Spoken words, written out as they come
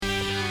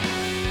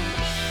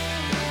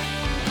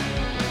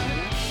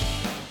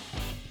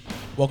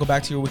Welcome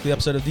back to your weekly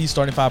episode of the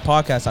Starting Five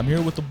Podcast. I'm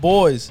here with the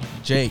boys,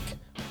 Jake,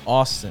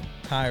 Austin,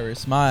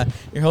 Caris,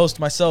 your host,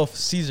 myself,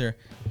 Caesar.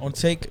 I want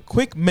to take a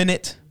quick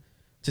minute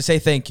to say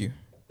thank you.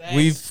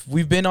 Thanks.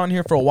 We've been on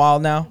here for a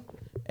while now,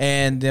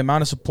 and the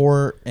amount of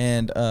support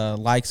and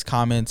likes,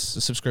 comments,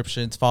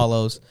 subscriptions,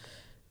 follows,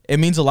 it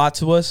means a lot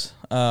to us.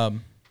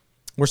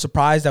 We're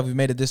surprised that we've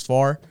made it this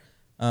far.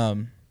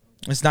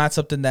 It's not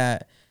something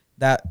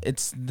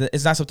it's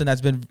not something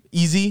that's been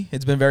easy.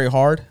 It's been very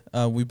hard.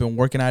 We've been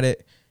working at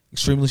it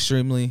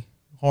extremely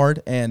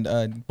hard.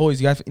 And boys,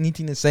 you have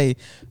anything to say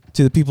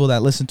to the people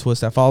that listen to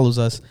us, that follows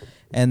us,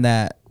 and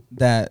that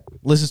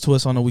listens to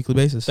us on a weekly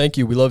basis? Thank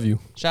you. We love you.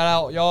 Shout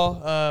out,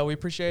 y'all. We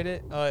appreciate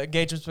it.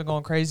 Engagement's been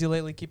going crazy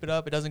lately. Keep it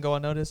up. It doesn't go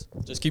unnoticed.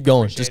 Just keep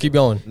going. Appreciate Just keep it.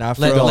 going. Nah,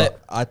 for real,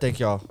 I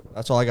thank y'all.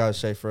 That's all I gotta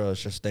say for us.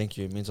 Just thank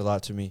you. It means a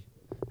lot to me.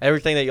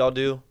 Everything that y'all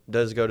do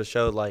does go to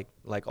show, like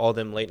all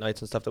them late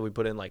nights and stuff that we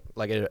put in,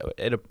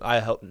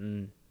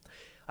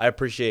 I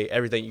appreciate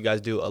everything you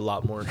guys do a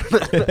lot more.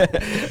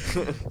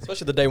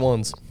 Especially the day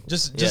ones.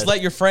 Just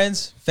let your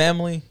friends,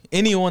 family,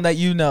 anyone that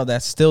you know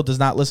that still does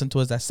not listen to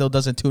us, that still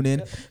doesn't tune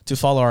in, to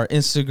follow our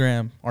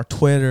Instagram, our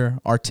Twitter,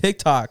 our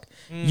TikTok,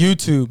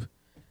 YouTube.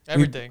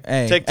 Everything.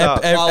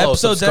 TikTok.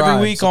 Episodes subscribe,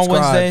 every week on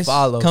Wednesdays.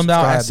 Come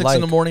out at 6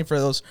 in the morning for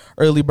those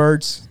early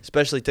birds.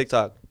 Especially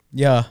TikTok.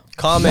 Yeah.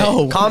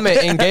 Comment,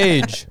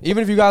 engage.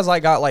 Even if you guys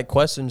got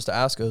questions to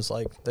ask us,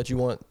 that you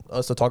want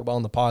us to talk about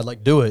on the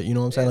pod, do it. You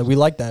know what I'm saying? We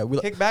like that. We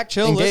Kick back,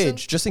 chill, engage.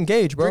 listen. Just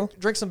engage, bro.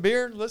 Drink some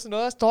beer, listen to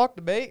us, talk,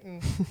 debate.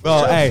 And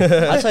Well,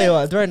 hey, I tell you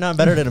what, there ain't nothing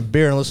better than a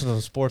beer and listen to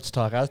the sports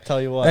talk. I'll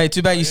tell you what. Hey,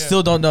 too bad you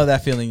still don't know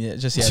that feeling yet.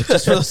 Just yet.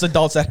 Just for those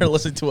adults that are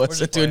listening to us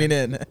and tuning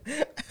in.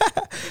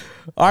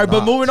 All right,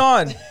 but moving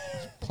on.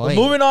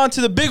 Moving on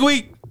to the big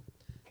week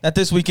that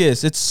this week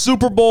is. It's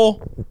Super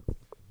Bowl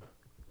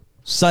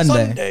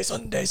Sunday.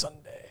 Sunday.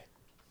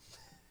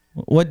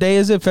 What day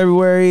is it?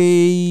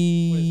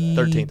 February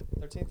 13th.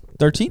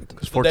 13th?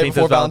 Because The day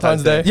before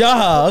Valentine's Day.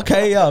 Yeah,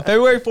 okay, yeah.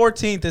 February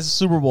 14th is the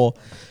Super Bowl.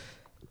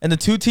 And the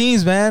two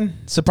teams, man,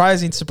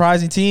 surprising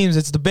teams.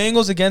 It's the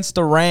Bengals against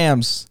the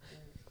Rams.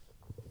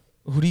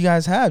 Who do you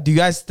guys have? Do you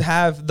guys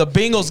have the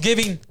Bengals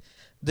giving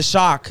the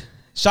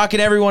shocking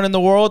everyone in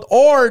the world?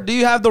 Or do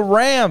you have the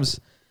Rams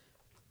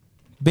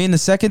being the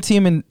second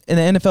team in the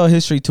NFL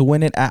history to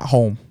win it at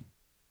home?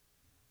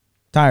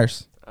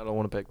 Tires. I don't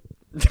want to pick.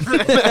 All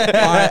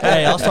right,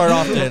 hey, I'll start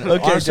off then.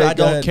 Okay, Honestly, Jake, I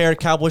go don't ahead. care.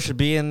 Cowboys should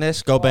be in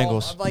this. Go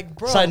Bengals. I'm like,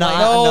 bro. Sorry,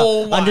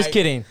 I'm just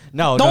kidding.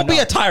 No, Don't be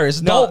a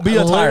Tyrus. Don't be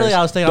a Literally, Tyrus.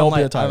 I was thinking, Don't I'm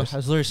be a like, I Tyrus.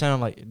 was literally saying,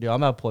 I'm like, dude, I'm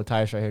gonna pull a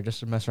Tyrus right here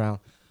just to mess around.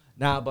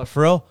 Nah, but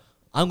for real,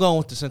 I'm going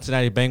with the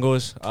Cincinnati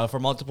Bengals for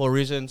multiple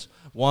reasons.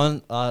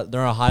 One,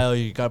 they're Ohio.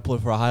 You got to play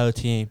for Ohio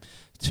team.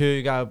 Two,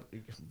 you got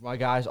my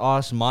guys,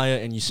 Austin, Maya,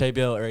 and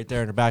Eusebio right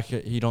there in the back.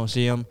 You don't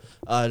see them.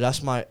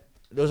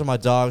 Those are my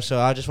dogs. So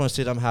I just want to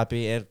see them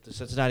happy. And if the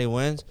Cincinnati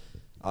wins,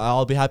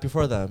 I'll be happy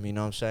for them. You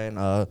know what I'm saying?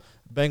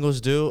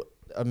 Bengals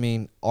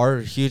are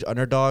a huge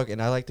underdog,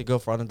 and I like to go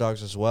for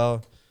underdogs as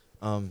well.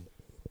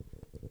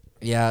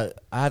 Yeah,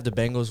 I have the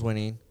Bengals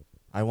winning.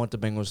 I want the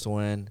Bengals to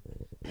win.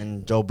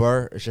 And Joe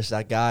Burr is just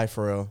that guy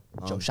for real.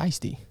 Joe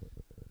Shiesty.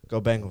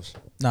 Go Bengals.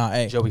 Nah,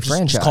 hey. Joey just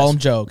franchise. call him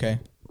Joe, okay?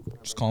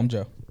 Just call him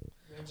Joe.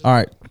 All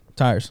right,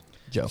 Tires.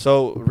 Joe.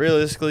 So,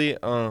 realistically,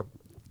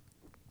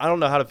 I don't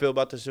know how to feel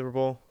about the Super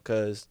Bowl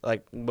because,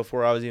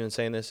 before I was even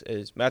saying this,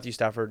 is Matthew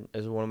Stafford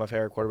is one of my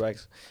favorite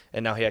quarterbacks,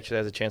 and now he actually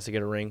has a chance to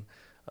get a ring.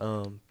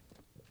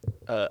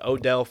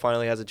 Odell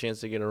finally has a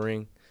chance to get a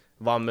ring.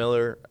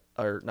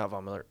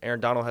 Aaron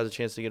Donald has a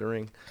chance to get a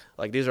ring.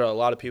 These are a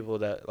lot of people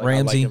that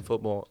I like in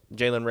football.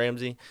 Jalen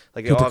Ramsey,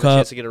 they all have a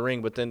chance to get a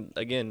ring. But then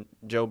again,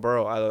 Joe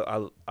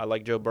Burrow, I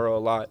like Joe Burrow a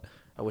lot.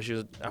 I wish he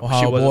wasn't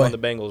on the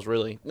Bengals.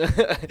 Really,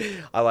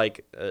 I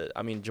like.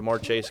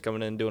 Jamar Chase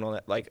coming in and doing all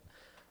that.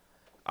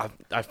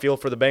 I feel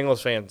for the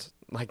Bengals fans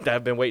that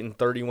have been waiting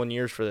 31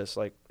 years for this.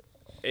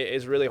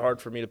 It's really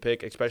hard for me to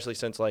pick, especially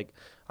since I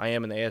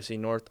am in the AFC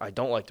North. I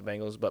don't like the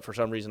Bengals, but for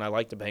some reason I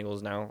like the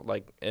Bengals now,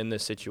 in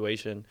this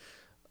situation.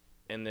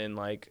 And then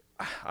I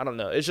don't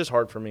know. It's just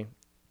hard for me.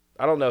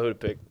 I don't know who to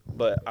pick,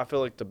 but I feel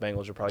like the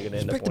Bengals are probably going to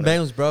end up Pick the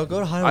winning. Bengals, bro. Go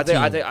to Ohio I think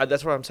team.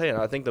 that's what I'm saying.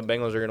 I think the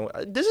Bengals are going to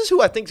win. This is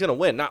who I think is going to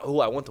win, not who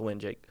I want to win,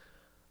 Jake.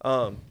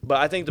 But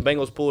I think the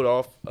Bengals pull it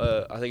off.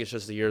 I think it's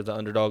just the year of the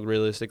underdog,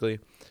 realistically.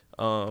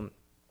 What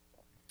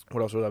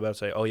else was I about to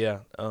say? Oh, yeah.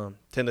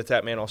 Tim the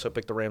Tap Man also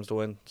picked the Rams to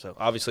win. So,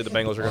 obviously, the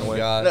Bengals are going to win.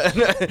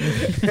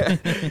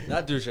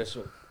 That dude's just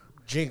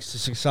jinx to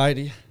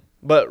society.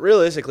 But,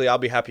 realistically, I'll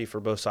be happy for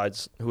both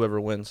sides, whoever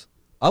wins.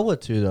 I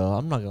would too, though.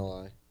 I'm not gonna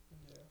lie.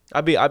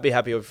 I'd be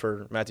happy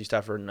for Matthew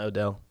Stafford and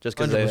Odell, just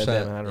because they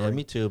haven't had a ring.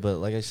 Me too, but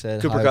like I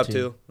said, Cooper Ohio Cup,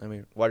 team.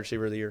 too. Wide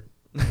receiver of the year.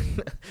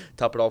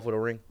 Top it off with a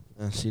ring.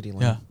 CD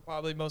line. Yeah.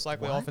 probably most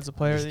likely offensive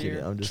player of the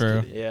year. I'm just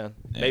True. kidding. Yeah.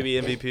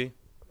 Maybe MVP.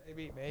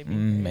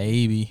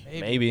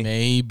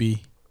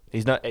 Maybe.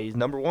 He's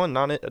number one,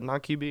 not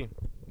QB.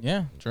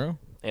 Yeah, true.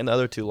 And the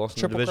other two lost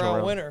in the Triple divisional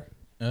crown round.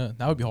 winner.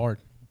 That would be hard.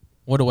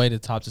 What a way to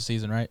top the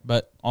season, right?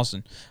 But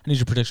Austin, I need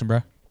your prediction,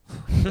 bro.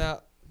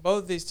 Now,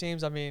 both these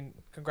teams,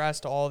 congrats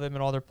to all of them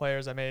and all their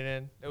players that made it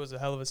in. It was a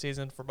hell of a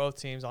season for both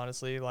teams,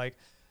 honestly. Like,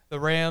 the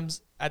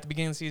Rams, at the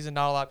beginning of the season,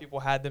 not a lot of people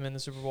had them in the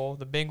Super Bowl.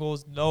 The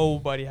Bengals,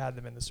 nobody had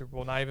them in the Super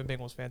Bowl. Not even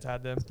Bengals fans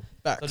had them.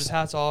 Facts. So just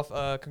hats off.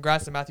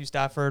 Congrats to Matthew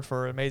Stafford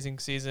for an amazing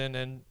season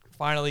and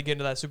finally getting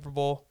to that Super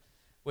Bowl,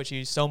 which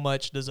he so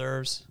much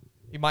deserves.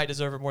 He might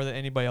deserve it more than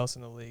anybody else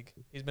in the league.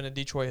 He's been in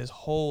Detroit his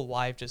whole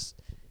life,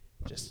 just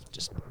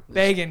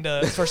begging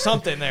for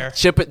something there.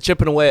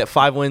 Chipping away at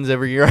 5 wins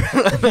every year.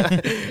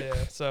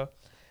 Yeah, so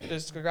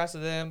just congrats to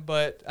them.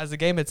 But as the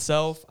game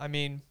itself, I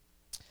mean,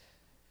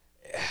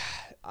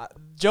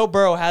 Joe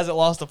Burrow hasn't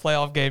lost a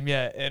playoff game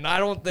yet, and I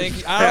don't think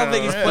he's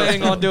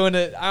planning on doing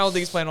it. I don't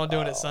think he's planning on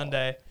doing it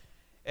Sunday.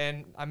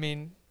 And I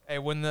mean, hey,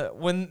 when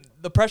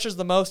the pressure's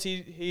the most,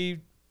 he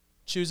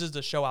chooses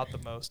to show out the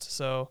most.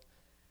 So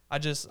I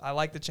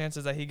like the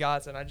chances that he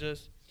got, and I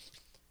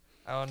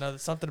don't know.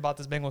 There's something about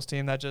this Bengals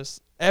team that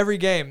just every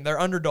game they're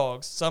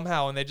underdogs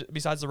somehow, and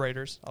besides the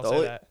Raiders, I'll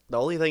say that.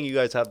 The only thing you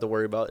guys have to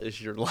worry about is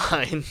your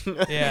line.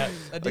 Yeah,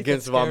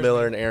 against Von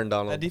Miller and Aaron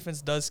Donald. That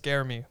defense does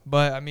scare me,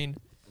 but I mean,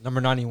 Number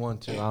 91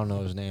 too. I don't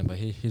know his name, but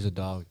he's a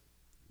dog.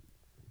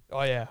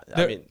 oh yeah,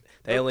 I mean,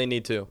 they only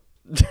need 2.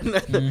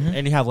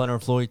 And you have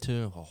Leonard Floyd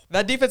too. Oh.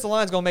 that defensive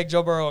line is gonna make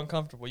Joe Burrow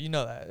uncomfortable. You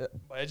know that,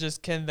 but it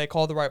just can they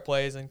call the right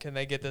plays and can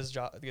they get the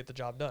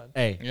job done?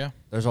 Hey, Yeah.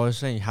 there's always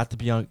saying you have to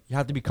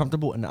be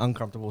comfortable in an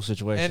uncomfortable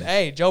situation. And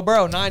hey, Joe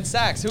Burrow 9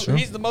 sacks. True.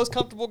 He's the most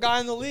comfortable guy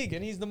in the league,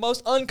 and he's the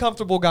most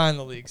uncomfortable guy in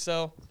the league.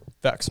 So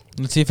Facts.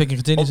 Let's see if it can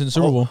continue to the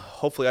Super Bowl.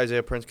 Hopefully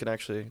Isaiah Prince can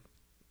actually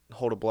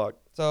hold a block.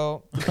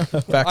 So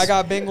Facts. I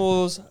got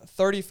Bengals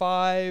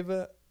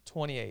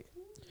 35-28.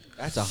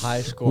 That's a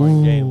high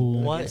scoring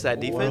game. What? Against that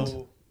defense?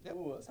 Ooh,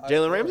 that's high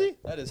Jalen scoring. Ramsey?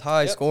 That is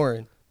high Yep.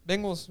 scoring.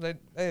 Bengals, they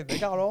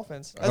got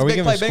offense. That's Are we big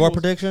giving play score Bengals.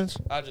 predictions?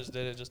 I just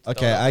did it. Just to Okay,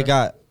 throw it I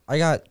out there.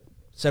 got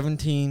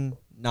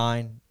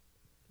 17-9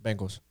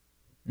 Bengals.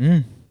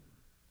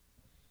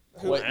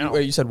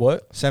 Wait, you said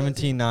what?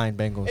 17-9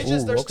 Bengals. It's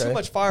just there's okay. too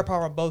much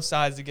firepower on both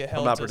sides to get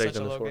held not to such a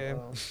predicting the low score. game.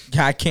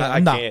 Yeah, I can't. I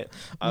I'm not. can't.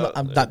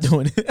 I'm not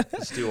doing it.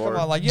 It's too Come on,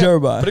 hard. like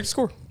Jeremiah. Predict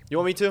score. You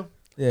want me to?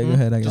 Yeah, go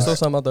ahead. I Just guess. throw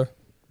something out there.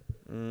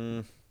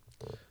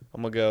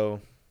 I'm going to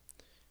go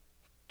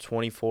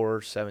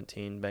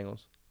 24-17 Bengals.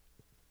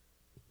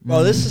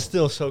 Bro, this is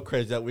still so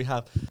crazy that we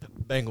have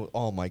Bengals.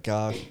 Oh my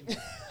gosh.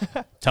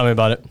 Tell me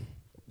about it.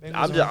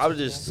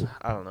 Bengals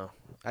I don't know.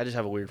 I just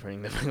have a weird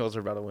feeling the Bengals are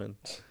about to win.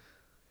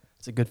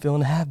 It's a good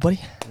feeling to have, buddy.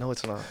 No,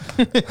 it's not.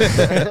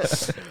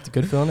 It's a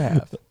good feeling to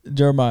have.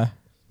 Jeremiah.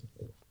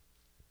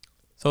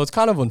 So it's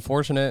kind of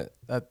unfortunate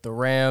that the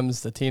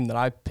Rams, the team that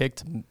I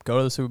picked, go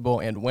to the Super Bowl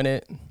and win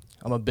it.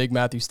 I'm a big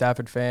Matthew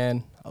Stafford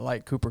fan. I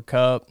like Cooper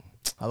Kupp.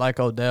 I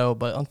like Odell.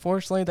 But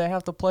unfortunately, they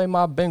have to play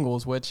my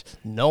Bengals, which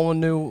no one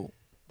knew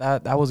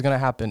that was going to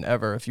happen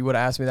ever. If you would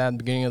have asked me that in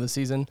the beginning of the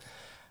season,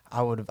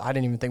 I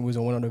didn't even think we was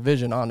going to win a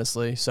division,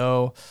 honestly.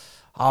 So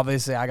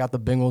obviously, I got the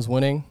Bengals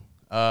winning.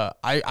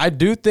 I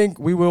do think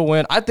we will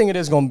win. I think it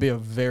is going to be a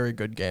very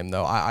good game,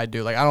 though. I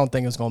do. I don't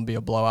think it's going to be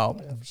a blowout.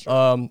 Yeah, for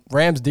sure.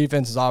 Rams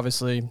defense is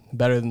obviously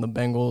better than the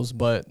Bengals,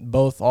 but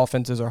both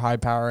offenses are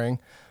high-powering.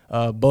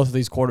 Both of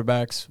these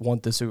quarterbacks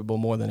want the Super Bowl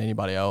more than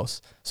anybody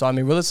else. So, I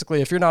mean,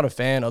 realistically, if you're not a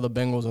fan of the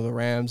Bengals or the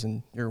Rams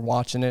and you're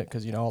watching it,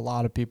 because, a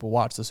lot of people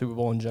watch the Super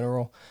Bowl in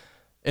general,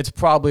 it's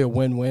probably a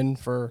win-win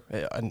for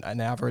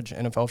an average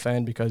NFL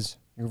fan because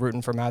you're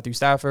rooting for Matthew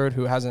Stafford,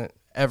 who hasn't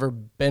ever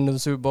been to the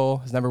Super Bowl,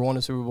 has never won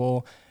a Super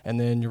Bowl, and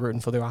then you're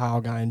rooting for the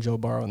Ohio guy and Joe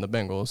Burrow and the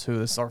Bengals, who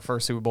this is our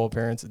first Super Bowl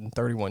appearance in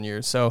 31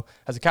 years. So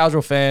as a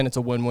casual fan, it's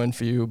a win-win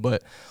for you,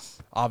 but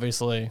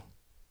obviously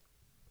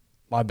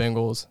my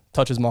Bengals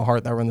touches my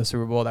heart that we're in the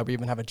Super Bowl, that we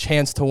even have a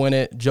chance to win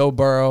it. Joe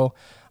Burrow,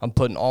 I'm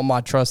putting all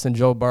my trust in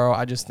Joe Burrow.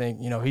 I just think,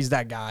 he's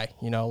that guy,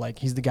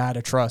 he's the guy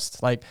to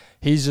trust.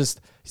 He's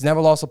never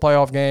lost a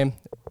playoff game.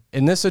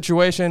 In this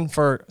situation,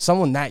 for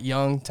someone that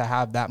young to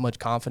have that much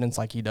confidence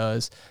like he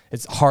does,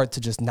 it's hard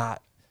to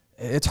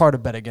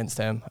bet against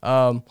him.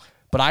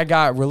 But I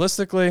got,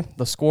 realistically,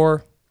 the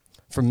score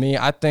for me,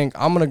 I think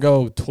I'm going to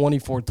go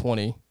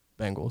 24-20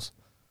 Bengals.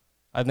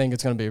 I think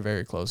it's going to be a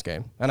very close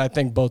game. And I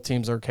think both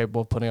teams are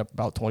capable of putting up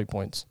about 20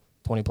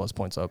 plus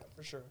points up.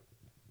 For sure.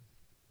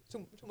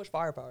 Too much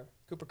firepower.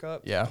 Cooper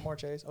Kupp, Yeah. Jamar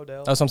Chase,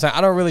 Odell. That's what I'm saying.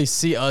 I don't really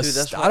see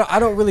us. I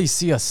don't really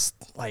see us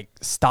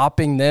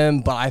stopping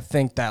them. But I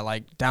think that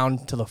down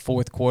to the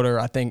fourth quarter,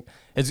 I think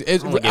I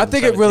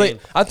think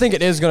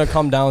it is going to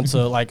come down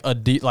to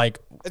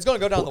It's going to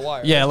go down the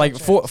wire. Yeah,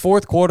 There's no chance.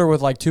 fourth quarter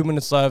with 2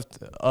 minutes left.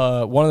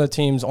 One of the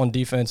teams on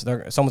defense,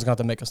 someone's going to have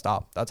to make a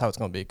stop. That's how it's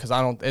going to be. Because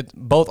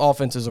both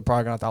offenses are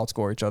probably going to have to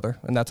outscore each other,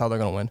 and that's how they're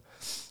going to win.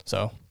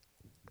 So,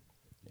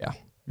 yeah.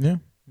 Yeah,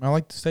 I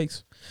like the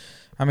stakes.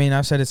 I mean,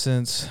 I've said it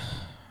since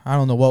I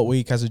don't know what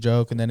week as a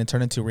joke, and then it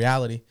turned into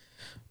reality.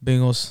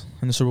 Bengals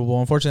in the Super Bowl.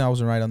 Unfortunately, I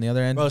wasn't right on the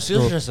other end. Bro,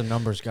 Steele's just a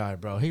numbers guy,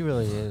 bro. He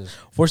really is.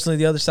 Fortunately,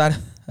 the other side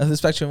of the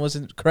spectrum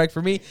wasn't correct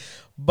for me.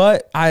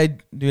 But I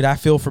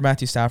feel for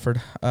Matthew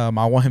Stafford. I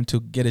want him to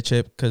get a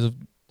chip because of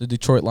the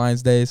Detroit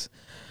Lions days.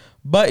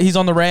 But he's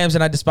on the Rams,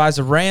 and I despise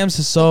the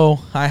Rams. So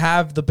I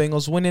have the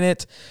Bengals winning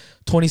it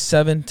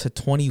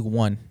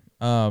 27-21.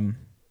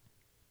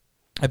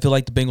 I feel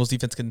like the Bengals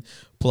defense can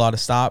pull out a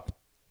stop.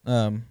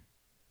 Yeah,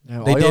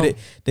 They did it.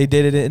 They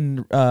did it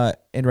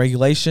in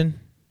regulation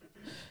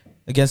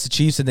against the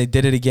Chiefs, and they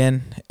did it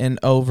again in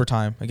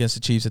overtime against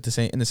the Chiefs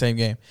in the same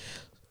game.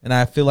 And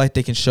I feel like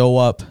they can show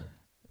up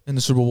in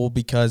the Super Bowl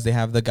because they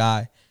have the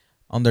guy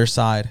on their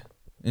side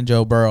in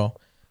Joe Burrow.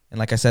 And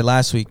like I said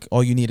last week,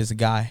 all you need is a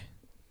guy.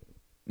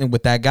 And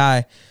with that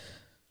guy,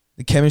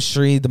 the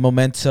chemistry, the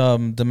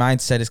momentum, the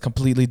mindset is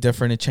completely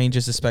different. It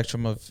changes the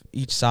spectrum of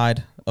each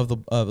side of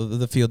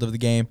the field of the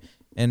game.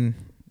 And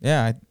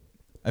yeah,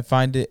 I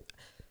find it.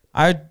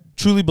 I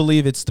truly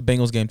believe it's the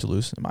Bengals' game to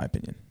lose, in my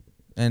opinion.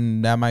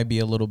 And that might be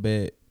a little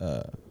bit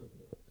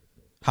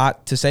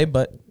hot to say,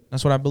 but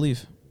that's what I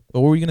believe. But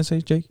what were you gonna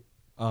say, Jake?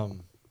 What was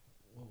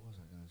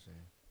I gonna say?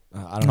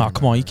 I don't know.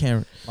 Come on, you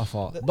can't. My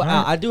fault. But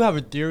I do have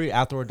a theory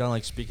after we're done,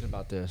 like speaking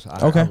about this. I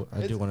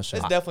do want to say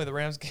it's definitely the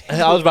Rams game.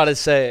 I was about to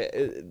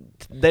say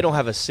they don't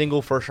have a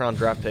single first-round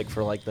draft pick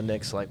for like the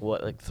next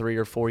 3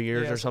 or 4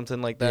 years or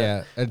something like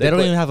that. Yeah, they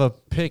don't even have a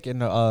pick in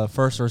the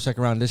first or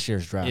second round this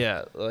year's draft.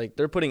 Yeah, like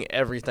they're putting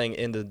everything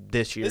into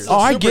this year's. Oh,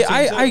 I get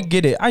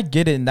it. I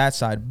get it in that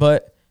side,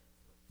 but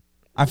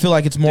I feel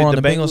like it's more on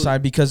the Bengals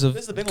side because that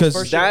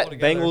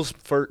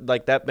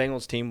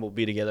Bengals team will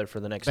be together for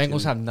the next.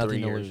 Bengals have 3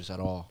 nothing to years. lose at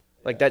all.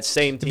 Like that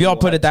same team. If y'all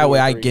put it that way,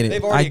 I get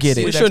it. I get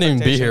it. We shouldn't even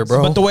be here,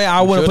 bro. But the way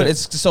I want to put it,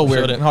 it's so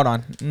weird. Hold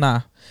on.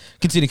 Nah.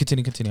 Continue.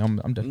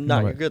 I'm done. Nah,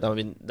 you're good. I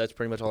mean, that's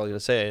pretty much all I was going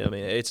to say. I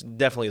mean, it's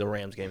definitely the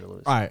Rams game to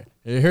lose. All right.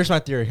 Here's my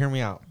theory. Hear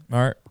me out. All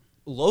right.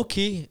 Low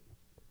key,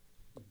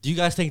 do you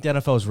guys think the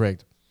NFL is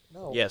rigged?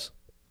 No. Yes.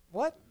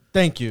 What?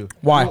 Thank you.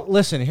 Why? Well,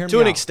 listen, hear me to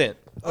out. an extent.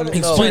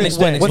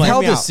 Explain. With how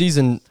Hear me this out.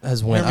 season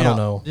has went, I don't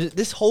know.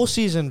 This whole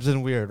season's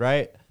been weird,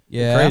 right?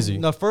 Yeah. Crazy.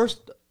 The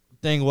first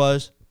thing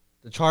was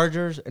the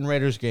Chargers and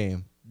Raiders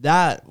game.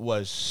 That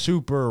was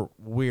super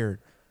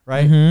weird,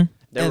 right? Mm-hmm.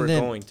 They were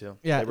going to.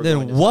 Yeah.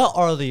 Then what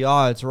are the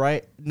odds,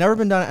 right? Never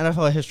been done in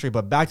NFL history,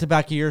 but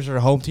back-to-back years of a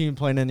home team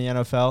playing in the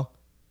NFL.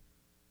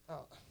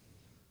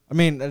 I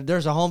mean,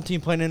 there's a home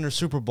team playing in the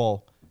Super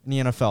Bowl in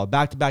the NFL.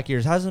 Back-to-back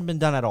years. Hasn't been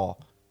done at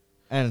all.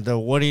 And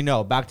what do you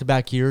know?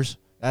 Back-to-back years,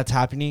 that's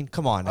happening?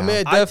 Come on now. I mean,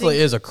 it definitely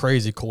is a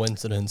crazy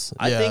coincidence.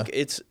 I think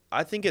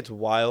it's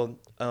wild.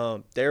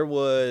 There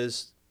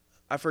was,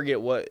 I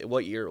forget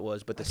what year it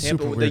was, but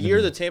the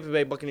year the Tampa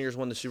Bay Buccaneers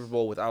won the Super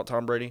Bowl without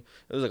Tom Brady,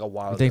 it was like a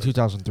while. I think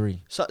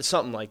 2003.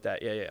 Something like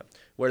that. Yeah.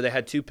 Where they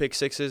had 2 pick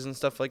sixes and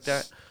stuff like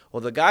that.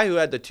 Well, the guy who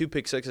had the 2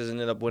 pick sixes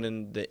ended up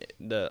winning the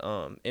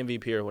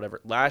MVP or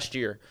whatever. Last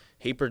year,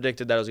 he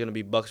predicted that it was going to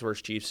be Bucs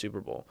versus Chiefs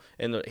Super Bowl.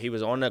 And he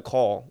was on a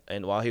call,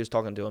 and while he was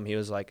talking to him,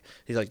 he's like,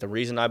 the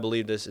reason I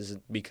believe this is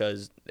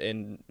because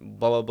in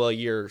blah, blah, blah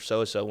year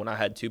so when I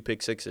had 2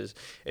 pick sixes,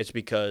 it's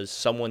because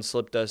someone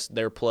slipped us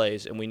their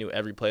plays, and we knew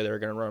every play they were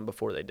going to run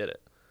before they did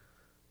it.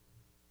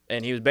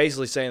 And he was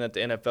basically saying that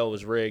the NFL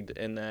was rigged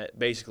and that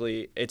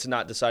basically it's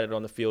not decided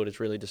on the field, it's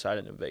really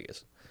decided in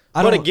Vegas.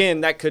 But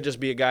again, that could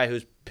just be a guy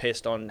who's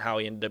pissed on how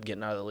he ended up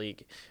getting out of the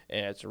league,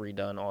 and it's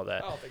redone all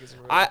that.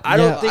 I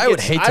don't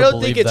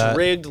think it's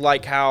rigged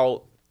like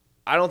how.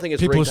 I don't think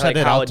it's People rigged like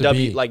how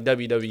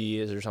WWE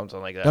is or something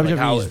like that.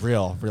 WWE is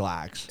real.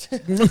 Relax.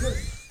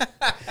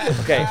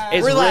 Okay,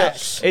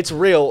 it's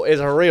real.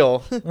 It's real.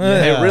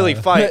 They really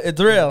fight.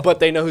 It's real. But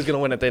they know who's gonna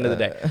win at the end of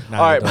the day. All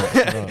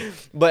right,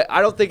 but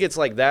I don't think it's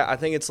like that. I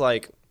think it's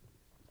like.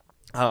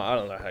 I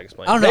don't know how to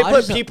explain it. They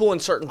put people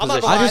in certain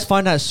positions. I just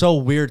find that so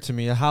weird to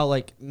me. How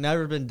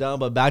never been done,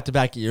 but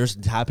back-to-back years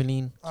it's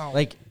happening.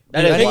 It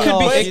could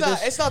be.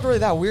 It's not really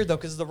that weird though,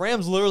 because the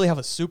Rams literally have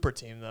a super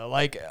team though.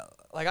 Like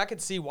I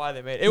could see why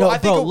they made it.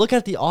 Look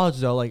at the odds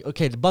though.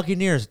 Okay, the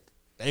Buccaneers,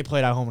 they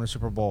played at home in the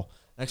Super Bowl.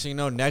 Next thing you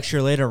know, next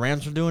year later,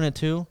 Rams are doing it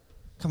too.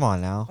 Come on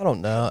now. I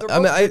don't know. I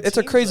mean, it's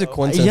a crazy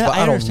coincidence. Yeah, but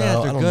I don't understand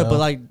know. that they're good,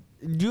 but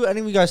do any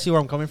of you guys see where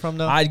I'm coming from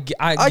though? I get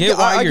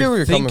where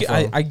you're coming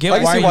from. I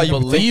get why you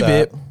believe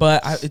it,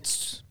 but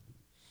it's.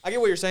 I get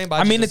what you're saying,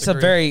 but I mean, it's a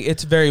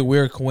very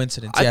weird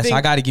coincidence. Yes,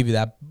 I got to give you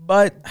that,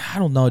 but I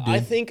don't know, dude. I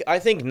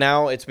think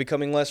now it's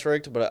becoming less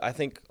rigged, but I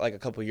think like a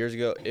couple years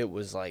ago it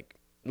was like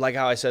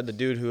how I said, the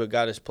dude who had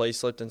got his play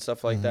slipped and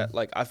stuff like that.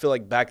 Like I feel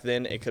like back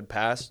then it could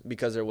pass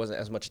because there wasn't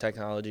as much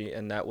technology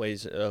and that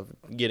ways of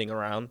getting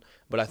around.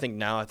 But I think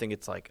now I think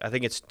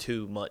it's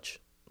too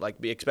much. Like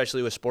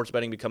especially with sports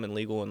betting becoming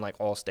legal in like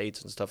all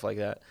states and stuff like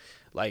that,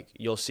 like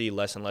you'll see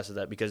less and less of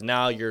that because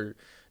now you're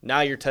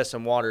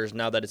testing waters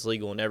now that it's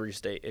legal in every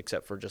state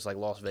except for just like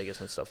Las Vegas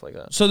and stuff like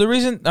that. So the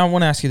reason I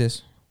want to ask you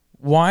this,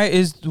 what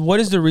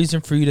is the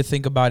reason for you to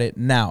think about it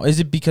now? Is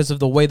it because of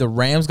the way the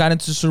Rams got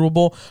into the Super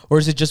Bowl, or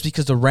is it just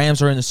because the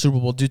Rams are in the Super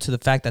Bowl due to the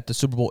fact that the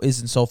Super Bowl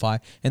is in SoFi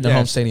in their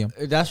home stadium?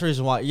 That's the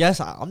reason why. Yes,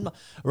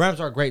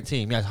 Rams are a great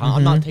team. Yes,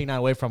 I'm not taking that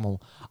away from them.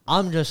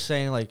 I'm just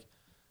saying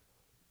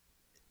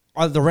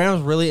are the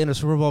Rams really in the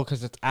Super Bowl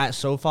because it's at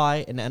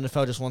SoFi and the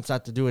NFL just wants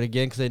that to do it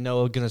again because they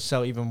know it's going to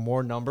sell even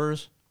more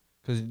numbers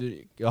because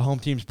a home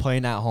team's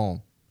playing at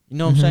home? You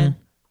know what I'm saying?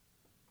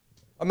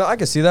 I mean, I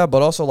can see that,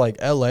 but also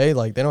like LA,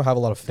 like they don't have a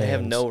lot of fans. They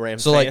have no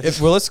Rams So like, fans.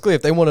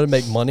 if they wanted to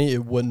make money,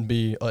 it wouldn't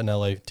be an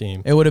LA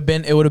team. It would have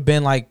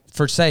been like,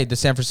 for say, the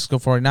San Francisco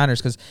 49ers,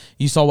 because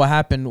you saw what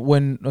happened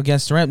when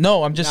against the Rams.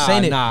 No, I'm just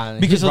saying it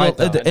because of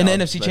in the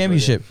NFC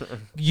Championship.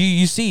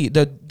 You see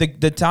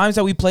the times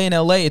that we play in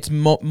LA, it's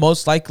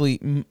most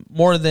likely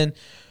more than.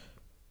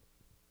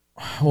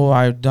 Well,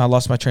 I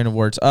lost my train of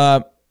words.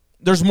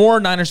 There's more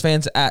Niners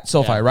fans at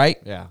SoFi, right?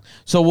 Yeah.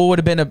 So what would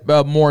have been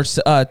a more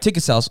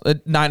ticket sales?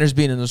 Niners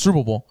being in the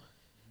Super Bowl.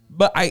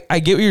 But I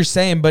get what you're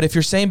saying. But if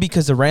you're saying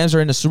because the Rams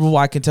are in the Super Bowl,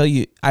 I can tell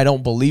you I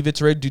don't believe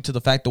it's rigged due to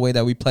the fact the way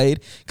that we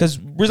played. Because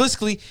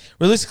realistically,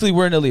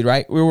 we're in the lead,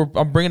 right?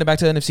 I'm bringing it back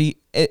to the NFC.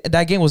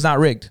 That game was not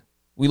rigged.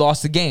 We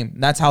lost the game.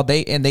 That's how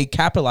they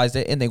capitalized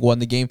it and they won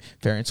the game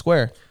fair and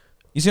square.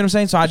 You see what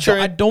I'm saying? So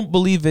I don't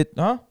believe it.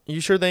 Huh?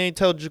 You sure they ain't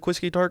tell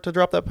Jaquiski Tart to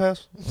drop that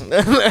pass?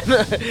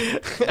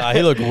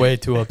 He looked way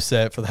too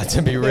upset for that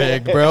to be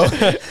rigged, bro.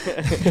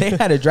 They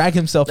had to drag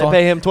himself They on.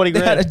 pay him $20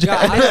 grand.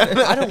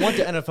 I don't want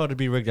the NFL to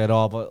be rigged at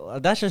all,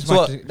 but that's just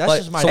my.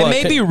 It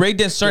may be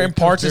rigged in certain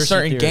parts of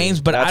certain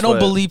games, but I don't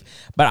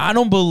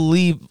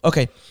believe.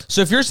 Okay, so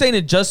if you're saying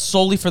it just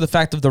solely for the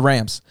fact of the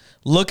Rams,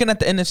 looking at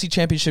the NFC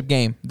Championship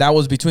game that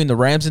was between the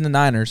Rams and the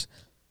Niners.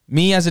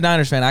 Me as a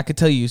Niners fan, I could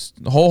tell you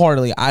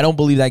wholeheartedly, I don't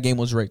believe that game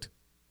was rigged.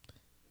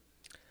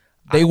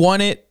 They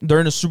won it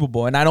during the Super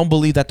Bowl, and I don't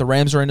believe that the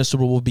Rams are in the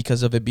Super Bowl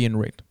because of it being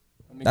rigged.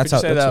 I mean, could you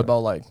say that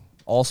about like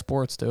all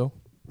sports too?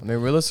 I mean,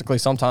 realistically,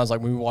 sometimes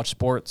like when we watch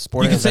sports,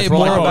 you can say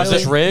more about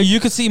this rigged. You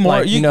could see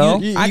more. Like, you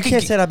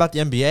can't say that about the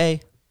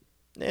NBA.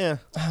 Yeah,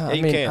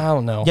 you can. I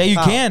don't know. Yeah, you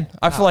can.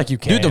 I feel like you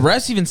can. Dude, the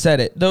refs even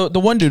said it. The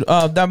one dude,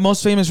 that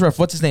most famous ref,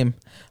 what's his name?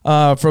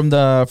 From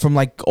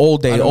like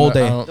old day. I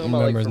don't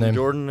remember his name.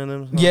 Jordan and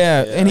him.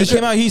 Yeah, and he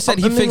came out. He said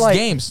he fixed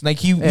games. Like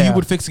he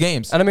would fix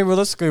games. And I mean,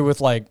 realistically,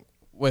 with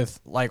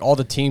all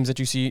the teams that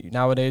you see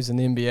nowadays in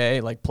the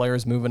NBA, like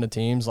players moving to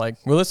teams, like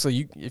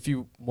realistically, if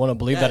you want to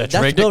believe that it's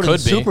rigged, it could be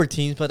super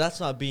teams, but that's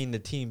not being the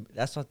team.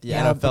 That's not the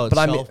NFL but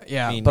itself.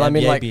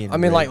 I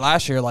mean, like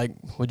last year, like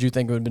would you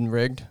think it would have been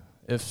rigged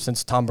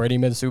since Tom Brady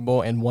made the Super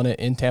Bowl and won it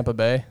in Tampa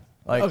Bay?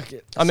 Like,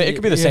 okay. I mean, it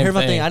could be the same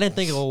thing. I didn't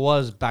think it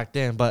was back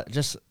then, but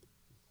just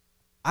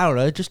I don't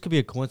know. It just could be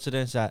a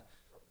coincidence that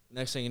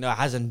next thing you know, it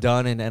hasn't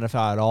done in the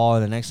NFL at all,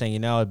 and the next thing you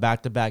know,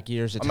 back-to-back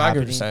years, it's happening. I get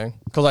what you're saying.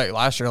 Because like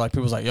last year, like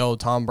people was like, "Yo,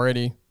 Tom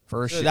Brady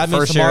first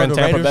year in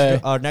Tampa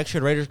Bay." Next year,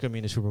 the Raiders could be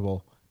in the Super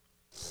Bowl.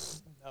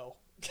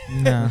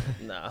 No.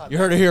 Nah. You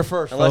heard it here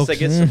first, unless folks. they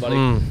get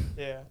somebody.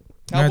 Yeah.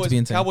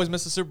 Cowboys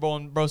miss the Super Bowl,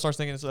 and bro starts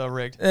thinking it's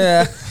rigged.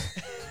 Yeah.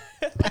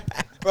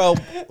 Bro,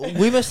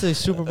 we missed the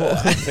Super Bowl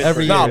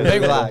every year.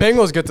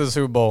 Bengals get to the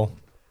Super Bowl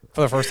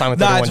for the first time in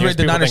 31 years.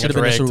 The Niners should have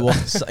been in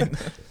the Super Bowl.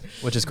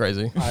 Which is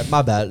crazy. All right,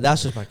 my bad.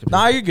 That's just my complaint.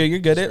 Nah, you're good. You're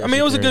good. I mean,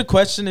 it was a good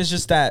question. It's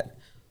just that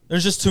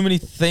there's just too many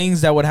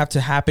things that would have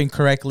to happen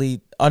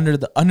correctly under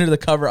the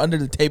cover, under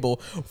the table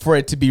for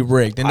it to be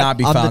rigged and not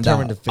be found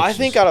out. I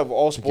think out of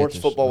all sports,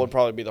 football would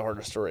probably be the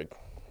hardest to rig.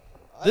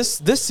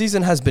 This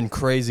season has been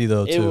crazy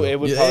though too. It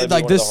would probably be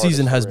like one of this the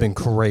season has hardest to been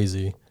rig.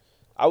 crazy.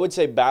 I would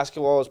say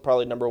basketball is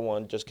probably number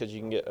one, just because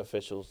you can get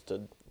officials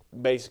to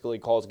basically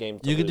cause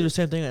games. You could do the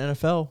same thing in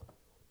NFL.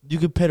 You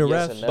could pay the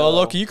refs. No. But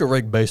look, you could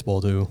rig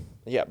baseball too.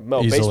 Yeah,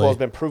 baseball has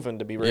been proven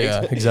to be rigged.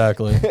 Yeah,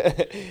 exactly.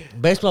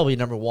 Baseball would be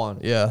number one.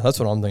 Yeah, that's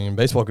what I'm thinking.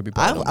 Baseball could be.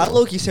 I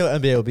low-key say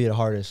NBA would be the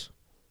hardest.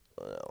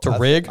 To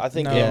rig? I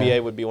think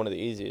NBA would be one of the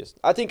easiest.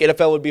 I think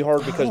NFL would be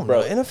hard because,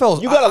 bro,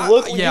 NFL. You gotta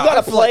look. You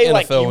gotta play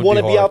like you want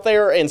to be out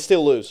there and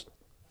still lose.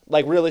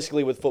 Like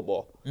realistically with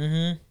football.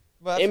 Mm-hmm.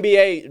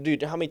 NBA,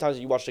 dude, how many times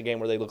have you watched a game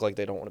where they look like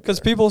they don't want to be Because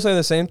people say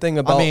the same thing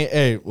about.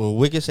 I mean,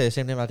 we could say the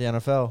same thing about the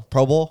NFL.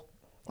 Pro Bowl?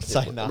 It's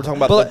like, we're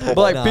talking about but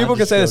like people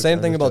could say the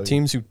same thing about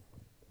teams who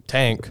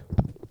tank.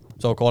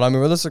 So-called. I mean,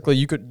 realistically,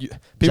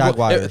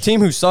 a team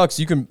who sucks,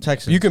 you can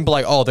be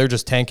like, oh, they're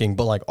just tanking.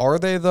 But like, are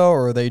they though,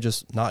 or are they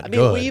just not good?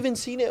 I mean, we even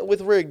seen it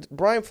with rigged.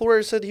 Brian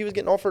Flores said he was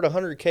getting offered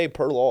 $100K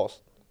per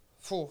loss.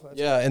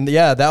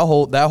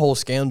 That whole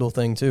scandal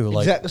thing too.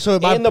 Like, exactly. So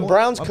the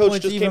Browns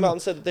coach just came out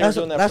and said that they were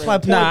doing that. That's my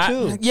point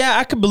too. Yeah,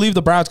 I could believe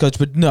the Browns coach,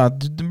 but no,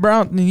 the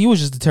Browns. He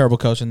was just a terrible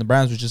coach, and the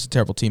Browns was just a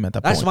terrible team at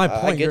that point. That's my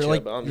point. I get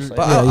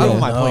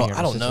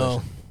I don't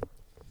know.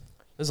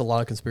 There's a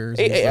lot of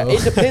conspiracies.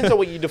 It depends on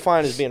what you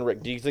define as being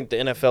rigged. Do you think the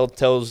NFL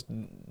tells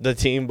the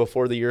team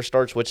before the year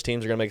starts which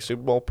teams are going to make a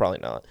Super Bowl? Probably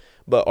not.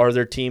 But are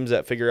there teams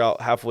that figure out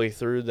halfway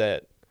through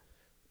that,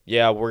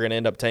 yeah, we're going to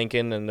end up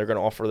tanking and they're going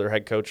to offer their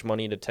head coach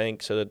money to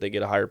tank so that they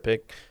get a higher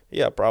pick?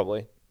 Yeah,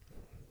 probably.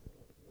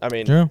 I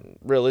mean,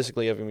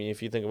 realistically,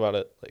 if you think about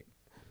it, like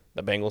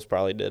the Bengals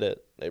probably did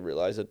it. They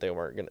realized that they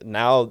weren't going to.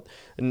 Now,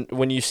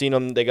 when you've seen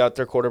them, they got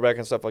their quarterback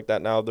and stuff like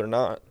that. Now they're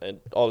not. And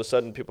all of a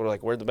sudden, people are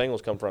like, where'd the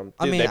Bengals come from?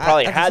 Dude, they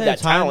probably had that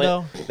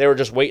talent. They were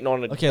just waiting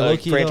on a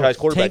franchise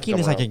quarterback. Tanking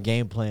is like a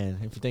game plan,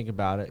 if you think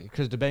about it.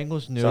 Because the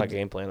Bengals knew. It's not a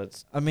game plan. The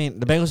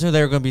Bengals knew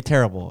they were going to be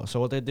terrible. So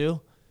what they do?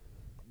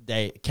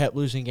 They kept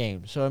losing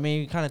games. So, I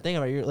mean, you kind of think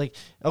about it. You're like,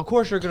 of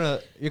course you're going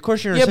to.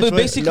 But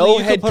basically, no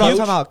head coach.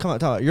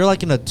 Come on. You're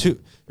like in a two.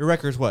 Your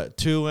record's what?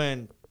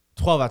 2-12.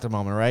 12 at the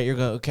moment, right? You're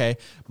going okay.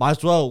 Might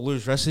as well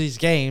lose the rest of these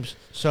games.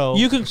 So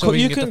you can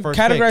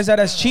categorize that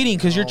as cheating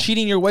because you're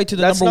cheating your way to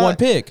the number one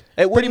pick.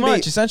 Pretty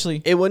much,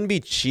 essentially. It wouldn't be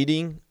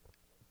cheating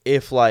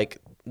if like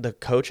the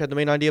coach had the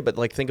main idea, but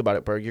like think about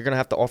it, bro. You're gonna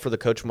have to offer the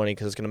coach money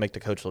because it's gonna make the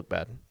coach look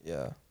bad.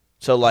 Yeah.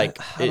 So like,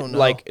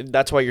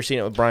 that's why you're seeing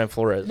it with Brian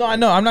Flores. No, I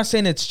know. I'm not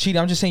saying it's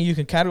cheating. I'm just saying you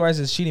can categorize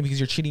it as cheating because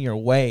you're cheating your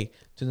way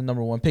to the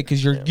number one pick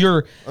because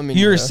you're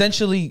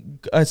essentially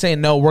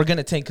saying no, we're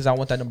gonna tank because I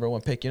want that number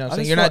one pick. You know what I'm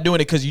saying? You're not doing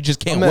it because you just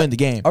can't win the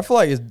game. I feel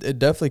like it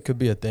definitely could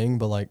be a thing,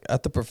 but like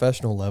at the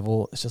professional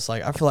level, it's just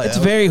like I feel like it's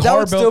very hard. That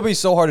would still be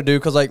so hard to do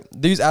because like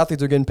these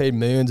athletes are getting paid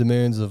millions and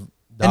millions of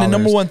dollars. And the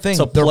number one thing,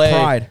 their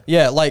pride.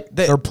 Yeah, like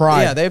their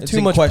pride. Yeah, they have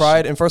too much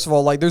pride. And first of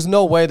all, like there's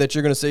no way that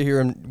you're gonna sit here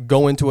and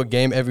go into a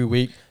game every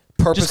week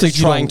purposely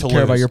trying to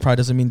care about your pride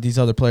doesn't mean these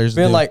other players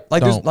being like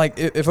there's like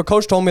if a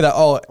coach told me that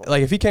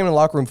like if he came in the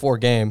locker room for a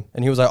game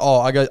and he was like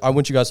I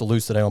want you guys to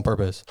lose today on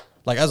purpose,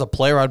 like as a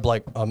player I'd be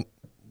like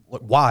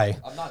why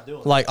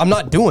I'm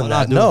not doing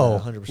that.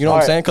 No, you know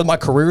what I'm saying, because my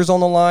career's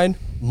on the line,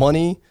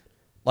 money,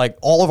 like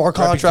all of our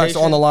contracts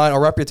are on the line,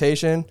 our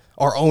reputation,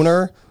 our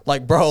owner,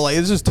 like bro, like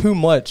it's just too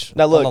much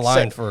now look, on the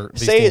line for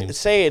these teams.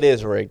 Say it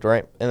is rigged,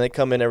 right? And they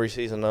come in every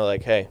season and they're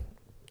like, hey,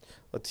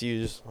 let's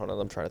use hold on,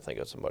 I'm trying to think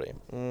of somebody.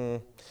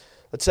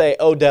 Let's say,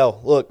 Odell,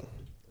 look,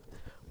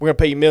 we're going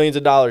to pay you millions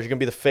of dollars. You're going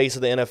to be the face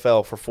of the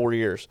NFL for 4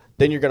 years.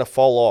 Then you're going to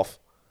fall off.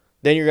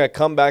 Then you're going to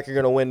come back. You're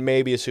going to win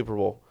maybe a Super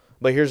Bowl.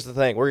 But here's the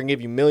thing. We're going to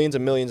give you millions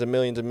and millions and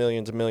millions and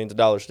millions and millions of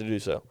dollars to do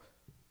so.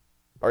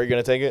 Are you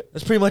going to take it?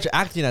 That's pretty much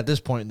acting at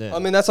this point then. I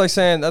mean, that's like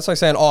saying, I'm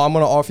going to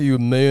offer you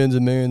millions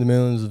and millions and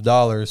millions of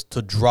dollars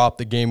to drop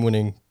the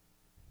game-winning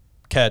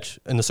catch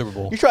in the Super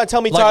Bowl. You trying to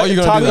tell me Todd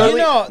Gurley?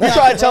 You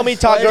trying to tell me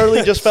Todd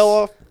Gurley just fell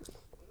off?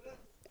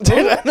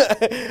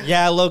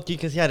 Yeah, low-key,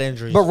 because he had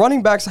injuries. But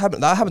running backs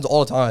that happens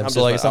all the time.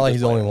 So like, it's not like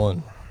he's the only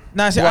one.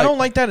 Nah, see, I don't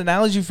like that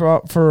analogy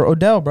for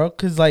Odell, bro.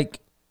 Because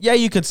like, yeah,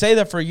 you could say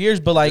that for years,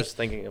 but like, just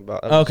thinking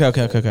about. Okay.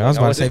 I was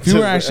about to say if you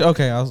were actually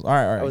okay. I was all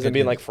right. I wasn't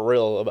being like for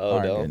real about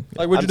Odell. Right,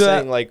 like, would you do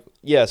that? Like,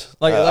 yes.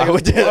 Like, I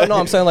would do that. No,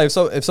 I'm saying like,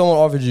 so if someone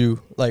offered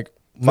you like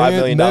 $5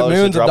 million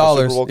millions of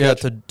dollars, yeah,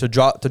 to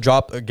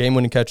drop a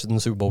game-winning catch in the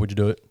Super Bowl, would you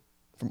do it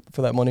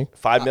for that money?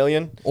 $5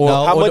 million? Or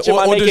how much am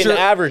I making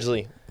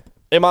averagely?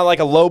 Am I like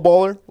a low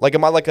baller? Like,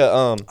 am I like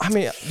a I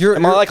mean,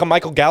 am I like a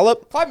Michael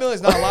Gallup? $5 million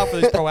is not allowed for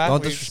these pro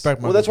athletes. Don't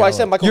disrespect Michael Well, that's why I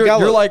said Michael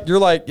Gallup.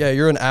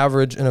 You're an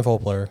average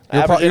NFL player.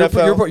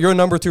 You're a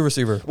number 2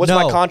 receiver. What's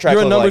my contract?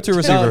 You're a look number like? 2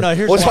 receiver. No,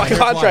 what's my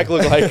contract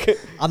look like?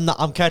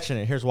 I'm catching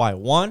it. Here's why.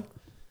 One,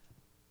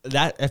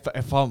 that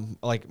if I'm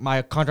like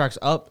my contract's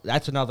up,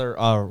 that's another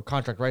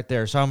contract right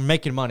there. So I'm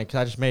making money because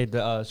I just made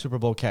the Super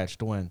Bowl catch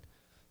to win.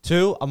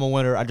 2, I'm a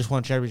winner. I just won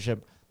a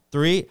championship.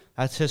 3,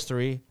 that's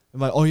history. I'm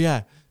like, oh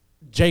yeah,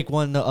 Jake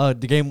won the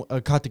game,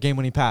 caught the game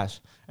when he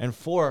passed. And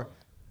 4,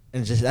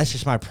 and that's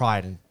just my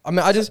pride. And I mean,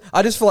 I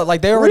just feel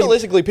like they already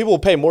realistically people will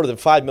pay more than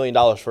 $5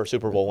 million for a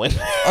Super Bowl win.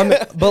 I mean,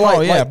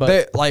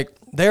 but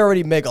they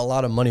already make a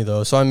lot of money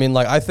though. So I mean,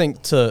 like I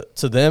think to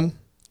them,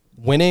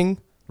 winning.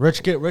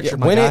 Rich get richer,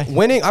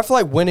 winning. I feel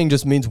like winning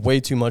just means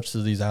way too much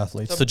to these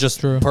athletes to just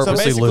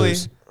purposely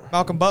lose.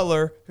 Malcolm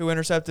Butler, who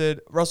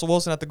intercepted Russell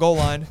Wilson at the goal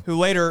line, who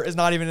later is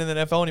not even in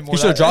the NFL anymore. He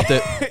should have dropped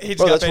it.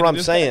 Bro, that's what I'm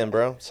saying,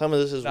 bro. Some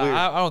of this is weird.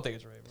 I don't think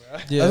it's right, bro.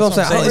 Yeah, that's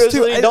what I'm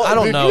saying. I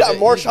don't know. You got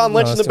Marshawn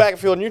Lynch in the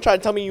backfield, and you're trying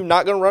to tell me you're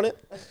not going to run it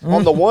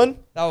on the one?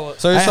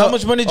 So how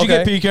much money did you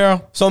get, Pete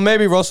Carroll? So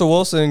maybe Russell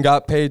Wilson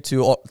got paid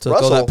to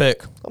throw that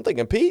pick. I'm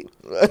thinking Pete.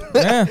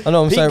 Yeah, I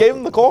know. Pete gave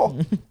him the call.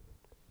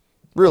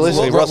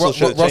 Realistically, Russell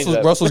should have changed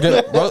that.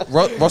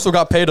 Russell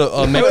got paid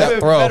to make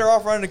that throw. Better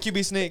off running a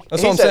QB sneak.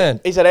 That's what I'm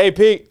saying. He said, "Hey,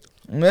 Pete."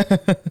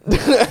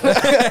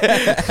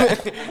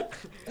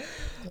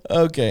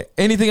 Okay.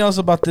 Anything else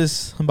about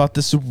this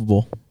Super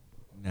Bowl?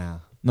 Nah.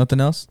 Nothing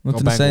else?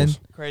 Nothing to say?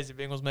 Crazy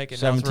Bengals making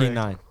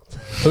 17-9.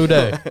 Who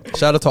day?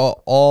 Shout out to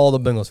all the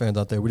Bengals fans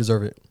out there. We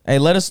deserve it. Hey,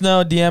 let us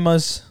know. DM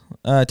us.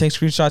 Take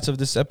screenshots of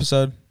this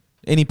episode.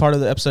 Any part of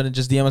the episode, and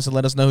just DM us and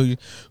let us know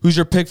who's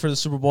your pick for the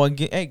Super Bowl. And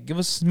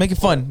make it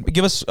fun.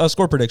 Give us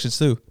score predictions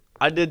too.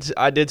 I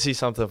did see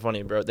something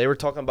funny, bro. They were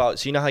talking about.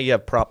 So you know how you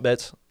have prop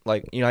bets,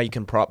 like you know how you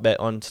can prop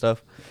bet on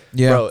stuff.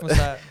 Yeah. Bro, What's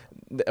that?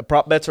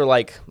 Prop bets are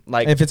like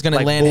if it's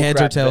gonna land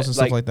heads or tails and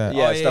stuff like that.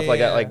 Yeah, stuff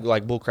like that,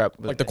 like bull crap.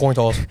 Like the coin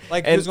toss.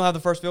 Like who's gonna have the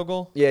first field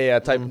goal? Yeah,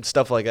 type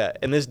stuff like that.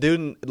 And this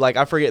dude, like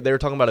I forget, they were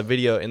talking about a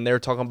video and they were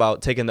talking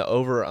about taking the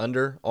over or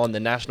under on the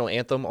national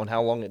anthem on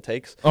how long it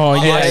takes. Oh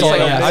yeah,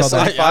 I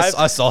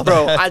saw that.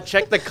 Bro, I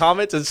checked the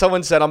comments and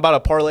someone said I'm about to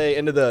parlay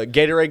into the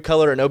Gatorade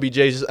color and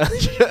OBJ's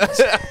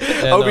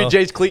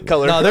OBJ's cleat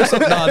color. No,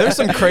 there's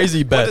some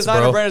crazy bets, what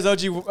designer bro. brand is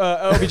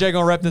OBJ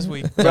gonna rep this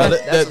week? Bro,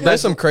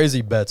 there's some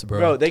crazy bets,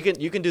 bro. Bro,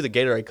 you can do the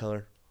Gatorade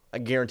color. I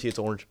guarantee it's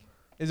orange.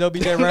 Is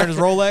OBJ wearing his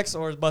Rolex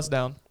or his bust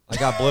down? I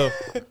got blue.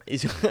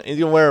 He's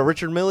gonna wear a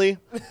Richard Mille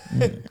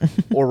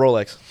or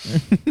Rolex.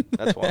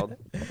 That's wild.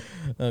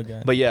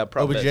 Okay. But yeah,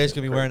 OBJ's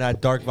gonna be wearing that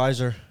dark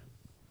visor.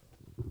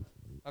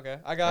 Okay,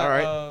 I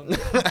got.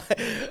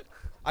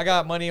 I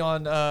got money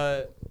on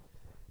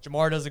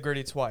Jamar does the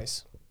gritty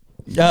twice.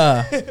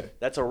 Yeah.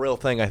 That's a real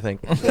thing, I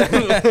think. And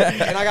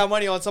I got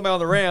money on somebody on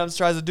the Rams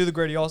tries to do the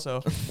gritty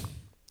also.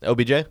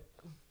 OBJ?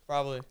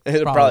 Probably.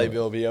 It'll probably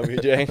be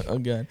OBJ.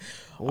 Okay.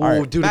 Ooh,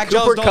 right. dude, Mac if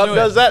Cooper Jones don't Cup do it.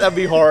 does that, that'd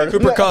be hard.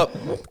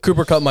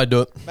 Cooper Cup might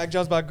do it. Mac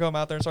Jones about to come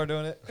out there and start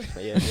doing it.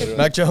 Yeah, literally.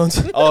 Mac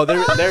Jones. Oh,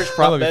 there's prop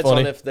That would be bets on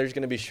funny. if there's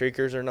going to be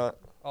streakers or not.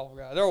 Oh,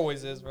 God. There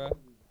always is, bro.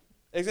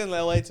 It's in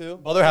LA, too.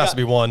 Well, there has to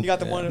be one. You got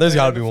the one. There's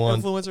got to be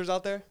one. Influencers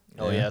out there.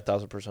 Oh, yeah,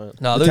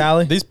 1,000%. No, The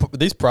tally?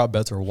 these prop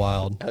bets are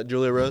wild.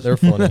 Julia Rose? They're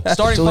funny.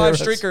 Starting Julia 5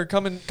 Rose. streaker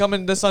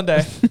coming this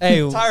Sunday.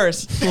 Hey,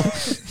 Tyrus.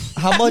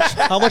 how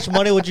much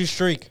money would you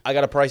streak? I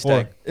got a price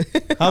tag.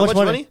 How much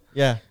money?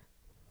 Yeah.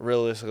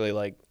 Realistically,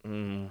 like,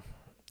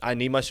 I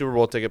need my Super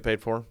Bowl ticket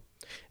paid for.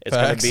 It's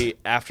going Facts. to be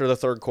after the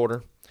third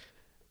quarter.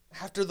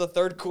 After the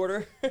third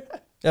quarter,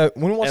 Yeah,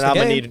 when we watch And the I'm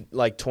going game. to need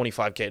like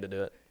 $25K to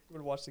do it. we're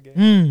going to watch the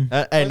game.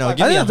 Hey, no, 25.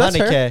 give me I think that's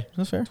 100K. fair.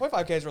 That's fair.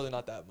 25K is really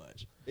not that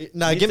much.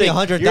 No, You give me think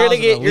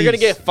 100,000. You're gonna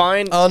get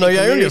fined. Oh, no, in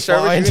yeah, you're gonna community get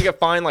service, fined. You're gonna get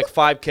fined like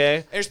 $5K.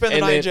 And you're spending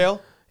the And night in then-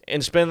 jail.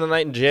 and spend the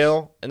night in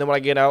jail. And then when I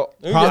get out,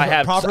 You I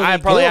get probably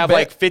go have back-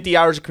 like 50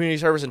 hours of community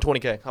service and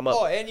 $20K. I'm up.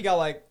 Oh, and you got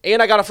like.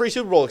 And I got a free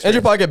Super Bowl And you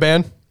experience. probably get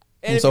banned.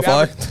 And if, So you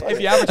far. if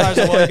you advertise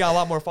it well, you got a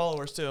lot more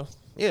followers too.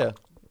 Yeah.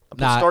 I put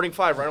Nah. starting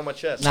 5 right on my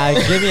chest. Nah,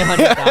 give me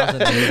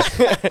 100,000 at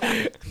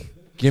least.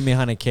 Give me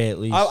 100K at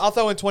least. I'll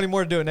throw in 20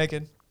 more to do it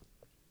naked.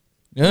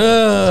 I'm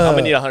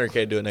gonna need 100K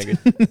to do it naked.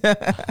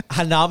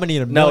 I'm gonna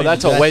need a No, million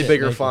that's to do a that way shit,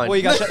 bigger naked. fine. Well,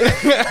 you got.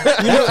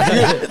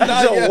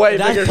 That's a way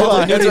That's bigger public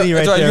fine. nudity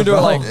right That's there, you do it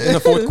bro. like in the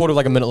fourth quarter,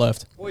 like a minute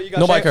left. Well, you got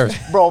Nobody Shaq-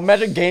 cares. Bro,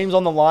 imagine games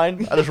on the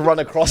line. I just run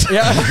across.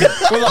 Yeah,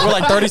 we're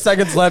like 30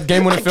 seconds left.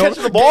 Game winning field.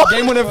 catch the ball.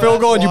 Game winning field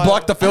goal, and you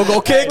block the field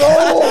goal kick.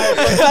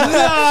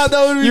 Nah,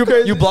 that would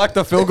be You block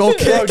the field goal Bro,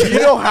 kick. do you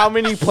know how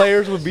many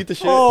players would beat the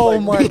shit? Oh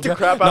my beat the God.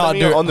 crap out Nah, of me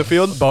dude. on the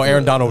field? Bro,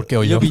 Aaron Donald would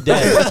kill you. You'll be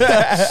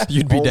dead.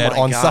 You'd be Oh dead my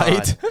on God.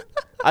 site.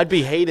 I'd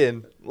be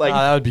hated. Like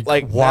That would be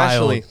like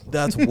wild. nationally.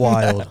 That's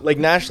wild. Like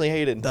nationally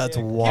hated. That's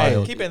Yeah,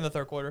 wild. Keep it in the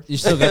third quarter. You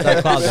still got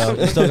that cloud though.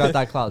 You still got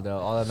that cloud though.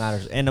 All that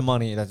matters, and the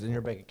money that's in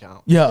your bank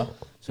account. Yeah.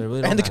 So it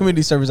really don't And the matter.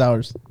 community service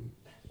hours.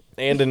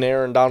 And an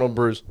Aaron Donald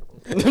bruise.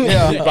 Yeah.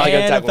 Probably gotta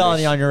and a tackle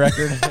felony me. on your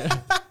record.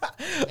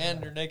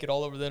 And you're naked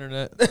all over the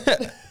internet.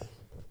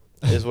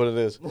 Is what it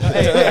is.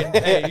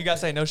 hey, you gotta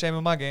say no shame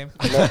in my game.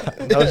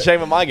 No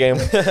shame in my game.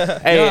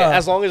 Hey, Yeah.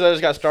 as long as I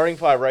just got starting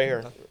 5 right here.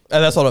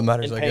 And that's all that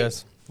matters, In I paint.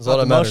 guess. That's all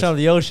that The matters. motion of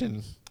the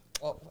ocean.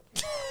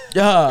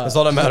 Yeah. That's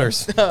all that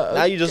matters.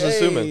 Now you just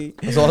assuming.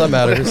 That's all that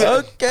matters.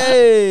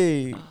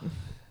 Okay.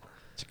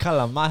 All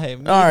All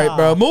right,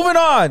 bro. Moving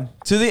on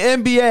to the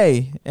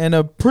NBA and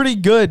a pretty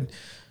good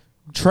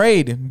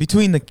trade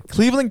between the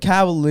Cleveland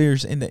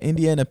Cavaliers and the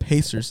Indiana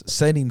Pacers,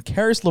 sending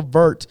Caris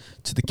Levert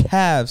to the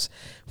Cavs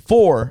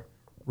for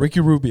Ricky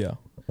Rubio,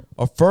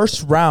 a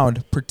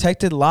first-round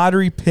protected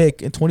lottery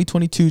pick in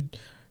 2022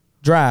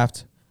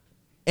 draft,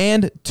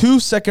 and 2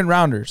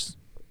 second-rounders,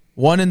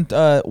 one in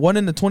the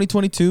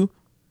 2022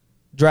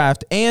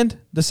 draft, and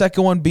the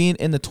second one being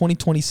in the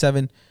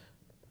 2027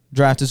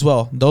 draft as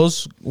well.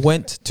 Those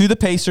went to the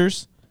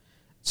Pacers.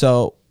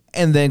 So,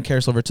 and then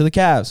Caris Levert to the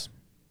Cavs.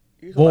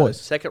 Boys.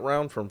 Second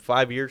round from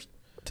 5 years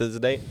to this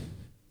date.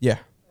 Yeah.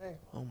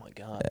 Oh my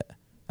God.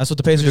 That's what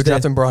the Pacers You're did.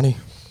 drafting Bronny.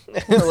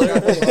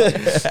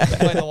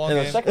 Playing the long In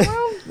the game. second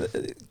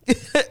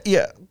round?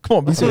 Yeah. Come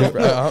on, be serious,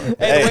 bro. Hey, the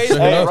Hey, way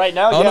hey, right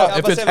now, Oh, no, yeah.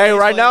 if it's- Hey,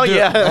 right now, Dude,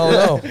 yeah. I don't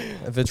know.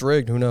 If it's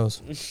rigged, who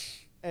knows?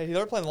 Hey,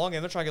 they're playing the long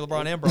game. They're trying to get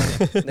LeBron and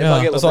Bronny. They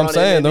might get That's what I'm LeBron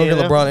saying. in Don't get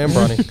Indiana. LeBron and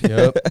Bronny.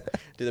 Yep. Dude,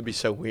 that'd be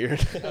so weird.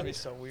 That'd be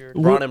so weird.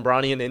 Bron and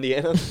Bronny in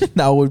Indiana.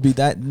 No, it would be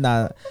that.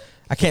 Nah,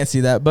 I can't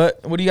see that.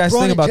 But what do you guys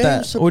think Bronny about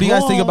James that? What do you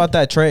guys think LeBron. about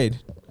that trade?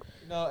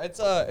 No, it's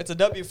a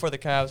W for the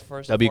Cavs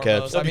first. and W Cavs.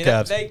 foremost. I mean,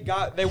 W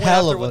Cavs. they went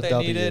Hell after of what a they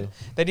W. needed.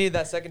 They needed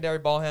that secondary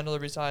ball handler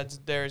besides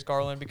Darius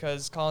Garland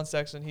because Colin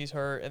Sexton he's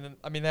hurt, and then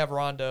I mean they have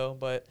Rondo,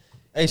 but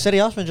Hey,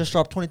 Cedi Osman just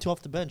dropped 22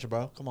 off the bench,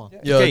 bro. Come on.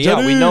 Yeah, Okay,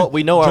 yeah,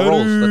 we know our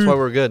roles. That's why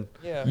we're good.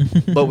 yeah.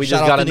 But we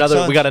Shout just out got Phoenix another.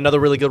 Suns. We got another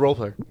really good role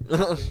player.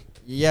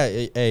 Yeah,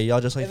 hey, y'all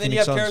just like And then you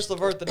Phoenix have Caris Suns.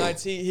 LeVert the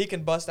Knights. He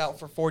can bust out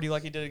for 40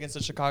 like he did against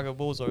the Chicago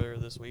Bulls earlier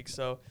this week.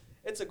 So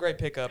it's a great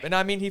pickup. And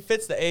I mean he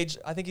fits the age.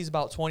 I think he's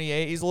about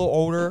 28. He's a little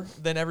older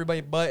than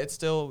everybody, but it's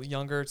still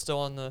younger. It's still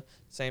on the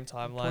same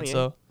timeline. 28.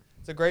 So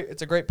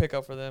it's a great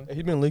pickup for them. He'd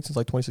been in the league since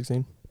like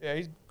 2016. Yeah,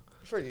 he's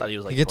pretty. Thought he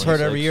was like He gets hurt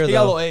 26. every year, He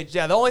got a though. little age.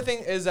 Yeah, the only thing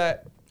is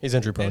that He's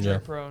injury prone, injury yeah.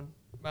 prone.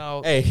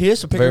 Now, Hey, he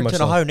is a Very Pickerington, much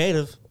so. Ohio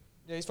native.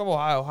 yeah, he's from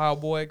Ohio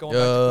boy going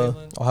back to Yeah.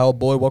 Cleveland. Ohio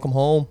boy, welcome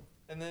home.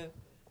 And then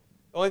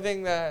the only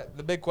thing that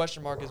the big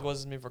question mark is what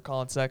does it mean for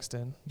Colin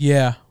Sexton?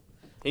 Yeah.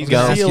 He's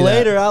gonna gone. ask See you you that.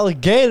 later,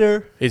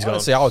 alligator. He's gone.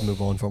 Honestly, I would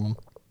move on from him,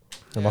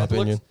 in my Yeah, it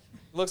opinion.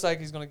 Looks like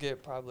he's gonna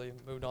get probably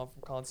moved on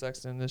from Colin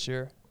Sexton this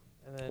year.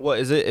 And then What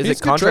is it? Is He's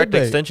it good contract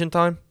trade bait. extension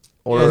time?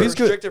 yeah, Or he's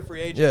good. restricted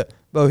free agent. Yeah,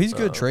 bro, he's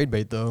good trade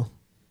bait though.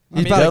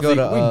 He's mean, about to Definitely,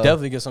 go to. we can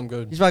definitely get some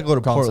good. He's about to go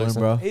to Colin Portland,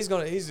 Sexton. bro. He's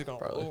gonna.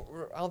 Probably.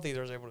 I don't think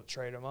there's able to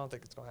trade him. I don't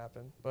think it's gonna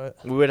happen. But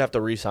we would have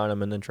to re-sign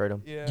him and then trade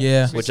him. yeah,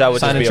 Yeah. Which that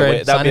would Sign just and be trade. a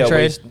waste. That'd Sign be and a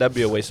trade. waste. That'd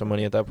be a waste of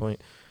money at that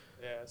point.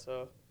 yeah.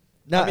 So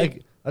Now, I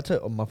mean, That's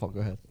it. Oh, my fault. Go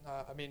ahead.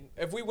 I mean,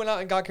 if we went out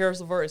and got Caris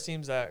LeVert, it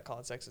seems that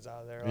Colin Sexton's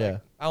out of there. Like, Yeah.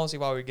 I don't see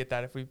why we get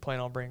that if we plan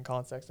on bringing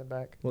Colin Sexton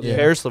back. Well, Yeah.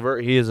 Caris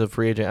LeVert, he is a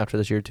free agent after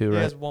this year too, He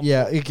right? has one.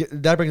 Yeah,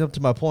 that brings up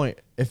to my point.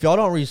 If y'all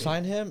don't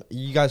re-sign him,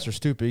 you guys are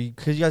stupid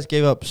because you guys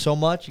gave up so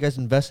much. You guys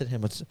invested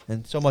him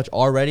and so much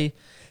already,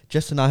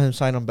 just to not him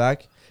sign him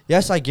back.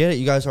 Yes, I get it.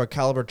 You guys are a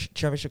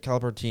championship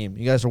caliber team.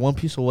 You guys are one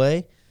piece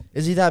away.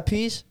 Is he that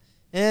piece?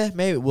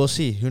 Maybe we'll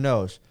see. Who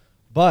knows?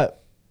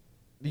 But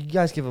you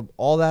guys give up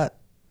all that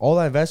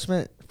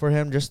investment for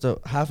him just a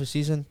half a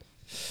season.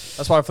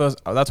 That's why I feel like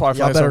it's Y'all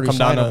going better to come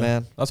down resign to him,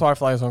 man. That's why I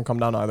feel like it's going to come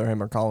down to either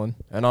him or Colin.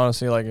 And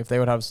honestly, like if they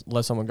would have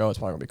let someone go, it's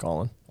probably going to be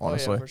Colin.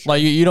 Honestly, for sure.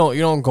 like you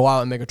don't go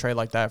out and make a trade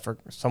like that for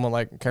someone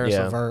like Caris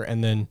Yeah. LeVert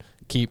and then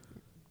keep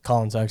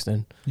Colin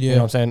Sexton. Yeah. You know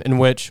what I'm saying? In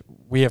which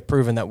we have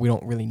proven that we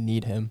don't really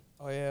need him.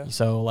 Oh yeah.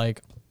 So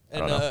like, And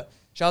don't know.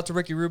 shout out to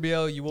Ricky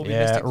Rubio. You will be Yeah,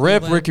 missed in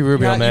rip Cleveland. Ricky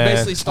Rubio, You man.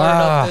 basically started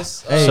up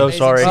this. Hey, so amazing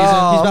sorry. season. He's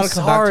about I'm to come back to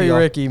sorry, y'all.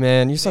 Ricky,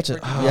 man. You're such a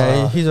Ricky.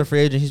 Yeah, he's a free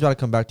agent. He's about to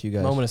come back to you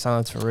guys. moment of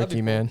silence for That'd be Ricky,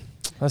 cool. man.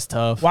 That's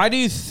tough. Why do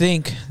you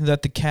think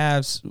that the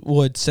Cavs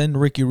would send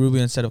Ricky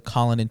Rubio instead of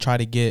Colin and try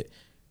to get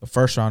a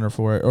first rounder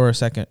for it or a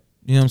second?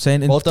 You know what I'm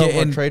saying? And Both of get- them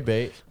are and- trade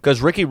bait.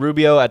 Because Ricky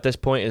Rubio at this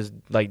point is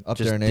like Up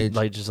just there in age.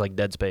 like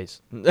dead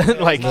space. He's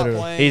like not literally.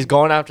 playing. he's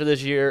gone after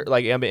this year.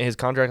 Like I mean, his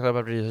contract up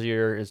after this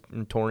year is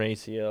torn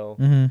ACL.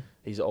 Mhm.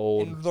 He's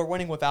old. And they're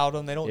winning without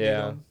him. They don't need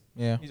Yeah. him.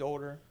 Yeah. He's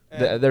older.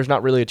 And There's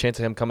not really a chance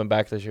of him coming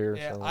back this year.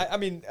 yeah, so. I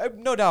mean,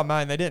 no doubt in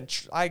mind, they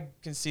didn't. I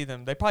can see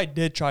them. They probably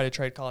did try to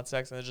trade Colin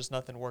Sexton. It's just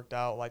nothing worked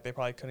out. Like they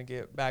probably couldn't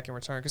get back in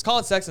return because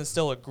Colin Sexton's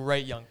still a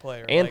great young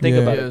player. And like, think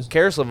Yeah. about He it. is.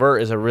 Caris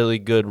LeVert is a really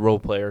good role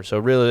player. So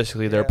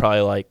realistically, they're Yeah.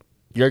 probably like,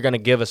 you're gonna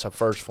give us a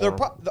first for they're him.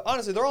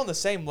 honestly they're on the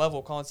same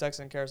level, Colin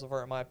Sexton and Caris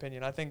LeVert, in my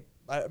opinion. I think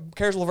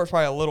Caris LeVert's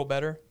probably a little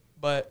better,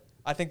 but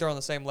I think they're on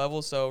the same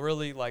level. So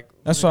really, like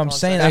That's what I'm Colin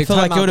saying. Sexton- I feel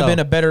time like it out, would have though. been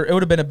a better. It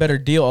would have been a better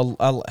deal,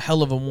 a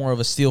hell of a more of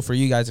a steal for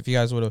you guys if you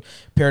guys would have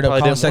paired up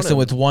Probably Colin didn't want Sexton him.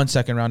 with one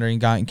second rounder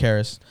and gotten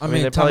Karis. I mean,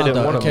 mean, they time probably out didn't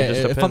though. want him. It Okay, just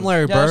if I'm depends.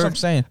 Larry Yeah, that's what I'm Bird,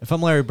 saying.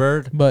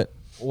 But But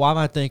why am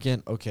I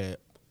thinking? Okay,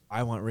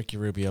 I want Ricky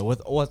Rubio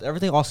with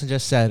everything Austin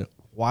just said.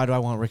 Why do I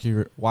want Ricky?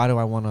 Why do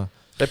I want to?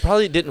 They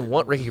probably didn't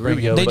want Ricky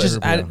Rubio. they but just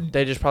Rubio. added,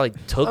 they just probably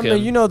took I him.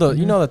 mean, you know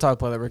the type of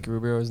player that Ricky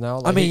Rubio is now.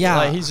 Like, mean, yeah.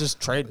 like, he's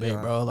just trade bait,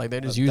 Yeah. bro. Like they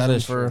just That use him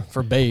is true.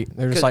 for bait.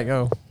 They're just like,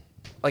 oh,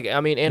 Like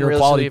I mean, and You're a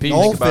quality realistically, if you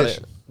piece. think about Goldfish.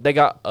 it, they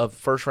got a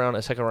first round,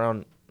 a second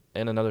round,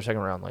 and another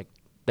second round. Like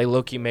they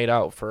low-key made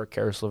out for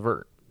Caris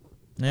LeVert.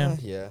 yeah.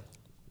 Yeah.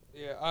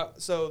 Yeah.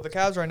 So the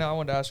Cavs right now, I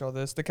wanted to ask you all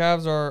this. The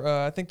Cavs are,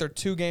 I think they're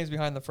 2 games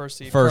behind the first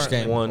seed. First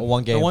currently. game, One.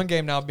 one They're game. 1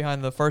 game now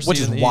behind the first which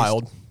seed is in the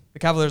wild. East. The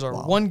Cavaliers are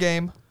Wow. 1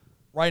 game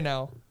right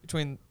now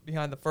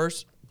behind the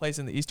first place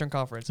in the Eastern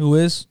Conference. Who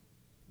is?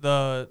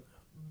 The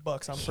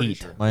Bucks, I'm pretty Heat.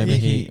 sure. Miami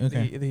Heat.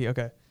 Okay. The Heat,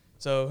 okay.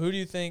 So who do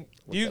you think?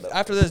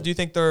 After this? Do you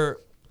think they're?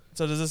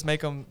 So does this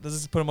make them? Does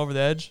this put them over the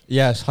edge?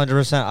 Yes,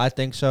 100%. I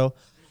think so.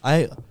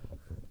 Can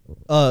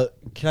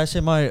I say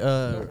my?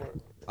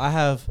 I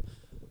have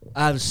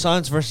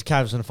Suns versus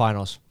Cavs in the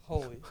finals.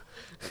 Holy.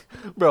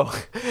 Bro,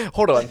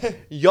 hold on.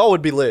 Y'all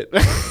would be lit.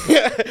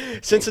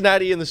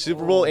 Cincinnati in the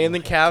Super Bowl and the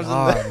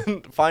Cavs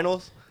in the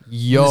finals.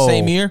 Yo, In the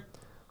same year?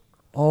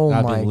 Oh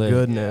That'd be my lit.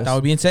 goodness, That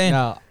would be insane.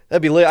 Yeah,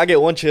 That'd be lit. I get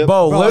 1 chip.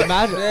 bro.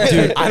 imagine,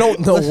 Dude, I don't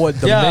know what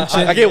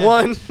dimension. I get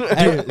 1.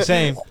 Hey,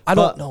 same. I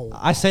But don't know.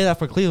 I say that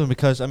for Cleveland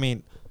because I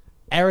mean,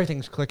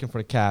 everything's clicking for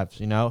the Cavs.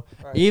 You know,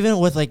 Right. even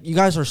with like you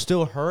guys are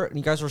still hurt and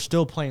you guys are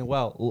still playing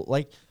well.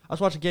 Like I was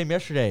watching a game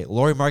yesterday.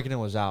 Laurie Markkinen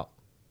was out,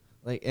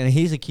 like, and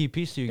he's a key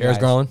piece to you Darius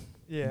guys. Garland.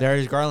 Yeah.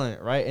 Darius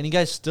Garland, right? And you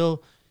guys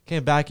still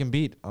came back and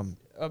beat.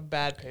 A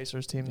bad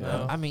Pacers team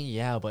though. I mean,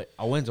 yeah, but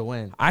a win's a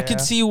win. I Yeah. can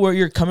see where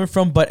you're coming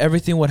from, but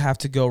everything would have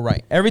to go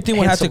right. Everything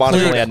would And have to Sabonis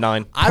clear only had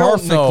 9. I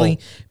don't know. perfectly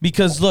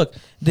because look,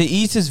 the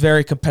East is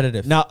very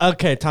competitive. Now,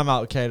 okay, time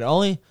out. Okay, the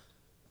only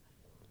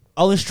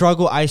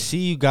struggle I see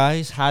you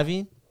guys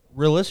having,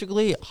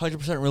 realistically,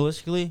 100%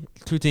 realistically,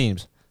 2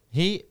 teams: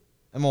 Heat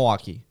and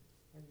Milwaukee.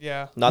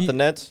 Yeah. Not the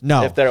Nets?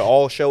 No. If they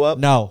all show up?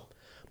 No,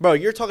 Bro,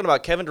 you're talking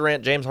about Kevin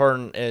Durant, James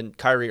Harden, and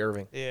Kyrie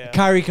Irving. Yeah.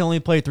 Kyrie can only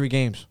play 3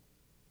 games.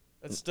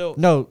 It's still.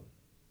 No,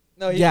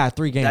 No. yeah,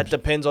 3 games. That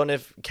depends on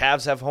if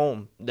Cavs have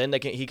home. Then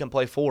he can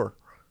play 4.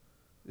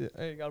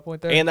 Hey, you got a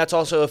point there. And that's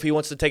also if he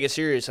wants to take it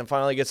serious and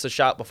finally gets the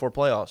shot before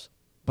playoffs.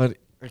 but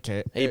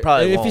okay, He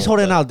probably if won't, he's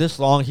holding but- out this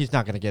long, he's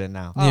not gonna get it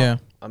now. Yeah.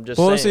 I'm just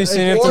Well, saying.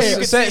 see, Or you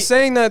could see-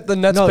 saying that the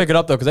Nets No. pick it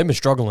up though because they've been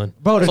struggling.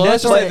 Bro, the So let's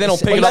Nets just are- say they don't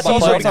pick but it up that's on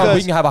also playoff time. We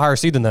because- can have a higher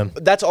seed than them.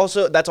 That's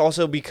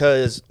also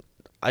because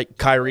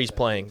Kyrie's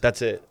playing.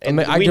 That's it. And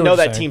I we get what know you're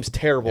that saying. team's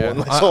terrible Yeah.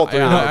 unless all 3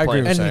 I of them agree are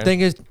playing. with And the saying.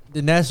 thing is,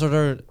 the Nets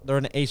they're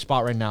in the 8th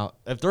spot right now.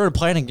 If they're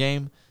playing a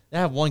game, they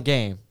have 1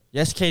 game.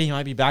 Yes, Katie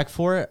might be back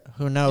for it.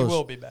 Who he knows?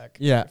 will be back.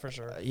 Yeah, For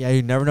sure. Yeah,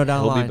 you never know down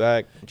the He'll line. be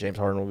back. James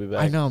Harden will be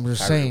back. I know, I'm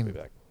just Kyrie will saying. be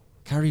back.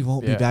 Kyrie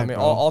won't be Yeah, back. I mean,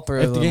 bro. all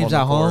 3 if of the them game's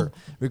on at the home, court.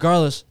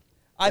 regardless,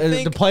 I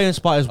think the play-in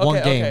spot is 1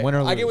 game, okay. win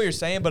or lose. I get what you're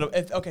saying,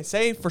 but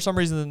say for some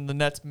reason the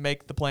Nets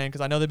make the plan because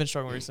I know they've been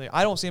struggling recently.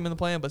 I don't see them in the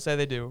plan, but say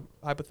they do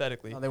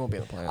hypothetically. No, they won't be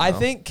in the plan. I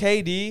think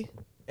KD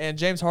and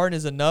James Harden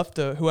is enough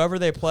to whoever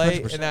they play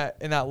 100%.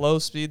 in that low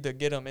speed to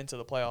get them into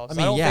the playoffs. I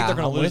mean, don't think they're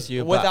going to lose with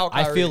you without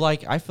Kyrie. I feel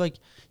like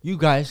you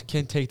guys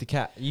can take the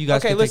cat. You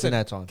guys can take the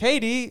Nets on.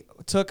 KD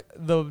took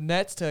the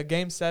Nets to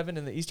Game 7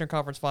 in the Eastern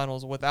Conference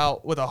Finals with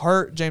a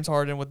hurt James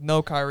Harden with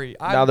no Kyrie.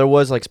 Now there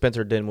was like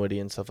Spencer Dinwiddie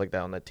and stuff like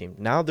that on that team.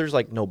 Now there's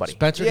like nobody.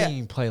 Spencer didn't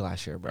even play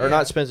last year, bro. Or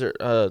not Spencer.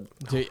 I'm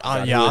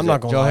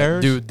not going to lie.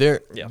 Harris? Dude,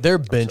 Yeah. their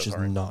bench is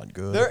sorry. not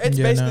good. It's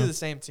Yeah, basically no. the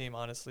same team,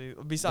 honestly.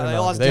 Besides, They're they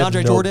not lost good. They have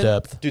DeAndre no Jordan.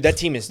 depth. Dude, that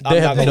team is. They I'm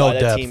have not gonna no lie. That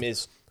depth. team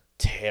is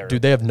terrible.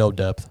 Dude, they have no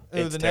depth.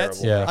 It's The terrible.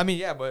 Nets. Yeah. I mean,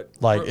 yeah, but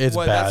Like, it's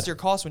bad. That's your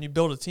cost when you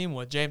build a team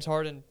with James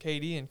Harden,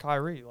 KD, and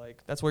Kyrie.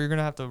 Like that's what you're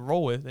gonna have to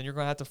roll with, and you're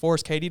gonna have to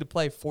force KD to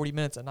play 40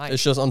 minutes a night.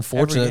 It's just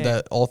unfortunate game.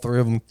 that all three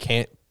of them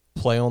can't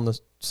play on the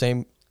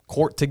same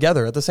court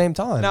together at the same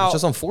time. Now, it's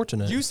just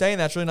unfortunate. You saying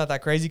that's really not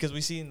that crazy because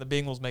we've seen the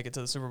Bengals make it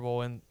to the Super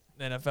Bowl in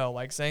the NFL.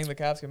 Like saying the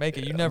Cavs can make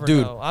it, you never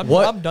Dude, know.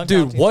 I'm done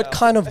dude, counting what out.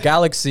 kind of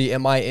galaxy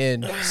am I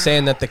in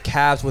saying that the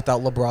Cavs without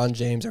LeBron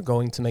James are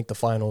going to make the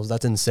finals?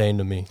 That's insane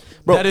to me.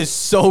 Bro. That is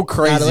so Nah,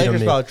 crazy the to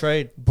Lakers me. about to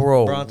trade.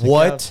 Bro, LeBron to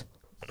what?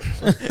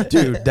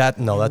 Dude, that's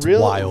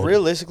wild.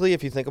 Realistically,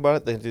 if you think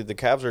about it, the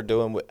Cavs are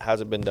doing what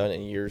hasn't been done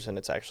in years, and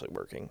it's actually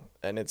working.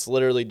 And it's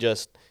literally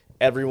just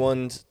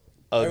everyone's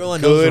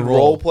Everyone knows good the role.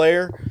 role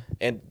player,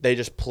 and they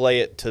just play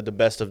it to the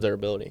best of their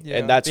ability. Yeah.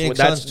 And that's Phoenix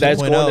what, that's Suns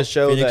going 2.0. to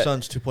show Phoenix that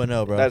Suns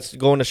 2.0, bro. that's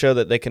going to show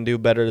that they can do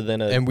better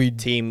than a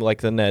team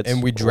like the Nets.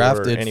 And we or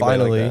drafted anybody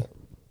finally like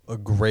a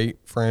great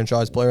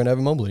franchise player in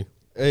Evan Mobley,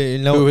 Hey,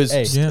 who is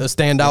hey, a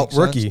standout Phoenix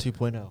rookie. Suns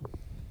 2.0.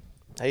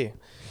 that. Hey,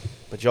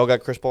 but y'all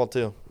got Chris Paul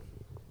too.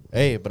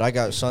 Hey, but I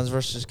got Suns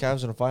versus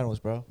Cavs in the finals,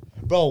 bro.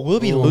 Bro,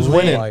 we'll be Who's lit.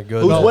 winning? my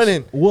goodness. Who's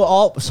winning? We'll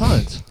all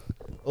Suns.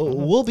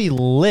 We'll be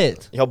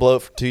lit, Y'all blow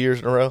it for 2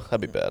 years in a row.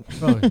 That'd be bad.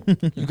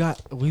 bro.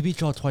 We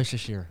beat y'all twice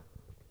this year.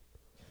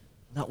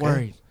 Not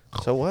worried.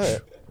 So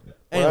what?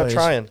 We're not Anyways.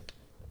 trying.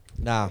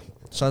 Nah,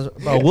 Suns.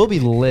 Bro, we'll be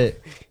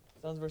lit.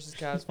 Suns versus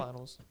Cavs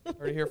finals.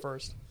 Heard it here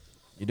first.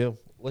 You do.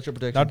 What's your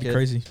prediction? That'd be kid?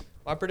 crazy.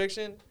 My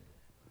prediction: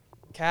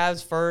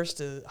 Cavs first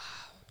is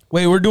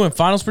Wait, we're doing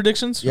finals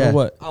predictions Yeah. or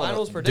what?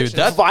 finals prediction.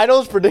 that-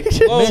 Finals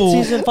prediction. Whoa.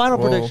 Mid-season final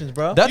Whoa. predictions,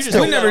 bro. That's You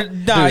still, we never.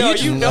 Dude, Nah, no,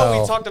 you, you know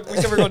no. we talked. We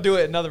said we're gonna do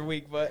it another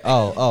week, but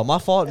Oh, my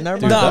fault. Never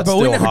dude, mind. Nah, that's but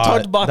we still never hot.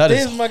 talked about That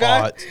is this, my guy.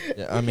 hot.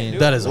 Yeah, I mean,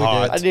 That is we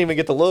hot. I didn't even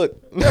get to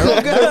look. Never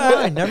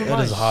mind. Never That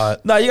is mind.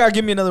 hot. Nah, you gotta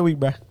give me another week,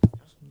 bro.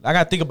 I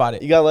gotta think about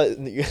it. You gotta let.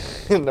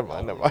 Never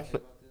mind. I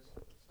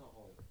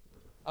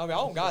mean, I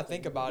don't gotta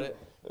think about it.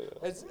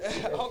 I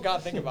don't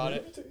gotta think about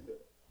it.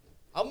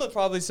 I'm gonna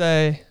probably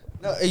say,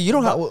 No, you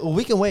don't have.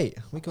 We can wait.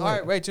 We can all wait.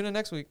 right, wait, tune in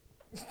next week.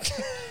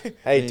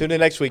 Hey, tune in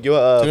next week. You Tune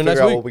in figure next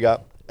out week. what we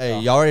got. Hey,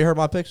 y'all already heard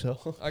my picks,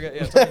 so. I got tune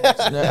in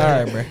next week. All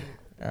right, bro.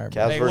 All right,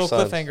 bro. Cavs Hey, versus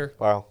little Suns. cliffhanger.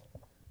 Wow.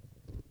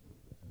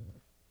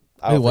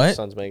 I Wait, don't think what? the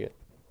Suns make it.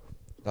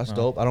 That's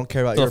dope. I don't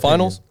care about To your the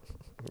finals?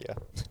 Yeah.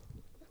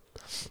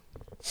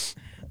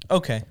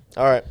 Okay.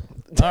 All right.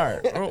 All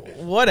right.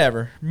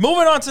 Whatever.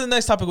 Moving on to the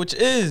next topic, which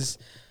is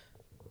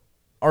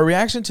our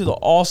reaction to the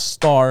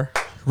All-Star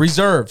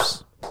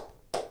reserves.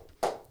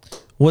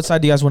 What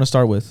side do you guys want to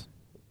start with?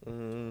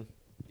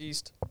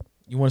 East.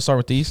 You want to start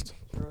with the East?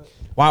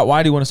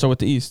 Why do you want to start with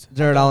the East?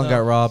 Jared Allen got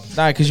robbed.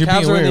 Nah, because you're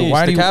Cavs being are in the weird. East.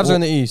 Why The do you, Cavs are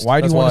in the East. Why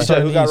do That's you want why. to start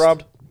Who in the got East?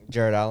 robbed?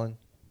 Jared Allen.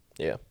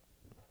 Yeah.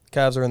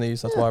 Cavs are in the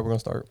East. That's why we're going to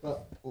start.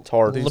 It's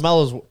hard.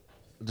 LaMelo's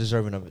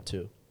deserving of it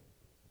too.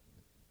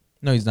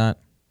 No, he's not.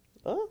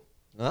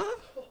 Huh?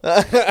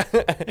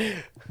 I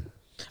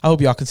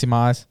hope y'all can see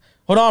my eyes.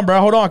 Hold on, bro.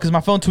 Hold on, because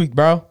my phone tweaked,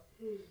 bro.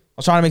 I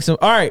was trying to make some.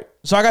 All right,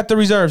 so I got the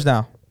reserves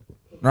now.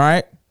 All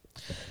right.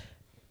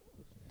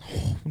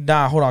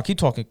 Nah, hold on. Keep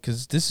talking,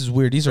 because this is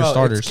weird. These are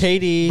starters. It's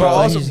KD. Bro, Bro,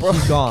 also, he's bro,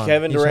 gone.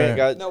 Kevin He's Durant hurt.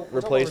 got No, we're talking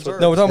replaced about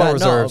with. No, we're talking about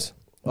No, no. reserves.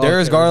 Okay.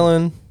 Darius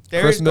Garland,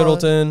 Darius Chris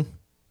Middleton,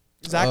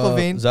 Zach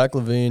Levine. Zach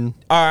Levine.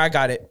 All right,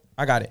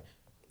 I got it.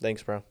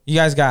 Thanks, bro. You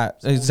guys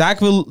got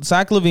Zach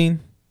Levine,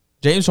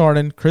 James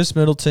Harden, Chris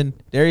Middleton,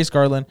 Darius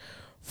Garland,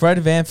 Fred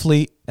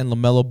VanVleet, and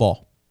LaMelo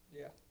Ball.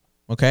 Yeah.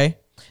 Okay.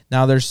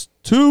 Now there's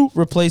two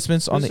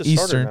replacements on Who's the the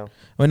starter Eastern. now?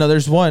 Wait, no,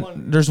 there's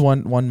one. There's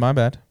one. My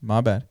bad.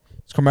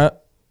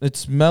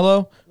 It's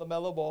Melo.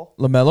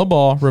 LaMelo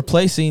Ball.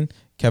 Replacing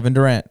Kevin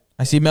Durant.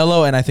 I see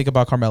Melo and I think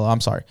about Carmelo. I'm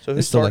sorry. So who's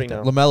It's still starting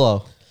like now?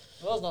 LaMelo.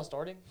 LaMelo's not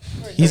starting.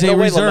 He's There's a no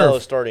way reserve.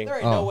 LaMelo's starting. There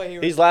ain't Oh. no way he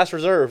He's last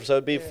reserve, so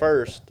it'd be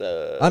first.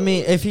 I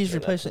mean, if he's in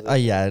that replacing,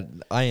 position. yeah,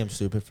 I am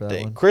stupid for that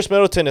Dang. one. Chris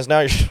Middleton is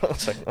now your.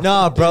 It's like,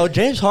 Nah, bro,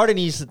 James Harden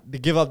needs to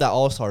give up that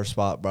All-Star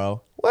spot,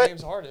 bro. What?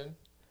 James Harden.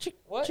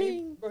 What?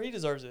 ching. Bro, he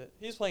deserves it.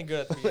 He's playing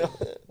good at the beginning.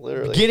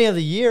 Literally. Beginning of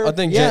the year, I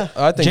think. yeah.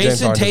 I think James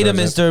Jason Harden Tatum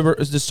deserves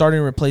is the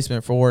starting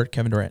replacement for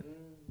Kevin Durant.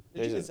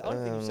 Did you just, I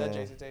don't think you said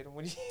Jason Tatum.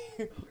 When you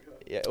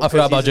Yeah, I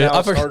forgot about Jason.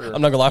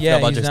 I'm not gonna lie. I forgot Yeah,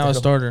 about he's Jason now a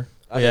Tatum. starter.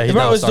 Yeah, he's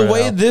Bro, now it's the starting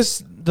way out.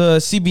 the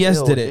CBS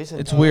Yo, did it. Jason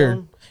It's Tatum?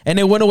 weird. And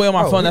it went away on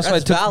my Bro, phone. That's why it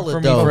that's took valid, for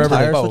me though. forever.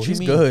 Tyrese, Bro, what you he's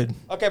mean? good.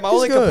 Okay, my He's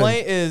only good.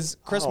 complaint is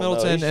Chris I don't know,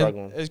 Middleton he's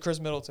struggling. is Chris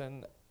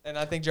Middleton, and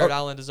I think Jared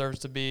Allen deserves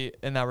to be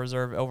in that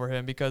reserve over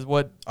him because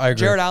what I agree.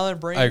 Jared Allen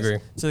brings I agree.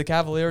 to the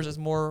Cavaliers is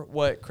more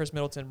what Chris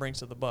Middleton brings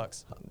to the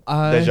Bucks.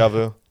 Deja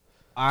vu.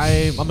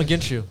 I'm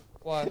against you.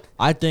 Why?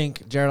 I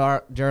think Jared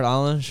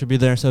Allen should be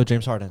there instead of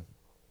James Harden.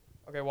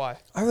 Okay, why?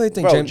 I really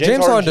think Bro,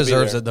 James Harden should be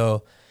deserves there. it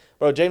though.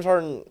 Bro, James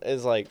Harden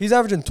is like He's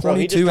averaging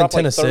 22 and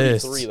 10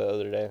 assists. 33 the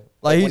other day.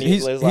 Like when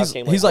his last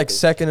game, he's like healthy.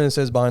 second in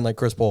assists behind like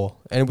Chris Paul,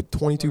 and with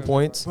 22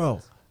 points, Bro,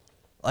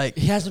 like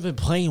he hasn't been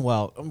playing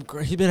well.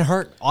 He's been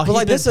hurt. He's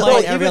like, been this is-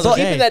 playing bro, every Even other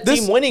keeping game. that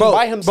team winning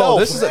by himself.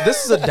 Bro,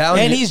 this is a down.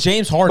 And he's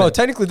James Harden. Bro,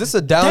 technically this is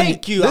a down.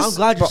 Thank you. I'm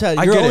glad you said it.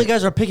 I Your get only it.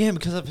 guys are picking him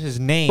because of his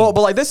name. But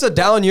like this is a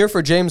down year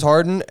for James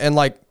Harden, and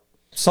like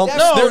some there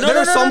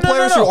are some no,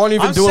 players who aren't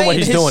even I'm doing what saying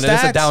he's his doing, and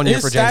it's a stats- down year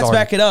for his James stats Harden.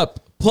 back it up.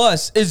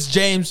 Plus, it's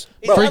James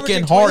Bro, freaking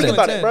averaging Harden. Think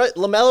about 10. it,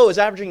 bro. LaMelo is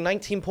averaging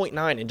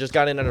 19.9 and just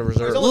got in at a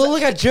reserve.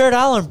 look at Jared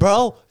Allen,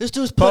 bro. This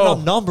dude's putting Bro, up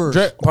numbers.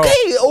 Bro,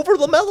 Okay, over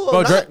LaMelo.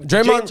 bro, not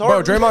James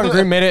Harden. Draymond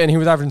Green made it, and he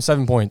was averaging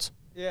 7 points.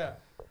 Yeah.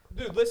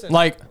 Dude, listen.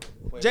 Like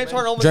James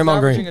Harden almost Draymond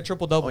averaging Green. a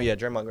triple-double. Oh yeah,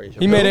 Draymond Green.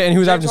 he made it, and he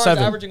was James averaging Harden's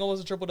 7. averaging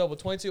almost a triple-double.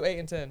 22, 8,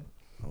 and 10.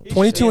 He should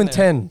 22 be in and there.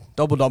 10,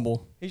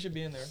 double. He should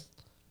be in there.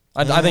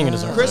 I think he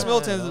deserves Chris it.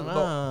 Middleton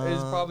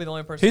is probably the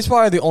only person. He's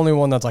probably the only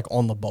one that's like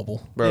on the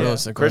bubble. Bro,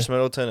 realistically. Chris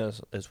Middleton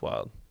is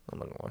wild. I'm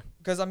not gonna lie.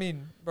 Because, I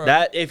mean, bro.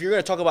 That if you're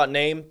gonna talk about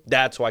name,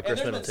 that's why and Chris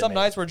there's been Middleton. some made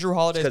it. nights where Drew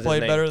Holiday's 'cause his played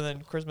name. better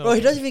than Chris Middleton. Bro,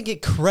 he doesn't even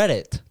get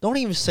credit. Don't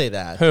even say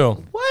that. Who?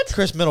 What?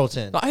 Chris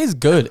Middleton. No, he's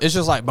good. It's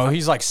just like, bro,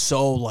 he's like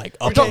so like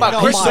up. You're talking about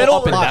and- Chris he's so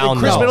up and down.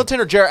 Chris though.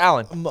 Middleton or Jarrett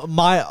Allen?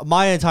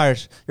 My entire.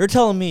 You're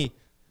telling me,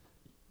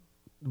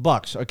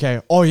 Bucks.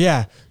 Okay. Oh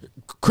yeah,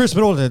 Chris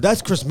Middleton.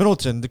 That's Chris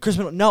Middleton.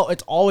 No,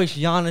 it's always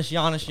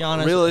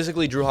Giannis.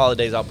 Realistically, Drew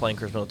Holiday's outplaying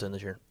Chris Middleton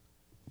this year.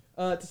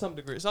 To some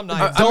degree. Some I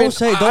nights. mean, Don't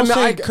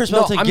say Chris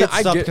Middleton gets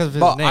I stuff get- because of his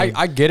but name.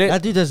 I get it.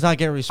 That dude does not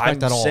get respect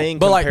I'm at all. saying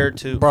But like, compared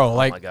to bro, oh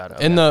like my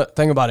God, in the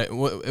thing about it,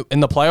 in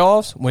the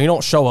playoffs, when you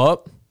don't show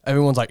up,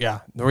 everyone's like, yeah,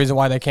 the reason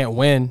why they can't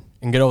win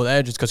and get over the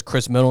edge is because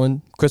Chris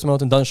Middleton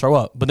doesn't show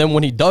up. But then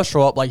when he does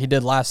show up, like he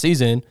did last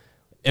season,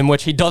 in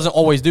which he doesn't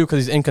always do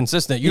because he's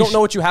inconsistent, you don't know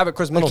what you have at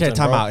Chris Middleton. Okay,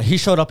 time bro. out. He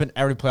showed up in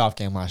every playoff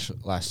game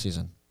last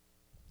season.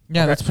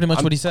 Yeah, that's pretty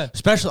much what he said.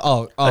 Especially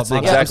That's my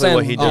exactly bad. I'm saying-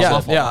 what he did. Yeah,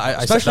 my fault. yeah,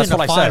 Especially that's in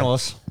what the I said.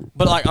 finals.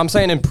 But like I'm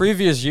saying, in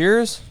previous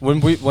years,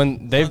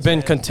 when they've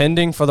been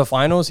contending for the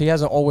finals, he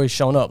hasn't always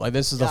shown up. Like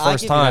this is the Yeah, I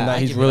first give you time that. that I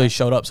he's give you really that.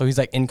 showed up. So he's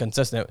like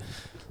inconsistent.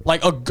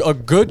 Like a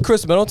good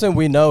Chris Middleton,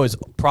 we know is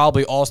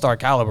probably all-star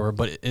caliber,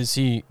 but is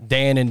he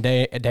day in and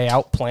day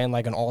out playing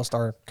like an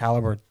all-star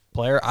caliber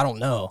player? I don't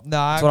know. No,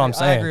 That's what I'm I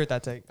saying. agree with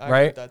that take. I agree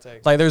Right? with that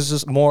take. Like there's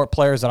just more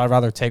players that I'd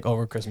rather take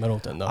over Chris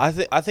Middleton though. I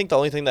think the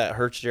only thing that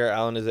hurts Jarrett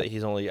Allen is that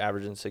he's only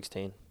averaging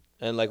 16.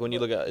 And like when you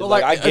look at But,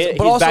 like, like, I get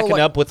but he's also, backing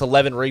like- up with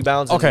 11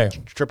 rebounds and Okay.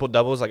 triple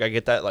doubles, like I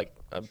get that like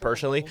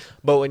personally,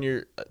 but when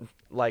you're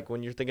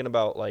when you're thinking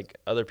about like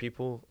other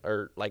people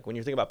or like when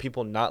you're thinking about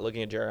people not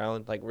looking at Jarrett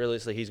Allen, like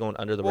realistically he's going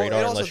under the Well, radar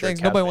and also unless you're a things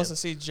Cavs nobody fan. wants to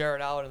see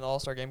Jared Allen in the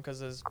All-Star game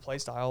because of his play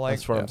style. Like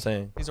That's what I'm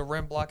saying. he's a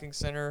rim blocking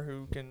center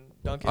who can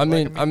dunk it.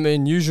 I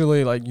mean,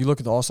 usually like you look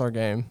at the All-Star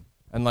game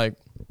and like,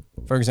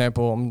 for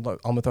example, I'm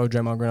gonna throw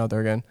Draymond Green out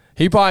there again.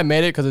 He probably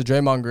made it because of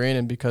Draymond Green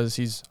and because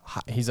he's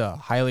a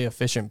highly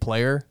efficient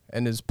player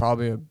and is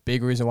probably a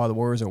big reason why the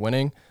Warriors are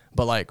winning.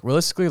 But like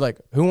realistically, like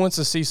who wants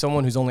to see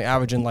someone who's only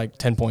averaging like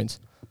 10 points?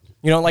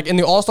 You know, like in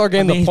the All-Star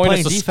game, I mean, the point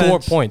is he's to playing score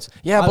defense. points.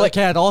 Yeah, but like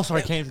like, the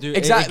All-Star game, dude.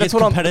 Exactly, It that's gets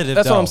what I'm- competitive.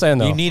 that's what I'm though. saying,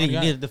 though. You need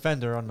a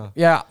defender on the.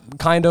 yeah,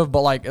 kind of,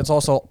 but like it's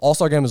also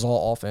All-Star game is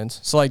all offense.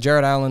 So like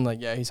Jared Allen, like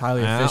yeah, he's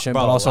highly efficient,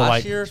 Bro, but also last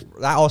like year's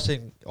that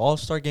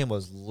All-Star game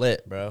was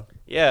lit, bro.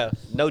 Yeah,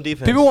 no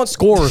defense. people want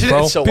scorers,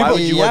 bro. So people, why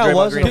would you yeah, want it Draymond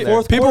was in Green the there?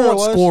 fourth people quarter want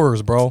was.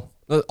 scorers, bro.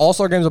 The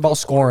All-Star game is about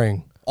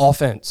scoring,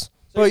 offense.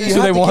 Bro, you That's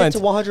have what to they get want. to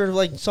 100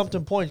 like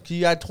something points because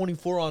you add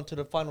 24 onto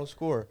the final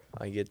score.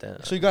 I get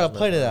that. So you got to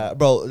play to that,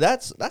 bro.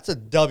 That's a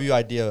W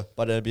idea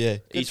by the NBA.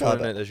 Good Each job,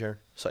 one in it this year.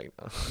 It's like,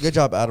 good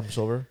job, Adam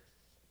Silver.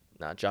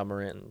 nah, John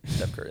Morant and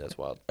Steph Curry. That's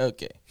wild.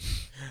 Okay.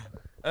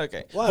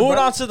 Okay. Why, Moving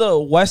bro? on to the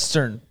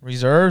Western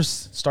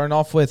reserves. Starting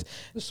off with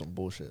This is some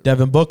bullshit.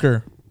 Devin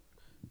Booker,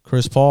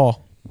 Chris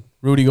Paul,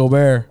 Rudy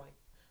Gobert,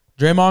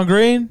 Draymond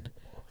Green,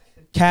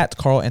 Cat,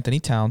 Karl Anthony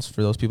Towns,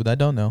 for those people that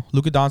don't know,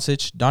 Luka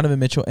Doncic, Donovan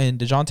Mitchell, and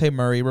DeJounte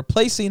Murray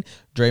replacing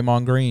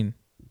Draymond Green.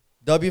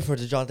 W for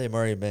DeJounte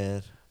Murray,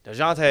 man.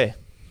 DeJounte,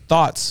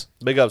 Thoughts,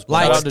 big ups. bro.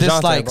 likes, out to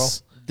DeJounte,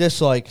 dislikes.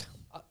 Dislike.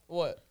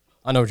 What?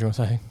 I know what you're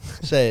saying.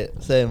 Say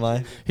it. Say it,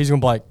 Mike. He's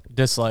gonna be like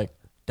dislike.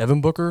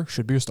 Devin Booker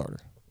should be a starter.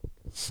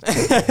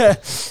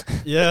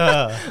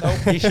 Yeah.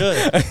 He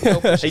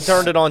should. He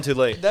turned it on too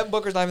late. Devin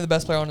Booker's not even the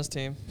best player on his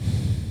team.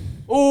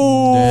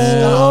 Ooh.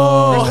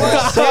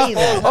 Stop saying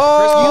that.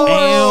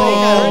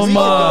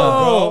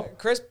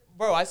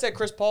 Bro, I said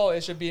Chris Paul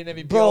should be an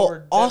MVP Bro,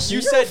 over. Austin,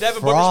 You you're said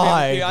Devin Booker should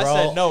be MVP. I fried,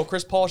 said bro. no.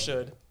 Chris Paul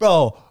should.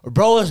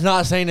 Bro is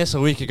not saying this a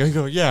week ago. You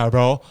go, yeah,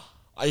 bro.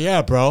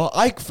 Yeah, bro.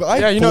 I Yeah,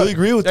 fully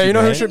agree with you. you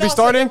know man. who should be Not saying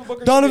starting? Devin Booker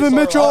should Donovan be a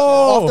Mitchell.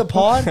 starter. Off the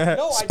pod? No, I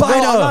Bro,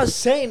 Spider. I'm not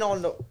saying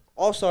on the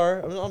All-Star.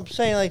 I'm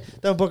saying like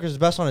Devin Booker's the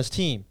best on his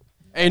team.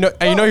 Hey, you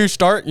know who should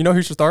start? You know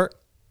who should start?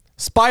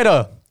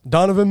 Spider.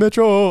 Donovan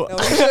Mitchell. No,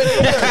 he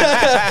shouldn't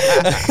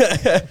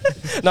either.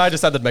 No, I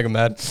just had to make him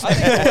mad.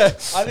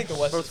 I think the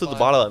West Bro is threw the fine.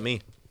 bottle at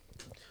me.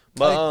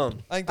 But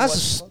I think the That's a West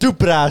is fine.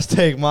 stupid ass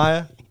take,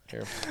 Maya.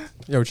 here.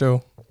 Yo,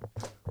 chill.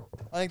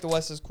 I think the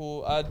West is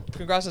cool.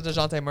 Congrats to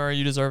DeJounte Murray.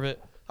 You deserve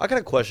it. I got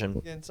a question.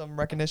 Getting some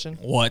recognition.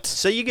 What?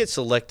 Say you get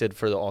selected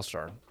for the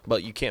All-Star,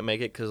 but you can't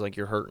make it because like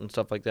you're hurt and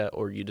stuff like that,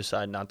 or you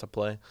decide not to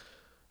play.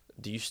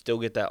 Do you still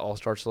get that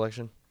All-Star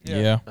selection?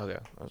 Yeah. Okay,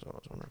 that's what I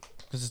was wondering.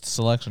 Because it's a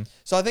selection.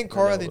 So I think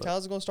Karl Anthony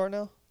Towns is going to start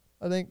now.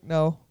 I think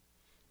no.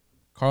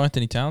 Karl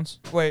Anthony Towns?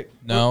 Wait.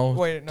 No.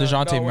 Wait. No,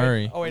 DeJounte no,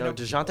 Murray. Oh wait. No,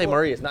 DeJounte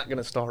Murray is not going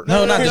to start.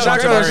 No, not DeJounte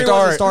Draymond Murray. Green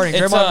wasn't starting.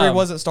 It's, Draymond Green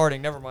wasn't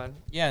starting. Never mind.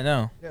 Yeah,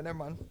 no. Yeah, never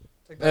mind.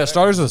 Take that Yeah, back.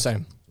 starters are the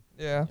same.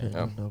 Yeah. You're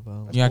not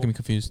going to be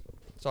confused.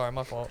 Sorry,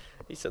 my fault.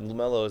 He said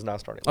LaMelo is not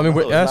starting. I mean,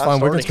 LaMelo is that's not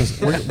fine.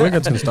 starting.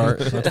 Wiggins can start.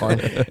 That's fine.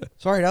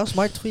 Sorry, that was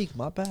my tweak.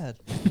 My bad.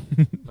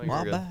 No,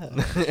 My you're good.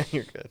 bad.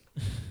 You're good.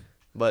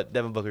 But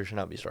Devin Booker should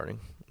not be starting.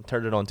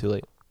 Turned it on too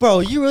late. Bro,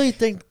 you really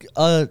think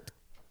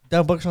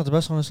Devin Booker's not the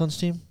best on his Suns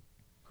team?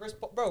 Chris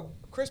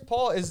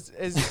Paul is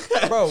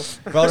bro.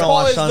 Bro, don't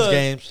watch Suns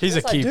games. He's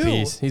Yes, a I key do.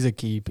 piece. He's a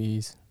key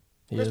piece.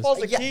 He Chris is. Paul's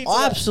the key.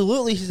 Oh,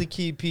 absolutely, he's a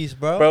key piece,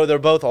 bro. Bro, they're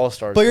both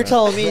All-Stars. But you're man.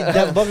 telling me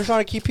Devin Booker's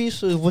not a key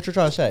piece? Is what you're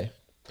trying to say?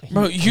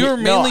 Bro, you're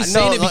mainly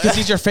saying it because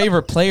he's your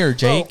favorite player,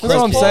 Jake. Chris That's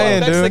what I'm Paul saying,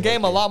 affects the dude.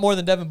 game a lot more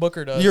than Devin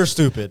Booker does. You're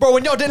stupid. Bro,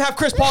 when y'all didn't have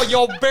Chris Paul,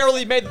 y'all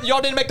didn't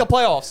make the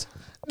playoffs.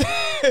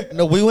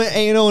 No, we went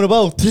 8-0 in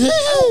both. I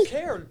don't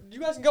care. You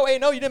guys can go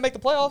 8-0. You didn't make the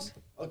playoffs.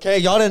 Okay,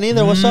 y'all didn't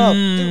either. What's up?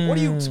 Dude, what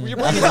are you? You're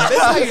bringing that. This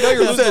is how you know you're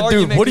losing the Dude,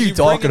 argument. what are 'cause you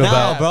bring talking it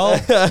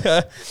about,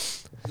 back.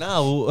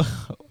 No,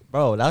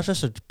 bro, that was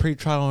just a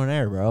pre-trial and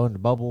error, bro. In the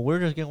bubble, we were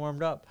just getting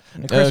warmed up.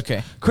 And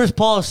Chris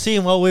Paul was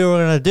seeing what we were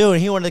gonna do,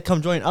 and he wanted to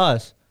come join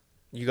us.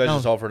 You guys No.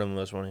 just offered him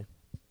this money.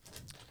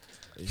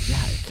 Yeah.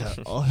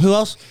 Who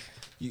else?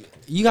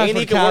 You guys And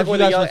would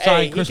Chris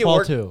he Chris could Paul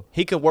work, too.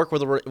 He could work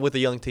with a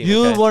young team.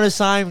 You would okay? want to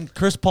sign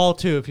Chris Paul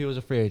too if he was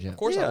a free agent. Of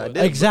course Yeah, I I would.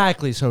 did.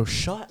 Exactly. So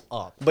shut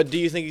up. But do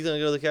you think he's gonna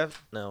go to the Cavs?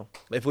 No.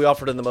 If we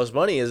offered him the most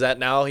money, is that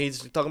now he's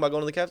talking about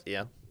going to the Cavs?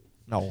 Yeah.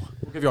 No.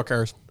 We'll give you all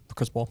Caris for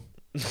Chris Paul.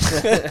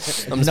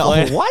 No.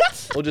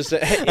 What? We'll just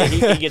say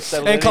he gets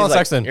settled And in. Colin He's like,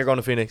 Sexton. You're going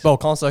to Phoenix. Bro,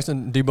 Colin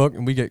Sexton, D-Book,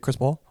 and we get Chris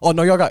Paul. Oh,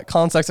 no, y'all got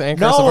Colin Sexton and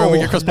Chris No, Paul, and we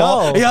get Chris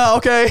Paul? no. Yeah,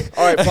 okay.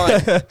 All right,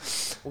 fine.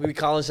 We'll be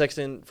Colin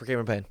Sexton for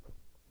Cameron Payne.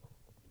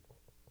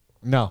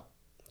 No.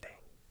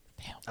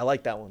 I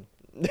like that one.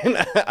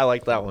 I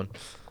like that one.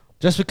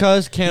 Just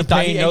because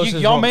campaign knows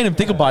his y'all role. made him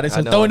think about it. So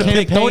I know, throw in a I know.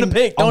 pick. Throw in a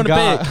pick. Throw in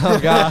a pick. Oh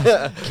God.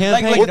 Campaign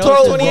Like, knows throw-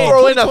 his We'll role.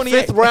 throw in a 2028.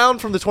 fifth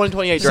round from the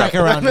 2028 draft.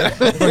 Second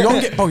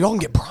round. Bro, y'all can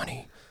get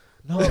Bronny.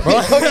 No, bro.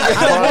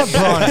 I don't want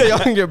Bronny. Y'all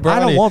can get Bronny. I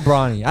don't want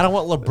Bronny. I don't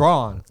want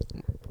LeBron.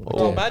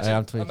 Bro, imagine.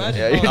 I'm tweaking. Yeah,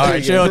 Imagine. you're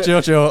All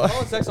right, chill.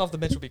 Colin Sexton off the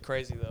bench would be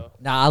crazy though.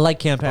 Nah, I like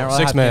campaign. I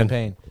Six like man.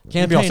 campaign. be on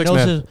Campaign six knows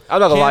man. his. I'm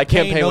not gonna lie.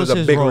 Campaign knows was a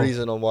his big role.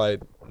 reason on why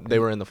they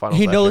were in the finals.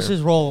 He last knows year.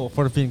 his role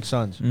for the Phoenix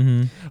Suns.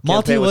 Mm-hmm. Monty Campaign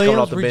was coming Williams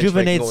off the bench, making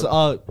rejuvenates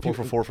going 4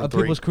 for 4 from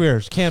three. people's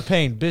careers.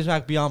 Campaign,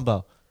 Bismack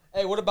Biyombo.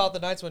 Hey, what about the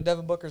nights when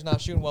Devin Booker's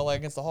not shooting well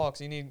against the Hawks?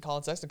 You need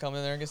Colin Sexton to come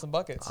in there and get some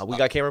buckets. We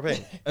got Cameron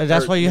Payne.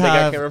 That's Or why you they got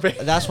have. Cameron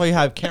Payne. That's why you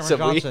have Cameron Said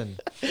we.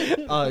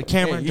 Johnson.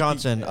 Cameron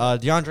Johnson.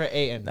 DeAndre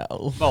Ayton.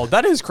 No. Oh,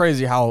 that is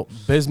crazy how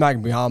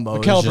Bismack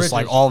Biyombo Mikal is just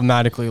like Bridges.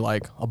 automatically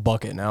like a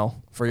bucket now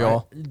for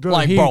y'all. Bro,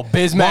 Like, he- bro,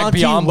 Bismack Monty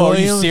Biyombo, are you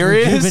Williams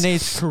serious?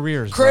 rejuvenates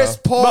careers. Chris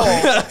bro. Paul.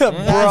 That's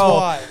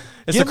why.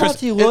 It's Give the Chris,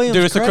 Monty Williams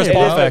dude, it's the Chris credit.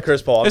 Paul It is effect.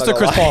 Chris Paul. I'm It's not the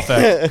Chris gonna Paul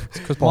lie. effect.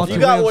 It's Chris Paul Monty You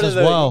effect. got one Williams of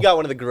as the well. you got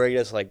one of the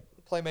greatest like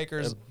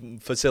Playmakers.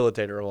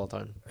 facilitator of all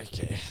time.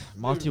 Okay.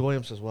 Monty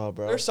Williams as well,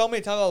 bro. There's so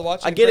many times I was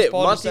watching. I get Chris it.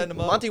 Paul just setting him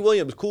up. Monty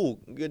Williams, cool,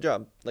 good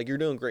job. Like you're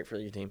doing great for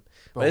your team.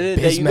 Bro, But at the end of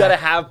the day, you Bismack- gotta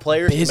have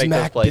players to make those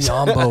Bismack plays.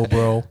 Biyombo,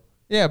 bro.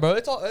 Yeah, bro.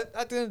 It's all at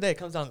the end of the day, it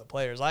comes down to the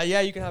players. Like, yeah,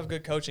 you can have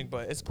good coaching,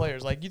 but it's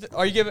players. Like,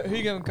 who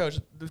you giving coach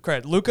the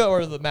credit? Luka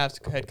or the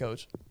Mavs head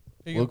coach?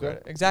 Who you giving Luka.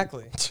 credit?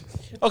 Exactly.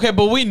 Okay,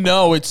 but we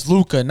know it's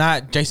Luka,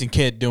 not Jason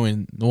Kidd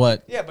doing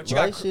what? Yeah, but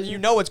Right,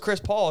 it's Chris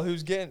Paul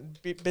who's getting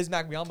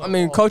Bismack Biyombo. I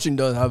mean, ball. coaching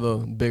does have a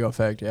big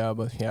effect, yeah,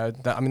 but yeah,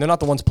 I mean, they're not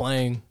the ones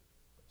playing.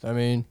 So, I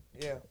mean,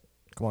 Yeah,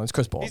 come on, it's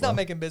Chris Paul. he's bro. not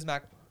making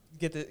Bismack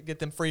get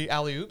them free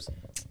alley oops.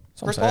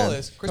 That's what Chris I'm Paul saying.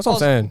 is. Chris That's what I'm Paul's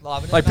saying.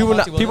 lobbing it, Like not people,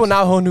 Monty people Williams.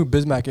 now who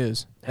Bismack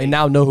is. They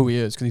now know who he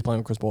is because he's playing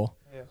with Chris Paul.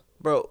 Yeah.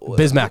 Bro,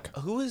 Bismack.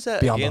 Who is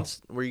that Biyombo.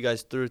 against where you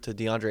guys threw to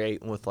DeAndre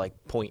Ayton with like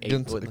 0.8?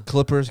 Against With,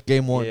 Clippers,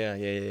 game one.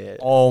 yeah.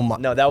 Oh my!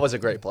 No, that was a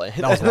great play.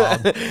 That was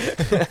wild.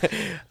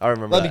 I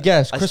remember Let me that.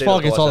 guess. I Chris stayed Paul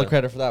up to gets watch all the that.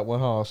 credit for that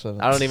one. All of a sudden.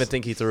 I don't even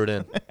think he threw it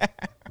in.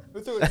 Who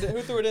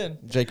threw it in?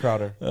 Jay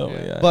Crowder. Oh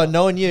Yeah. yeah. But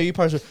knowing you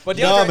probably should. But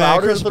no, DeAndre man,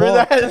 Crowder Chris threw Paul.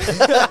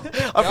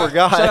 that? I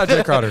forgot. Shout out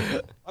Jay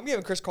Crowder. I'm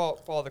giving Chris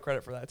Paul the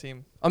credit for that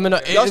team. I mean,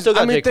 Y'all still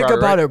got Jay think Crowder,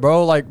 about right? it,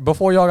 bro. Like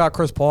before y'all got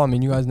Chris Paul, I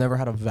mean, you guys never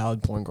had a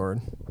valid point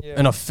guard, Yeah.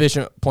 an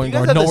efficient point You guys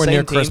guard, had the nowhere near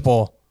same Chris team?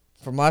 Paul.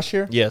 From last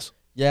year? Yes.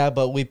 Yeah,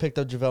 but we picked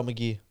up JaVale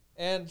McGee.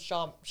 And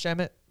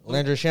Shamit.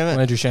 Landry Shamet.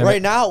 Landry Shamet.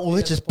 Right now,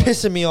 which is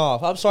pissing me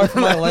off. I'm sorry for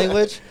my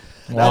language.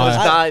 That was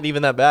Why? not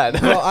even that bad.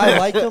 Bro, I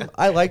liked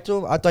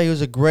him. I thought he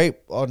was a great,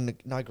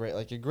 not great,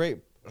 like a great.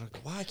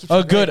 Why I keep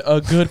saying great? A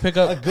good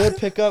pickup. A good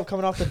pickup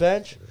coming off the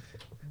bench,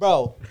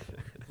 bro.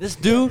 This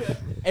dude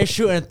is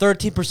shooting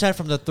 13%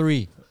 from the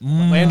three.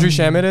 Landry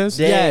Shamet is?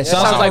 Yeah, Yes.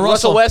 sounds like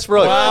Russell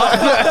Westbrook.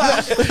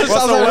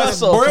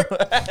 Russell.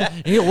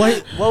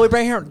 What we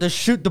bring here to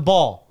shoot the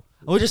ball.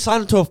 And we just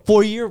signed him to a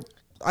 4-year,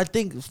 I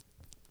think,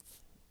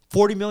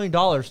 $40 million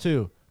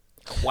too.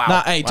 Wow.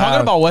 Nah, hey,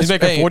 talking about He's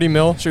Westbrook. making 40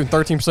 mil, shooting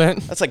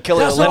 13%. That's like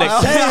Kelly That's what I'm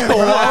Olynyk. saying.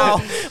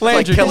 Wow.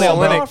 Landry, Kelly come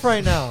on, Olynyk. bro. Off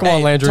right now. Come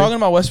on, Landry. Talking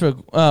about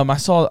Westbrook, I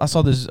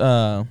saw this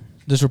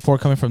this report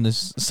coming from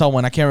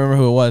someone, I can't remember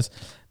who it was.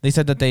 They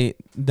said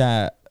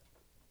that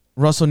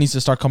Russell needs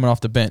to start coming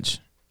off the bench.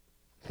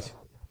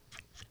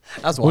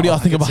 That's wild. What do y'all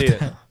think I can about see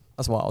that? it.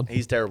 That's wild.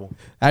 He's terrible.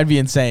 That'd be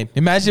insane.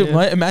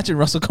 Imagine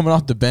Russell coming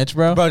off the bench,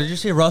 bro. Bro, did you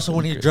see Russell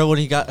when he dribbled?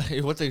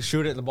 He went to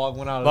shoot it and the ball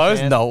went out of Bro, his there's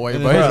hand? no way,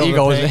 And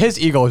bro. then His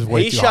ego is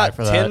way He too high shot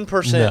for that.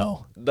 10%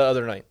 No. the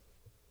other night.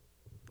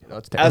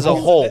 That's As a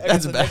terrible. whole.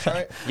 That's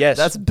bad. Yes.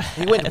 That's bad.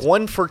 He went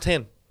 1 for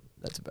 10.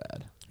 That's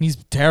bad. He's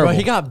terrible. Bro,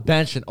 he got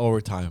benched in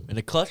overtime. In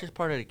the clutchest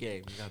part of the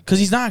game. Because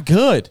he's not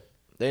good.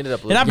 They ended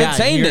up And losing. I've been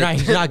saying it.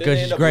 He's not Didn't good.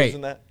 they He's end up great.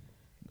 losing that?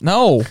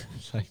 No.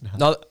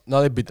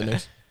 No, they beat the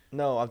Knicks.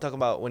 No, I'm talking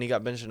about when he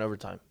got benched in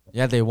overtime.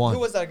 Yeah, they won. Who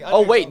was that?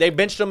 Oh, wait. They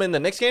benched him in the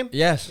next game?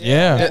 Yes.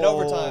 Yeah. In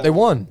overtime. They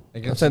won.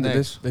 I'm Against saying the that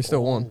Knicks. they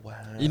still won.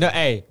 You know,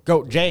 hey,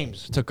 Goat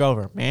James took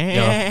over.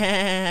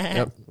 Man.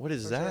 Yep. What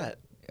is that?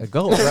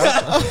 Goat,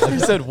 bro. He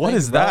said, "What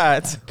is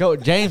that?"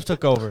 Goat James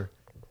took over.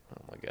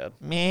 Oh, my God.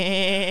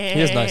 Man.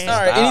 He is nice. All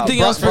right. Anything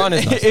Bron- else for Bron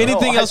is nice, though.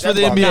 anything else for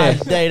the Bron.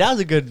 NBA? Hey, that was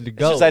a good It's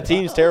goat. just that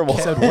team's terrible.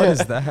 He said, "What is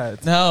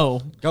that?"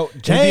 No. Goat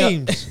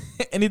James.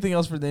 Anything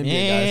else for the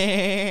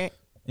NBA, guys?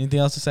 Anything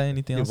else to say?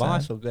 Anything Dude, else? why am I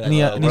to so add? good?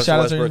 Any Russell shout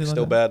outs or Westbrook's anything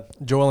still like bad.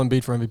 Joel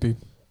Embiid for MVP.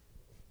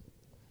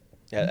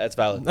 Yeah, that's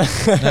valid.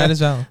 that? That is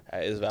valid.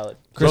 That is valid.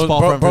 Chris Paul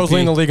for Bro's MVP.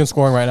 leading the league in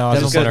scoring right now as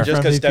a Just center.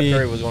 because Steph MVP.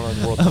 Curry was going on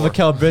the world tour.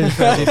 Mikel Bridges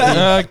for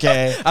MVP.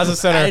 Okay. As a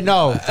center, Hey,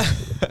 no.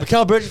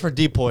 Mikel Bridges for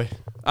Depoy.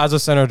 as a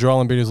center,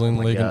 Joel Embiid is leading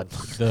the my league. God.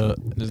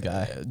 This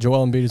guy,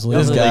 Joel Embiid is leading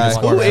This the guy. league in Who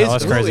scoring right now. is,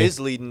 That's who crazy. is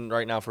leading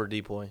right now for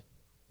Depoy?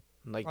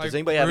 Like, does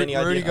anybody have any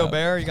Rudy idea?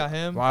 Gobert, you got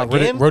him. Wow,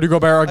 Again? Rudy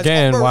Gobert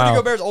again. Rudy Wow.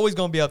 Gobert's always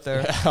gonna be up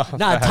there.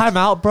 Nah,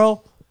 timeout,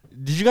 bro.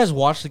 Did you guys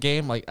watch the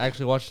game? Like,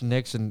 actually watch the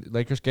Knicks and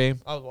Lakers game?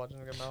 I was watching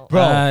the game out.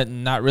 Bro.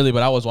 Not really,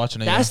 but I was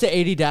watching it. That's the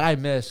 80 that I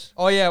miss.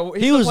 Oh yeah,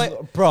 He was,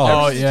 bro.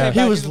 Oh, yeah.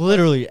 He was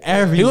literally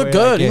everywhere. He looked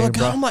good. that He game, looked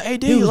good. bro. I'm like,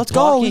 AD, He was let's go.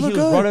 blocking, He looked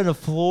was good. running the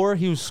floor.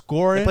 He was They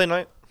scoring. play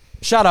tonight?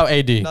 Shout out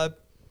AD.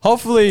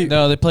 Hopefully,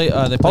 No, they play. They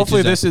play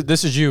hopefully Tuesday.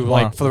 this is you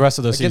Tomorrow. like for the rest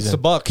of the Against season. the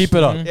Bucks. Keep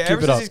it up. Mhm. Yeah, Keep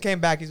ever it since up. he's came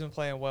back, he's been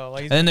playing well.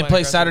 Like, he's And then been they play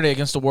playing Saturday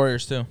against the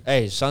Warriors too.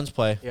 Hey, Suns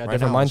play. Yeah, right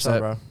different now. What's up, mindset.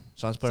 bro?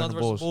 Suns playing Suns the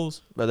versus Bulls.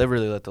 Bulls. But they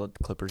really let the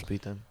Clippers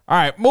beat them. All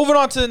right, moving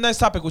on to the next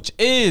topic, which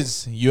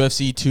is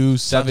UFC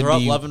Suns are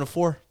up 270.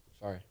 11-4.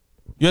 Sorry.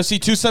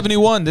 UFC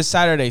 271 this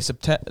Saturday,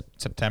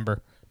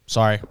 September.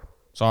 Sorry,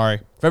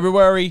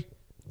 February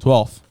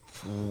 12th.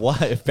 What?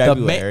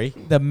 February?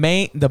 The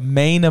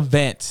main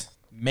event,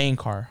 main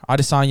card.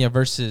 Adesanya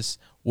versus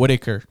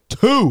Whitaker.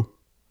 Two.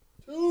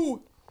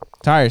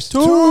 Tires.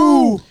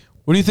 Two.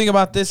 What do you think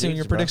about this in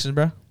your bro. predictions,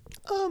 bro?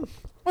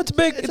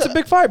 It's a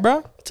big fight,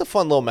 bro. It's a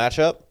fun little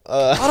matchup.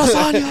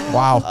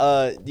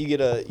 Wow. You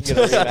get a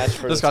rematch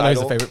for This the guy knows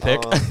title. the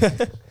favorite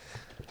pick.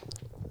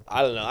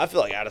 I don't know. I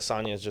feel like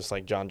Adesanya is just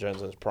like John Jones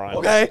in his prime.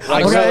 Okay.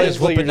 Like, Okay.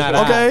 realistically, Whooping you're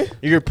that just- ass.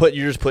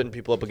 you're just putting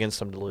people up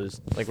against him to lose.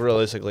 Like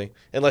realistically,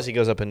 unless he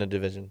goes up in the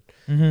division,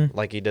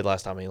 like he did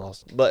last time he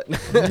lost. But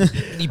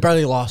He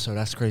barely lost, so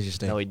that's the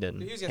craziest thing. no, he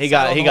didn't. He was He getting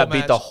got settled he the got whole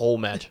beat the match. whole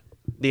match,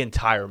 the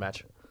entire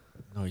match.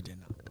 No, he did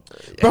not.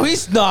 Bro,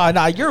 he's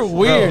nah. You're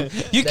weird.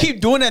 You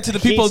keep doing that to the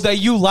people He's- that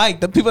you like,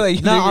 the people that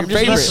you No, think I'm are just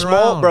favorite. messing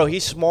Small, around. bro.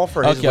 He's small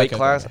for his Okay, weight okay,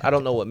 class. okay. I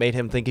don't know what made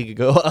him think he could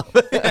go up.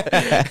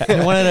 He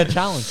wanted a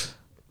challenge.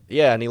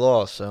 Yeah, and he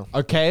lost. So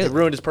Okay. it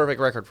ruined his perfect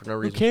record for no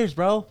Who reason. cares,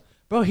 bro?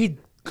 Bro, he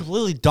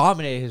completely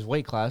dominated his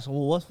weight class.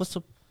 Well,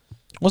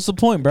 What's the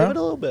point, Give it a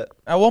bro? little bit.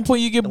 At one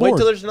point, you get Wait bored.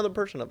 till there's another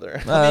person up there.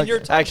 I mean, you're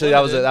top Actually,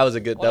 that was limited. a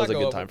good Why not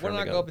go time up? for Why him to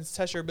not go go. up and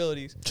test your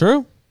abilities?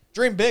 True.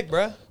 Dream big,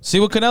 bruh. See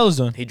what Canelo's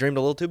doing. He dreamed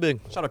a little too big.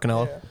 Shout out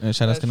Canelo. Yeah,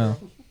 shout out That's Canelo.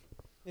 true.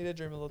 He did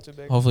dream a little too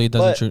big. Hopefully, he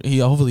doesn't. But-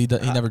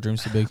 He never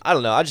dreams too big. I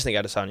don't know. I just think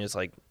Adesanya's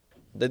like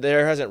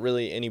there hasn't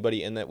really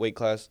anybody in that weight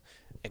class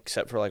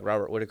except for like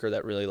Robert Whitaker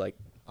that really like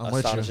I'm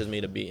with you. astonishes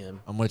me to beat him.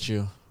 I'm with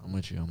you.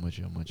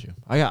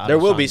 I got. There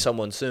will be Adesanya.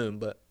 someone soon,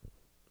 but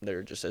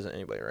there just isn't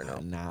anybody right now.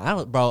 Nah, I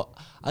don't, bro.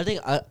 I think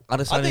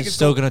Adesanya think is it's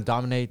still cool. gonna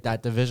dominate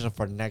that division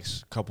for the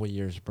next couple of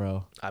years,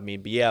 bro. I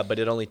mean, yeah, but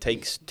it only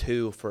takes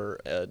two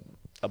for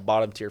a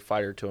bottom tier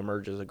fighter to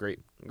emerge as a great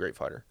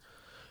fighter.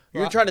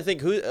 You're Well, trying to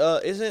think who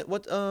isn't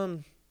what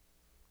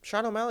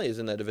Sean O'Malley is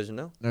in that division,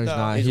 no? No, he's No,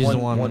 not. he's He's the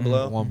one- one. one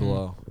below? One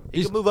below.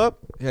 He can move up.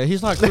 Yeah,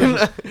 he's not.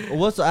 Cruiser.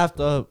 What's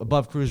after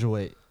above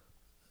cruiserweight?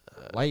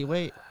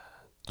 Lightweight?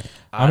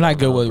 I'm not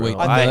good with weight.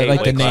 I hate Like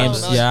the weight names.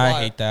 classes. Yeah, I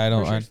hate that. I don't.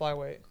 Pretty sure it's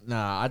flyweight.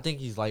 Nah, I think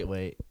he's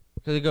lightweight.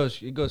 Cause it goes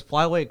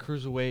flyweight,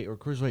 cruiserweight, or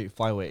cruiserweight,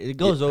 flyweight. It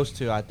goes those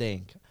two, I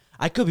think.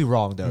 I could be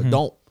wrong though.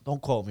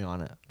 Don't quote me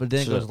on it. But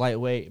then it Sure. goes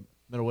lightweight,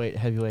 middleweight,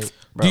 heavyweight.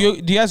 Do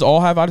you guys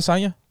all have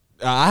Adesanya?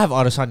 I have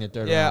Adesanya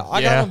third Yeah, round. I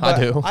got Yeah, him, but I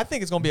do. I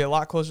think it's gonna be a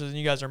lot closer than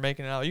you guys are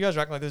making it out. You guys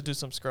are acting like this dude's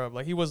some scrub.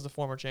 Like he was the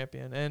former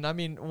champion, and I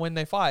mean, when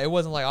they fought, it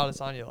wasn't like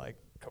Adesanya like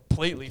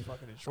completely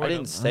fucking destroyed I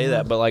didn't him. say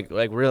that, but like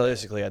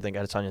realistically, I think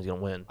Adesanya's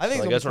gonna win. I think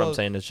So, it's that's gonna what be I'm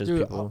saying. It's just Dude,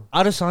 people.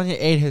 Adesanya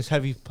ate his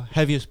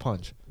heaviest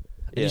punch.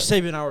 Yeah. You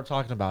Sabi and I were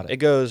talking about it. It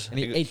goes. And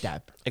he ate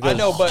that. It goes I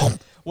know, but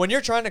when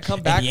you're trying to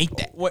come back, he ate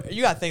that.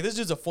 you gotta think this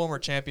dude's a former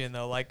champion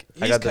though. Like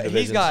I got the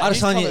divisions. he's Adesanya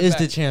coming is back.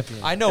 the champion.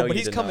 I know, No, but you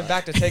he's did coming not.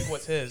 back to take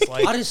what's his.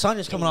 Like,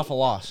 Adesanya's coming off a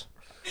loss.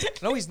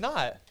 no, he's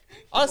not.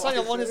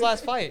 Adesanya won his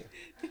last fight.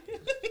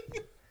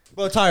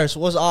 Bro, Tyrus,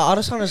 was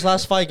Adesanya's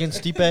last fight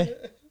against Stipe?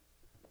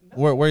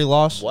 Where he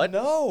lost? What?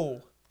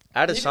 No,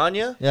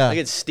 Adesanya? Yeah.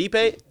 Against Stipe?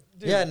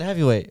 dude. Yeah, in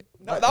heavyweight.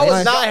 No, It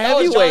was not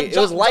heavyweight. It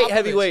was light Djokovic.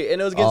 heavyweight,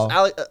 and it was against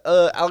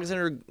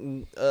Alexander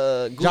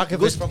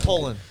Djokovic from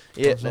Poland.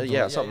 Yeah, Something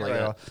yeah, like- something like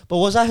that. But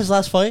was that his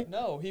last fight?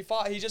 No, he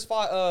fought. He just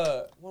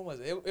fought. When was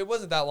it? It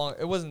wasn't that long.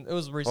 It wasn't. It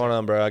was recent. Hold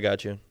on, bro. I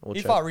got you. We'll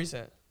He check. fought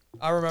recent.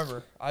 I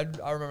remember. I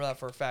remember that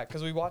for a fact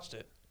because we watched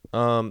it.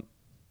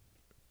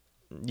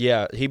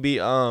 Yeah, he beat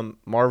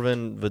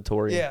Marvin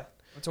Vittori. Yeah,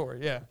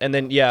 Vittori. Yeah. And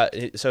then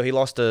so he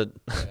lost to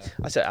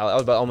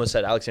almost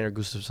said Alexander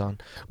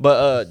Gustafsson,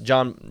 but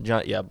John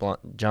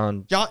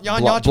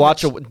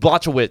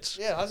Blachowicz.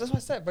 Yeah, that's what I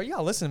said, bro. You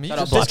gotta listen to me. You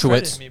Shout just out Blachowicz.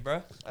 discredited me,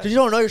 bro. Because you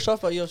don't know your stuff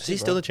about UFC. Is he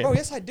still the Bro, champion?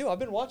 yes, I do. I've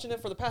been watching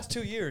it for the past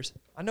 2 years.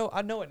 I know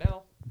it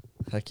now.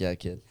 Heck yeah,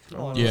 kid.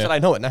 Come on. Yeah. Said I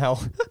know it now.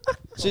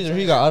 Caesar, who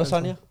you got?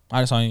 Adesanya?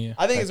 Adesanya, yeah.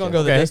 I think it's gonna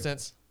go the Okay.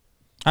 distance.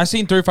 I've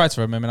seen 3 fights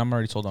for him, and I'm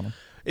already sold on him.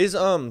 Is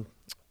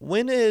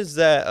when is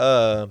that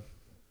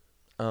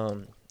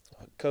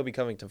Kobe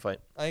Covington fight?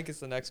 I think it's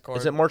the next card.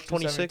 Is it March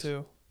 26th?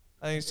 272.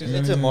 I think it's It's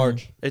 272. in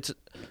March.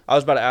 I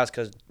was about to ask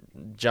because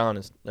John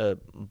is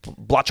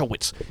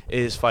Blachowicz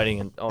is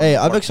fighting. Hey,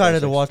 I'm March excited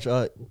to 26th.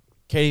 watch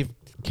Katie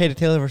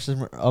Taylor versus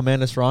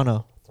Amanda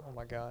Serrano. Oh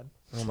my god.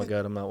 Oh my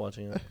god, I'm not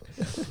watching it,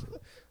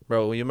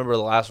 bro. You remember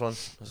the last one?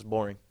 It was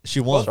boring. She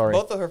won. Sorry.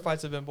 Both of her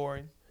fights have been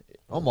boring.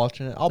 I'm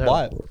watching it. I'll No.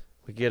 buy it.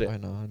 We get it. I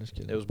know. I'm just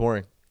kidding. It was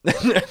boring.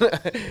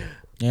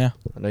 Yeah,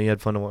 I know you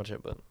had fun to watch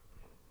it, but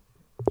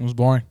it was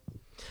boring.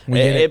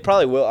 it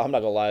probably will. I'm not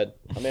gonna lie.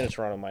 Amanda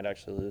Serrano might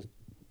actually lose.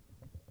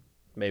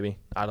 Maybe,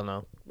 I don't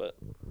know, but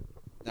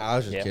Nah, I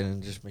was just Yeah.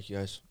 kidding. Just make you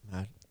guys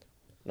mad.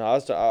 no,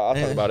 I'll talk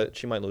about it.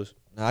 She might lose.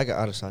 Nah, I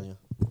got Adesanya.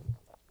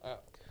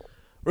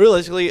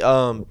 Realistically,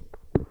 yeah,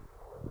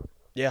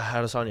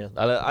 Adesanya.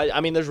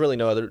 I mean, there's really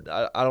no other.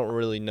 I don't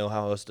really know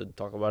how else to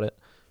talk about it.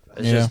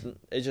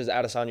 It's just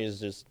Adesanya is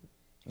just.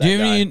 That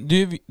guy.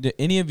 Do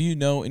any of you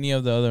know any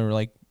of the other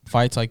like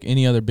fights, like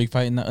any other big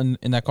fight in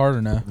that card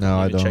or no? No,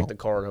 I Let me don't. check the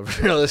card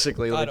over.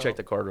 Realistically, I let me don't. check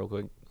the card real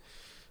quick.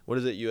 What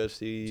is it?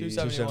 UFC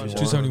 271.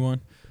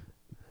 271.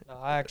 No,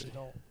 I actually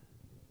don't.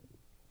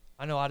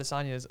 I know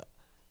Adesanya is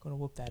gonna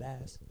whoop that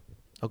ass.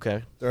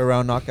 Okay, They're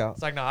around knockout.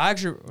 It's like no, I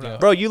actually. No.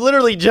 bro, you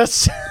literally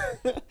just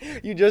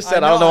you just said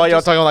I, know, don't know why I'm y'all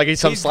just- talking like he's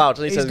some slouch.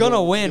 And he He's says,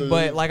 gonna win,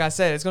 but like I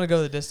said, it's gonna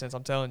go the distance.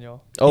 I'm telling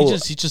y'all. oh,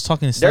 He's just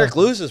talking to Derek stuff.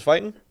 Lewis is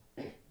fighting.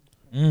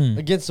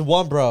 Against the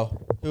one bro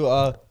who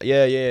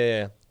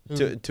Yeah.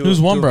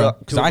 Who's one, bro?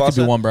 Because I could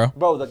be one, bro.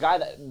 Bro, the guy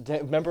that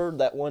remember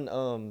that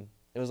one.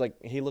 It was like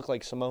he looked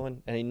like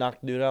Samoan and he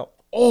knocked the dude out.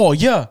 Oh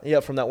yeah. Yeah,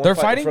 from that one. They're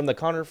fight, fighting? from the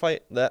Connor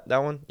fight. That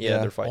one. Yeah, Yeah.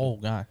 they're fighting. Oh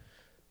god.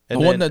 And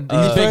The one then,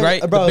 that he's big,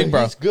 right? Bro, the big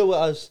bro. he's good with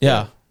us.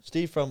 Yeah.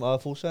 Steve from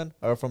Full Send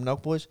or from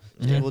Nelk Boys.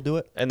 Steve will do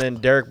it. And then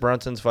Derek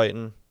Brunson's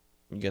fighting.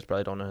 You guys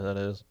probably don't know who that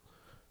is.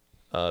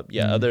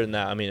 Yeah. Other than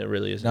that, I mean, it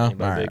really isn't No, all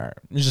anybody right, big. all right.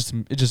 It's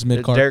just mid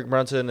It's card. Derek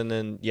Brunson, and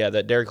then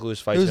that Derek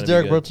Lewis fight. Who's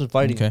Derek Brunson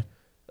fighting? Okay.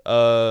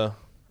 I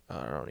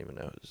don't even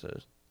know who this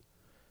is.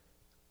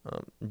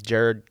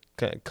 Jared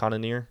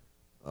Cannonier.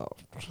 Oh,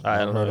 I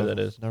don't know never who heard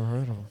that of is. him. Never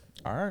heard of him.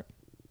 All right.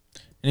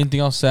 Anything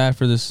else sad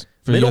for this?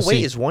 For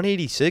Middleweight UFC? is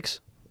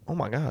 186. Oh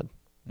my god.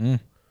 Mm.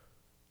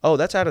 Oh,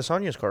 that's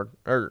Adesanya's card.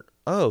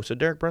 So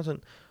Derek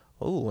Brunson.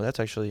 Oh, that's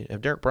actually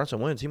if Derek Brunson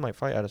wins, he might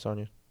fight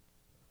Adesanya.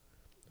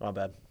 My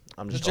bad.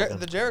 I'm just talking.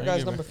 The Jared Thank guy's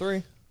you, number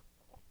 3.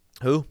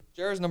 Who?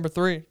 Jared's number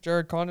 3.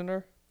 Jared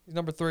Condiner. He's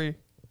number 3.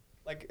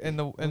 Like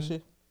Who's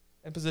he?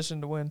 in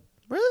position to win.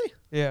 Really?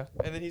 Yeah,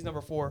 and then he's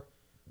number 4.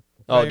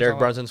 Oh, you're Derek talking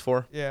Brunson's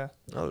 4. Yeah.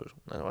 Oh,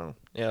 I don't know.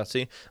 Yeah,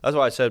 see, that's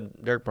why I said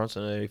Derek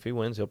Brunson. If he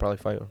wins, he'll probably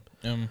fight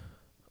him.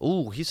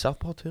 Ooh, he's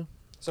southpaw too.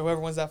 So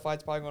whoever wins that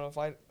fight's probably going to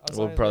fight.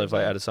 We'll Adesanya, probably is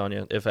what fight I'm saying?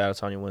 Adesanya if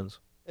Adesanya wins.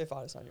 If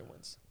Adesanya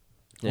wins.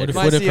 Yeah, What if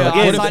might see Whitaker?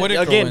 Again, What if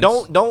Whitaker Again,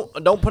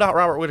 wins? don't put out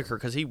Robert Whitaker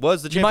because he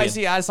was the You might champion.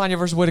 see Adesanya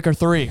versus Whitaker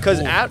 3. Because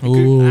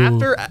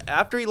Ooh.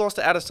 after he lost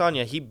to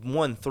Adesanya, he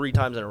won 3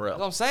 times in a row. That's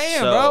what I'm saying,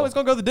 So- bro. It's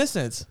going to go the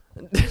distance.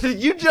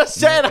 You just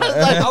said. I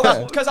was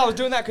like, Because I was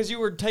doing that because you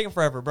were taking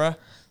forever, bro.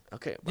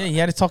 okay. Yeah, you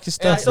had to talk your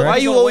stuff, so bro. Why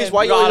He's you gonna always? win.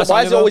 Why You got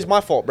why is it Adesanya, always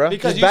my fault, bro?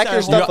 Because Just you back said your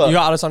you stuff You up.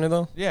 got Adesanya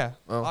though? Yeah,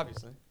 Oh.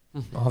 obviously.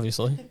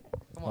 Obviously.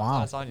 Come on,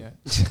 Wow. Adesanya.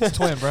 It's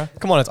twin, bro.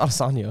 Come on, it's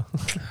Adesanya.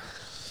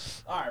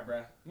 All right,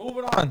 bro.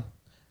 Moving on.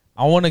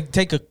 I want to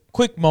take a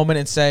quick moment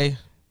and say,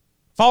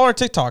 follow our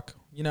TikTok.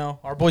 You know,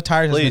 our boy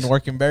Tyrus has Please. been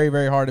working very,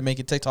 very hard to make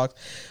it TikToks.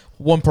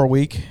 1 per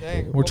week.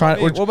 Dang. We're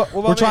trying.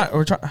 We're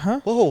trying. Huh?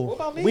 Whoa. What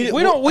about me?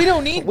 We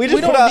don't need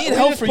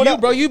help for you,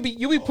 bro. You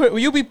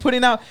be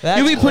putting out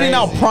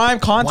prime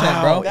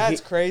content, bro.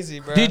 That's crazy,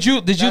 bro. Did you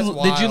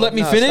let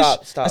me finish?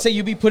 Stop. I say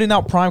you be putting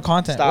out prime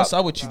content. Stop. What's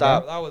up with you,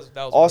 Stop. bro?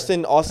 That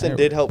was Austin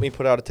did help me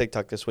put out a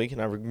TikTok this week,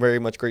 and I very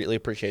much greatly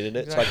appreciated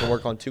it, so I can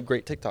work on 2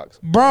 great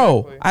TikToks. Bro,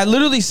 Exactly. I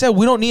literally said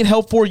we don't need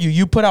help for you.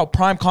 You put out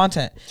prime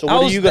content. So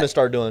what are you gonna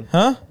start doing?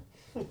 Huh?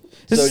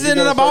 This So isn't you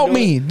gonna about start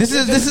me. doing This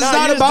is No,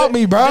 not you about me,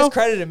 You bro.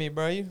 discredited me,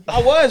 bro.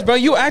 I was, bro.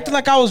 You acting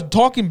like I was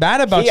talking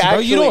bad about you, bro.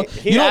 You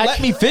don't let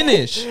me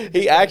finish.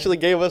 He actually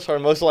gave us our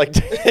most liked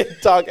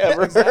TikTok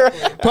ever.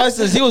 Plus,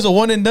 says he was a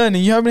one and done.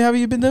 And how many have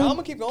you been doing? I'm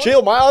gonna keep going.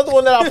 Chill, my other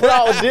one that I put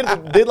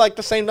out did like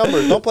the same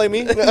numbers. Don't play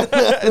me. No,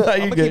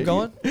 I'm gonna keep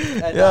going.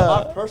 And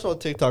my personal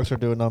TikToks are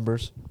doing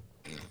numbers.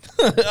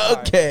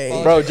 Okay.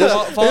 Bro,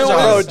 just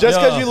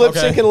because you lip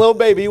syncing Lil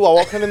Baby while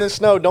walking in the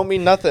snow don't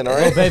mean nothing, all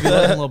right?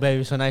 Little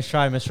baby. So nice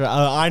try, Mister.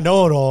 I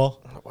know it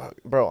all.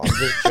 Bro, I'm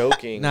just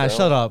joking. Nah, bro.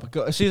 shut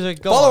up. Caesar,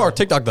 go Follow on. our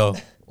TikTok though.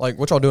 Like,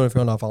 what y'all doing if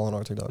you're not following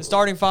our TikTok? The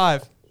starting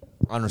 5.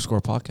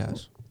 _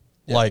 podcast.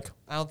 Like,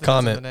 I don't think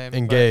comment, that's the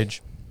name,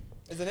 engage.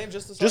 Is the name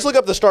just the Just look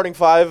up the starting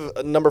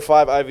 5, number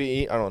 5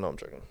 IVE. I don't know. I'm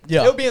joking.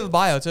 Yeah. It'll be in the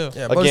bio too.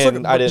 Yeah,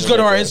 Again, I didn't. Just go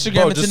to our make that. Instagram.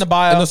 Bro, It's just in the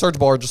bio. in the search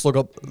bar, just look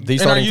up the In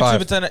our starting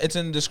YouTube, 5. it's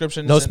in the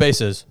description. No It's in-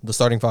 spaces. The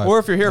starting 5. Or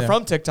if you're here Yeah.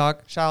 from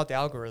TikTok, shout out the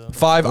algorithm.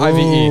 5 Ooh,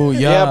 IVE.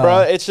 Yeah, bro.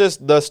 It's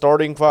just the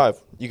starting 5.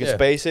 You can Yeah.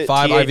 space it.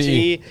 5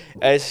 THE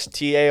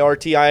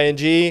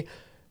STARTING.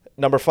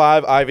 Number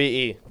 5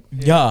 IVE.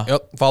 Yeah.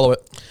 Yep. Follow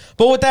it.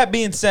 But with that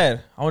being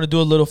said, I want to do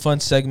a little fun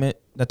segment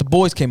that the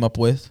boys came up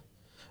with.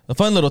 A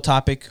fun little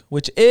topic,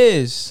 which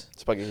is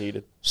It's fucking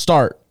heated.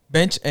 start,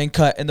 bench, and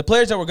cut. And the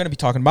players that we're going to be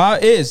talking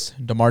about is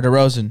DeMar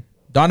DeRozan,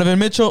 Donovan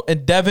Mitchell,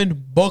 and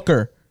Devin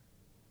Booker.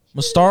 I'm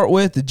going to start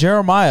with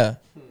Jeremiah.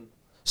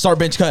 Start,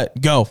 bench,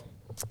 cut. Go.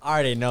 I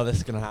already know this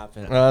is gonna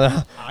happen.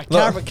 No.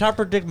 Can I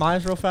predict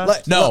mine real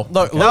fast? No.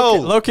 Look, No.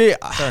 low-key,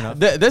 Fair enough.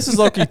 this is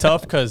low-key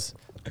tough because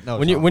No,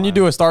 when you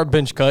do a start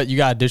bench cut, you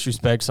gotta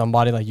disrespect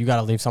somebody. Like, you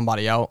gotta leave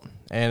somebody out,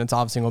 and it's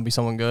obviously gonna be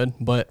someone good.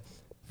 But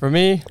for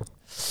me,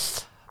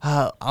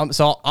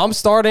 I'm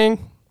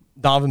starting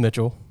Donovan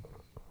Mitchell.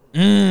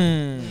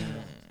 I'm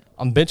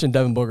benching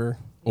Devin Booker.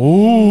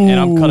 Ooh. And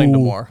I'm cutting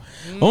DeMar.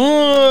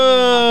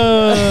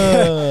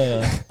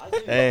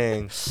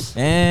 Dang.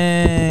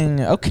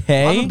 Dang.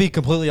 Okay. I'm gonna be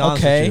completely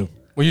honest Okay. with you.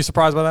 Were you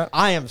surprised by that?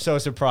 I am so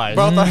surprised.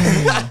 Both I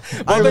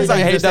things I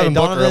hate Devin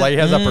Booker. Like, he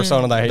has that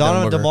persona that I hate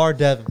Donovan, Devin Booker. DeMar,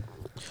 Devin.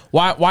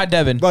 Why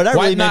Devin? Bro, that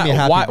why really made me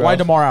happy, why, bro. why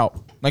DeMar out?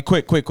 Like,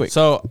 quick.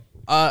 So,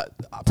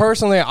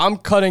 personally, I'm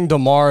cutting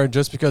DeMar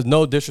just because,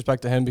 no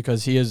disrespect to him,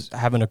 because he is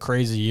having a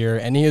crazy year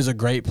and he is a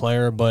great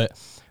player. But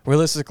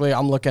realistically,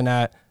 I'm looking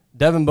at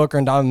Devin Booker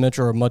and Donovan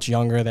Mitchell are much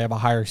younger. They have a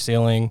higher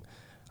ceiling.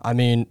 I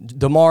mean,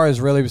 DeMar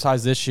is really,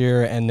 besides this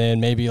year and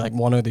then maybe like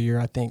one other year,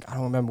 I think. I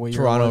don't remember what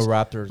year Toronto it was.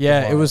 Raptors. Yeah,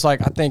 DeMar. it was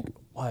like, I think,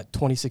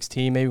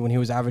 2016 maybe, when he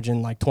was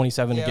averaging like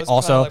 27 Yeah, it again. was kinda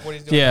Also, like what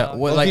he's doing yeah, now.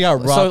 well, Look, like, he got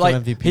robbed so from like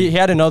MVP. he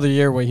had another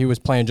year where he was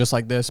playing just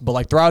like this, but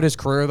like throughout his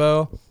career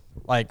though,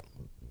 like,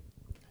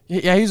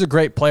 yeah, he's a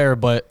great player,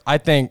 but I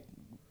think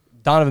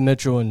Donovan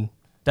Mitchell and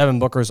Devin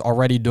Booker is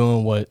already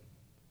doing what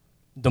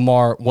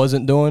DeMar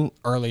wasn't doing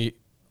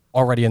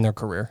already in their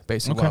career,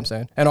 basically what I'm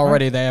saying. And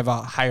already they have a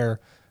higher,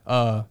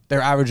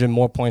 they're averaging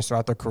more points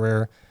throughout their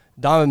career.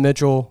 Donovan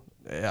Mitchell,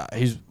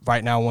 he's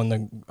right now one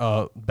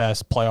of the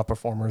best playoff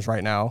performers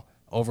right now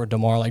over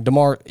DeMar. Like,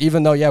 DeMar,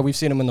 even though, yeah, we've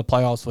seen him in the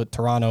playoffs with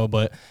Toronto,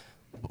 but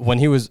when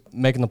he was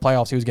making the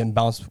playoffs, he was getting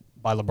bounced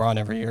by LeBron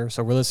every year.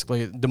 So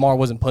realistically, DeMar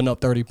wasn't putting up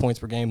 30 points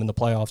per game in the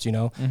playoffs, you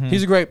know.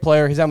 He's a great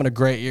player. He's having a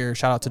great year.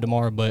 Shout out to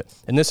DeMar. But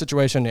in this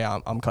situation, yeah,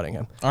 I'm cutting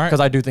him. All right. Because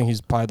I do think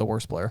he's probably the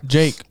worst player.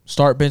 Jake,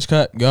 start, bench,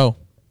 cut. Go.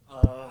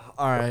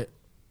 All right.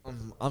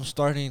 I'm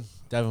starting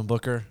Devin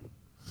Booker.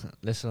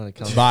 Listen when it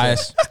comes.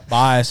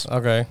 Bias.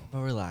 Okay. But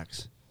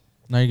relax.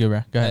 No, you're good,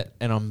 bro. Go ahead.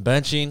 And I'm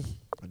benching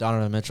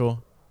Donovan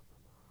Mitchell,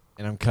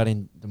 and I'm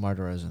cutting DeMar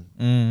DeRozan.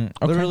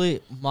 Okay.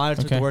 Literally, I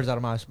took Okay. the words out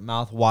of my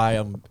mouth why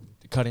I'm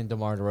cutting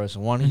DeMar DeRozan.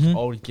 One, he's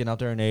old, getting out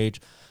there in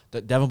age.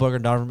 Devin Booker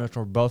and Donovan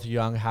Mitchell are both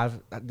young. Have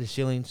the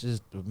ceilings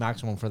is the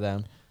maximum for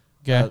them.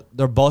 Okay.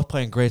 They're both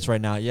playing greats right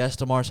now. Yes,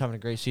 DeMar's having a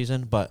great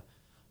season, but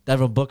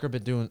Devin Booker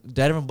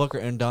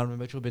and Donovan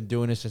Mitchell have been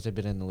doing this since they've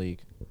been in the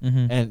league.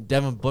 And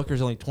Devin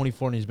Booker's only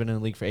 24 and he's been in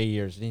the league for 8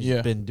 years. And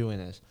he's been doing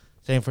this.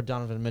 Same for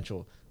Donovan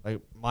Mitchell. Like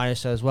Maya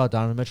says, well,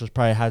 Donovan Mitchell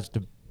probably has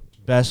the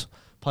best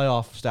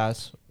playoff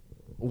stats,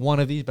 one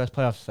of these best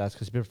playoff stats because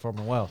he's been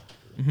performing well.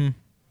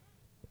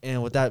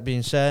 And with that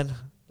being said,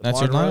 That's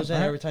DeMar your DeRozan,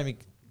 line? every time he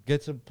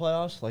gets to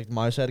playoffs, like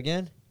Maya said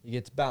again, he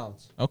gets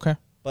bounced. Okay.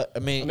 But I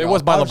mean, It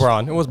was by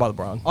LeBron. It was by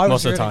LeBron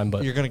most of the time.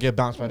 But you're gonna get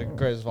bounced by the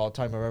greatest of all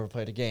time I've ever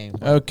played a game.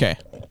 Okay.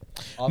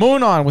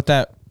 Moving on with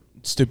that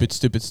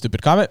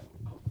stupid comment.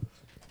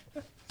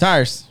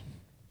 Tires.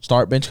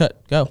 Start, bench,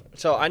 cut. Go.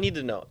 So I need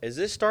to know: is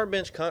this start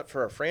bench cut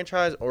for a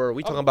franchise, or are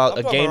we talking about I'm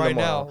a talking game right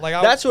tomorrow? now.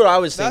 Like, that's what I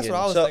was that's thinking.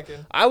 what I was So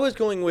thinking. I was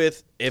going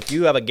with if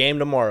you have a game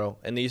tomorrow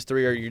and these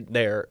three are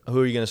there, who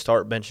are you going to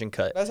start, bench, and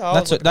cut? That's how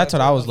That's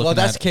what I was looking Well, if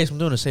that's at. the case, I'm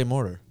doing the same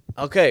order.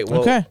 Okay,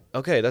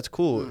 that's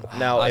cool.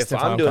 Now, if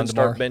I'm doing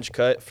start bench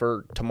cut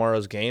for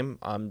tomorrow's game,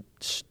 I'm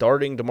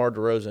starting DeMar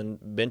DeRozan,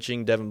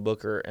 benching Devin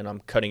Booker, and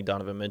I'm cutting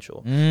Donovan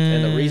Mitchell.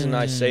 And the reason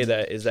I say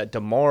that is that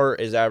DeMar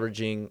is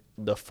averaging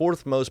the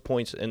 4th most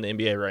points in the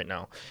NBA right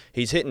now.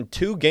 He's hitting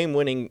 2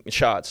 game-winning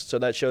shots, so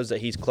that shows that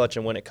he's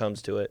clutching when it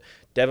comes to it.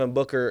 Devin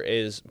Booker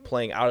is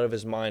playing out of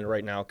his mind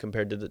right now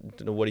compared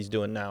to what he's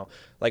doing now.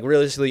 Like,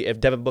 realistically, if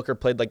Devin Booker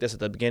played like this at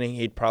the beginning,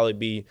 he'd probably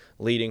be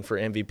leading for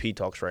MVP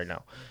talks right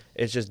now.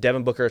 It's just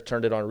Devin Booker has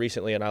turned it on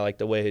recently, and I like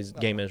the way his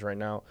game is right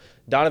now.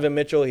 Donovan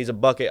Mitchell, he's a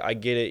bucket. I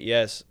get it,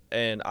 yes.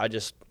 And I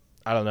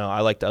don't know.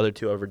 I like the other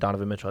 2 over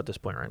Donovan Mitchell at this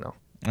point right now.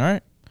 All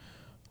right.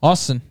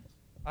 Austin.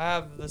 I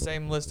have the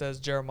same list as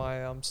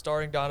Jeremiah. I'm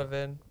starting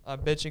Donovan, I'm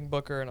benching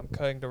Booker, and I'm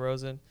cutting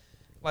DeRozan.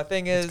 My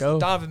thing is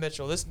Donovan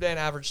Mitchell. This man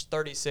averaged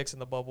 36 in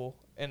the bubble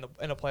in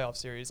a playoff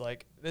series.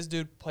 Like, this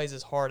dude plays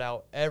his heart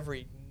out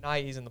every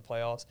night he's in the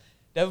playoffs.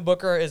 Devin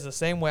Booker is the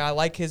same way. I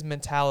like his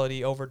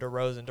mentality over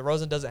DeRozan.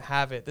 DeRozan doesn't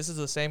have it. This is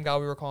the same guy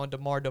we were calling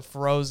DeMar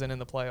DeFrozen in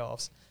the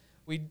playoffs.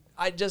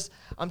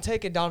 I'm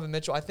taking Donovan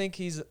Mitchell. I think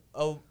he's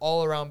an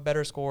all-around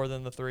better scorer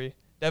than the 3.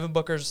 Devin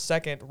Booker's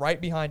second, right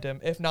behind him.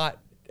 If not,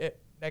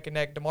 neck and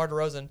neck. DeMar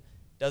DeRozan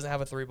doesn't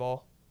have a 3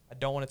 ball. I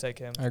don't want to take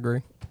him. I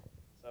agree.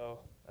 So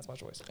that's my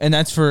choice. And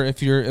that's for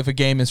if a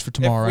game is for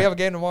tomorrow. If we right? have a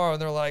game tomorrow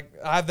and they're like,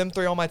 I have them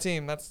 3 on my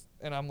team.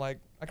 And I'm like,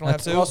 I can only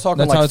have 2. I was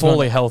talking like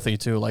fully healthy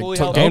too. Like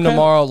game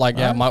tomorrow. Like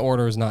my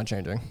order is not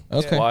changing.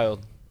 Okay. It's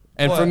wild.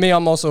 And for me,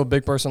 I'm also a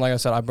big person. Like I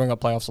said, I bring up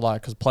playoffs a lot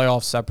because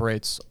playoffs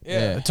separates.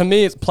 Yeah. To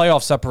me,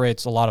 playoff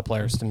separates a lot of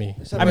players. To me,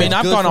 I mean,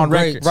 I've gone on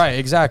record. Right.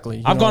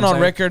 Exactly. I've gone on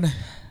record.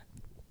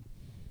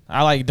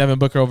 I like Devin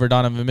Booker over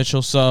Donovan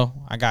Mitchell, so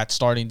I got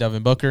starting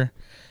Devin Booker.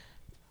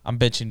 I'm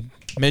benching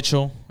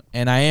Mitchell,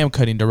 and I am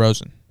cutting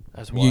DeRozan.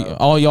 That's wild.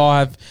 All y'all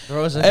have.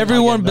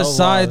 Everyone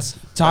besides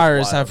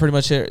Tyrus have pretty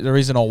much the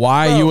reason on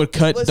why you would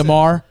cut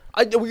DeMar.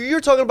 You're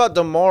talking about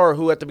DeMar,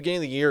 who at the beginning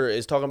of the year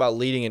is talking about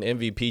leading in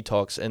MVP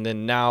talks, and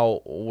then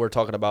now we're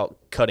talking about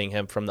cutting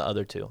him from the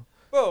other 2.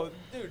 Bro,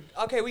 dude,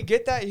 okay, we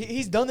get that.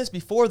 He's done this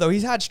before, though.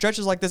 He's had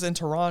stretches like this in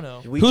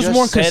Toronto. Who's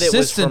more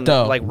consistent,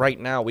 though? Like right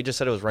now. We just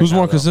said it was right now. Who's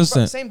more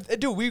consistent? Same,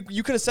 dude,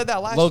 you could have said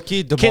that last year.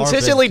 Low-key, DeMar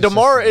consistently,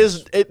 DeMar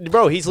is,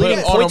 bro, he's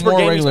leading points per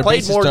game. He's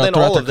played more than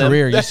all of them.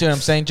 Career. You see what I'm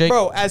saying, Jake?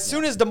 Bro, as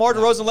soon as DeMar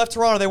DeRozan left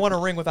Toronto, they won a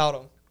ring without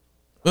him.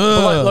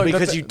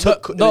 Because you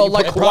took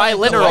Kawhi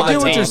Leonard on the team. I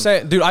get what you're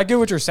saying, dude. I get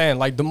what you're saying.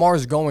 Like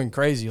DeMar's going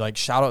crazy. Like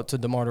shout out to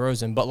DeMar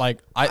DeRozan, but like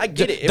I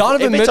get it.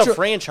 Donovan Mitchell, it's a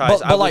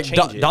franchise, I would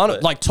change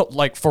it.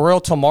 Like for real,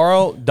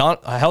 tomorrow,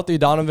 a healthy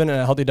Donovan and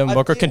a healthy Devin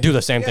Booker can do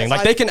the same thing.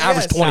 Like they can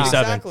average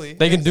 27. Exactly.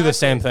 They can do the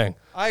same thing.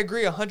 I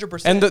agree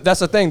 100%. And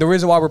that's the thing. The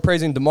reason why we're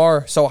praising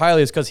DeMar so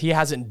highly is because he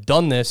hasn't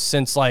done this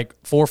since like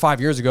 4 or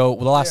 5 years ago.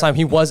 The last time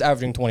he was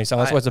averaging 27.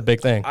 That's why it's a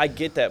big thing. I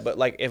get that, but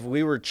like if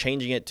we were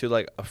changing it to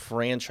like a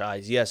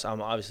franchise, yes,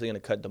 I'm obviously going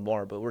to cut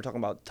DeMar, but we're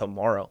talking about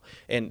tomorrow.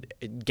 And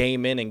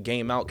game in and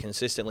game out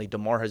consistently,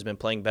 DeMar has been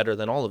playing better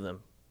than all of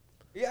them.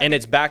 Yeah, and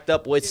it's backed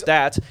up with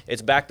stats.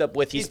 It's backed up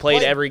with he's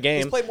played every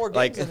game. He's played more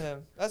games than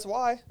him. That's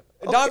why.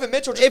 Okay. Donovan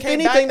Mitchell just came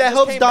anything, back, that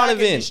helps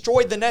Donovan. And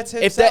destroyed the Nets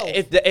himself.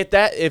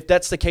 If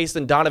that's the case,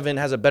 then Donovan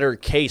has a better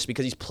case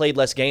because he's played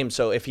less games.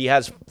 So if he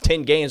has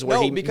 10 games where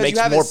he makes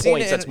more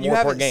points, that's more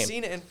per game.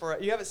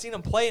 You haven't seen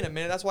him play in a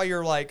minute. That's why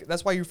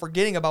you're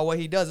forgetting about what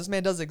he does. This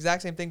man does the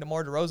exact same thing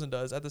DeMar DeRozan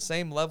does at the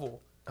same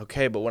level.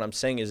 Okay, but what I'm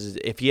saying is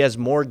if he has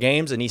more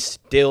games and he's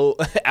still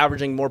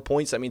averaging more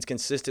points, that means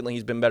consistently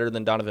he's been better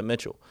than Donovan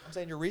Mitchell. I'm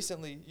saying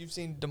you've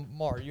seen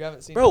DeMar. You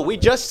haven't seen Bro, we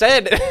just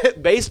said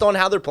based on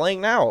how they're playing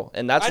now.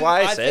 And that's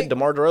why I said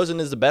DeMar DeRozan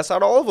is the best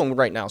out of all of them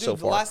right now so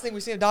far. The last thing we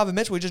seen of Donovan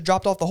Mitchell, he just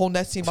dropped off the whole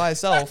Nets team by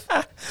himself.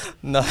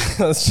 No,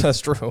 that's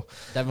true.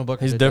 Devin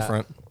Booker he's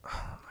different.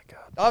 Oh, my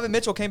God. Donovan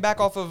Mitchell came back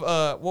off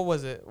of, what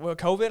was it?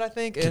 COVID, I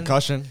think?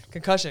 Concussion.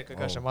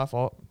 My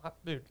fault.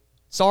 Dude.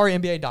 Sorry,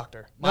 NBA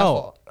doctor. My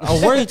fault.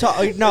 Oh, where are you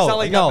talking? No,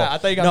 I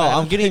thought you got mad.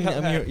 I'm getting.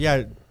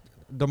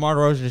 DeMar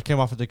DeRozan just came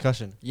off a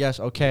concussion. Yes,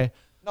 okay.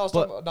 No, I was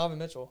talking about Donovan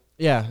Mitchell.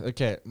 Yeah,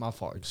 okay, my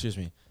fault. Excuse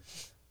me.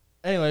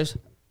 Anyways,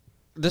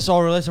 this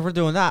all relates. If we're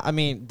doing that, I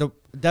mean,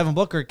 Devin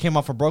Booker came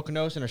off a broken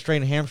nose and a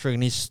strained hamstring,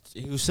 and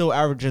he was still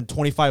averaging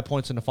 25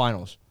 points in the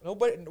finals. No,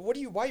 but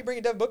why are you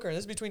bringing Devin Booker in?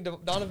 This is between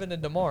Donovan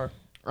and DeMar.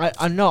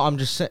 I know. I'm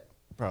just saying,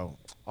 bro.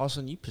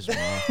 Austin, you pissed me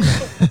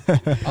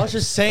off. I was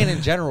just saying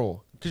in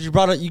general. Because you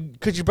brought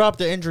up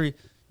the injury,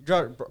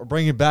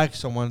 bringing back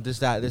someone, this,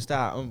 that.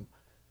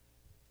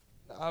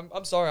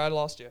 I'm sorry, I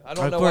lost you. I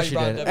don't know why you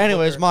brought up.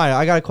 Anyways, Maya,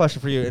 I got a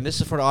question for you, and this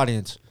is for the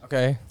audience.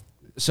 Okay.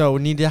 So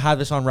we need to have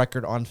this on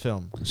record on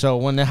film. So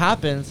when it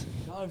happens,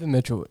 Donovan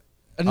Mitchell.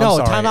 No,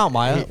 time out,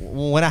 Maya.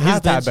 When it happens,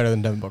 he's that better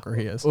than Devin Booker.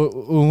 He is.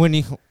 When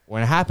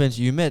it happens,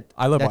 you admit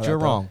that you're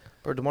wrong.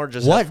 Bro, DeMar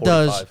just had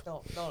 45.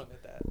 Don't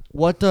admit that.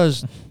 What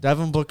does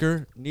Devin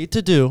Booker need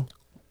to do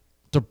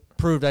to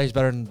prove that he's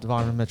better than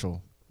Donovan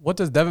Mitchell? What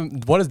does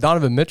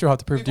Donovan Mitchell have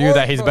to prove to you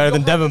that he's better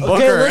than Devin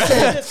Booker?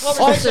 Okay,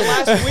 listen.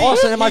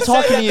 Austin, am I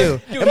talking to you?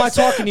 Am I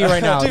talking to you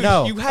right now? Dude,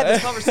 No. you had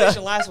this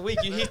conversation last week.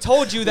 He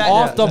told you that.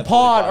 Off the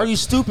pod. Are you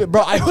stupid,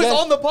 bro? It was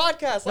on the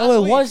podcast last week.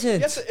 No, it wasn't.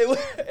 Yes, it was.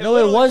 No,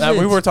 it wasn't.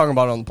 We were talking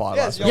about it on the pod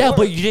Yes, last week. Yeah,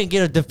 but you didn't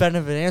get a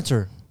definitive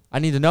answer. I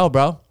need to know,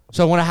 bro.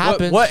 So when it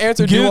happens, What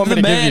answer do you want me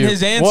to give you? Give the man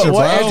his answer,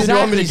 What bro. answer do you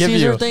want me to give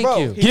Caesar, you? thank Bro,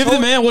 you. he Give the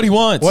told- man what he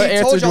wants. What He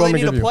answer told do you y'all want me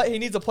to give you? he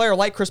needs a player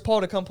like Chris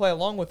Paul to come play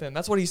along with him.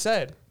 That's what he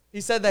said.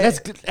 He said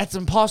that. That's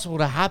impossible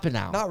to happen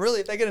now. Not really.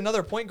 If they get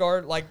another point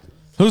guard, like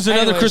Who's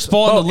another Anyways, Chris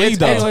Paul in the league,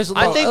 though? Anyways,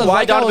 I think why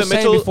like I Donovan was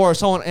saying Mitchell- before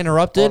someone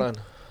interrupted. Hold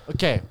on.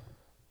 Okay,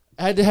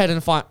 head to head in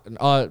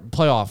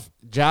playoff,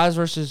 Jazz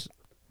versus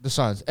the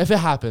Suns. If it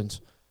happens,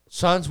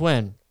 Suns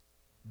win,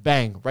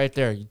 bang, right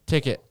there. You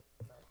take it.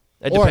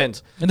 It Or-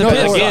 depends. It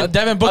depends. Again-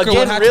 Devin Booker again,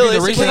 would have to be the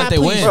realistically- reason that they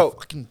Can I win. please Bro,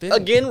 fucking finish?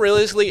 Again,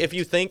 realistically, if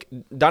you think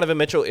Donovan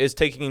Mitchell is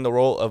taking the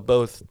role of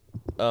both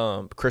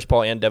Chris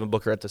Paul and Devin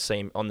Booker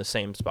on the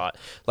same spot,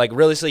 like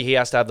realistically, he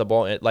has to have the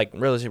ball. Like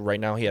realistically, right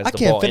now he has I the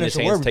can't ball in his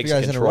finish a hands, word takes if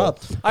you guys control.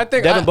 interrupt. I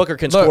think Devin Booker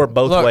can score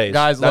both ways.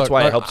 Guys, That's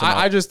why it helps him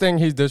I out. just think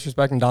he's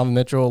disrespecting Donovan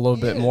Mitchell a little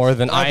bit more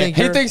than I think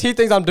He you're- thinks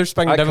I'm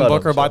disrespecting I Devin cut him,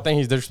 Booker, but I so. think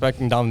he's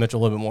disrespecting Donovan Mitchell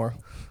a little bit more.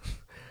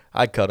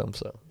 I cut him,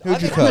 so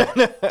Who'd you cut?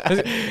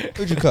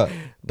 Who'd you cut?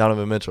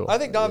 Donovan Mitchell. I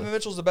think Donovan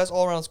Mitchell's the best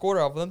all-around scorer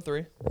out of them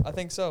three. I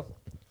think so.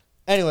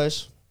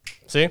 Anyways,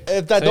 See, if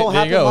that See? don't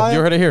There happen, you go. Ryan,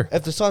 You heard it here.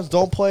 if the Suns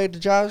don't play the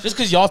Jazz, Just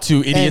because y'all two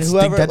and idiots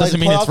whoever think that doesn't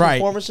like, mean it's playoff right.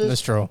 performances,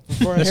 That's true.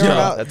 from That's here on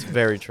true. out, That's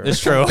very true. It's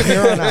true. from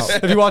here on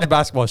out. If you watch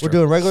basketball, it's We're true.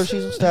 doing regular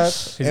season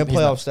stats He's- and he's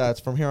playoff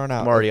stats from here on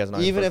out. Marty has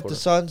 9 Even if first the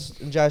Suns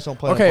and Jazz don't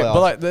play Okay, in the playoffs.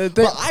 but like the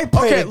thing, But I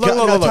pray okay, to look, God,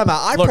 look, no, look, time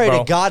out. I look, pray bro.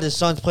 to God the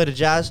Suns play the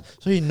Jazz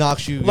so he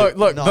knocks you. Look,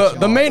 knocks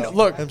the you main out,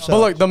 look, himself. but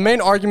look, the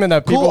main argument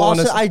that people Cool, want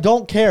Austin, to I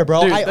don't care,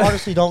 bro. Dude. I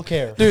honestly don't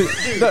care. dude,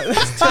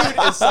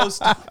 It's so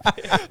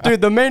stupid.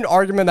 dude, the main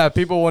argument that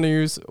people want to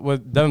use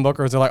with Devin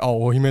Booker is they're like, oh,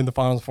 well, he made the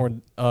finals for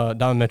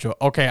Donovan Mitchell.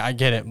 Okay, I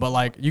get it, but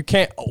like, you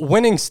can't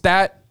winning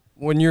stat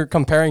when you're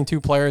comparing two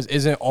players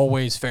isn't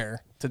always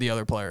fair to the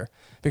other player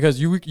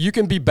because you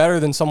can be better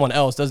than someone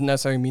else doesn't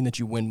necessarily mean that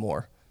you win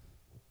more.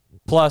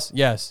 Plus,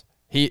 yes,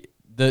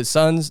 the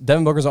Suns,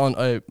 Devin Booker's on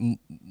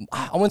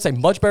I wouldn't say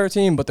much better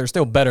team, but they're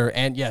still better.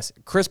 And yes,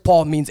 Chris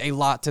Paul means a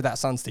lot to that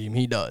Suns team.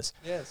 He does.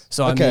 Yes.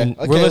 So Okay, I mean,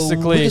 we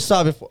realistically, can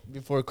stop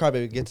before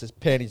Crybaby gets his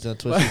panties in a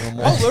twist even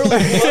more. I was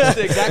literally pulling up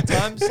the exact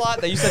time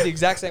slot that you said the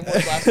exact same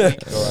words last week.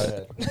 Go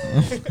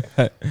right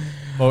ahead.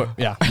 well,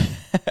 yeah,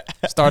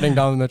 starting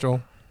Donovan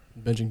Mitchell,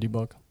 benching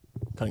D-Book,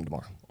 cutting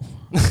tomorrow.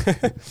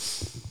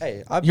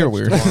 Hey, I You're bet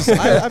weird.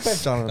 I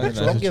bet Donovan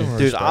Mitchell. I'm giving him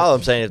Dude, respect. all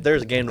I'm saying, if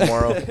there's a game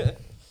tomorrow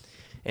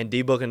and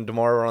D-Book and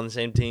DeMar are on the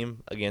same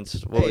team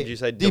against, what would you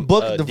say?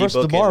 D-Book versus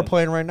D-Book DeMar are and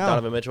playing right now.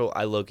 Donovan Mitchell,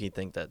 I low-key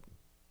think that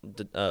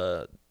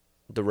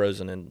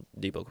DeRozan and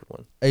D-Book would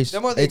win. Hey,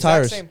 Them are the hey exact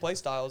Tyrus. same play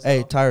styles. Hey,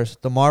 though. Tyrus.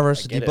 DeMar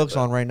versus get it, D-Book's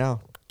but- on right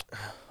now.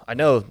 I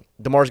know.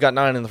 DeMar's got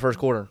 9 in the first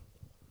quarter.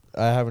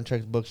 I haven't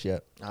checked books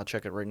yet. I'll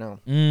check it right now.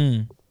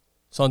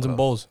 Suns and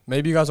Bulls.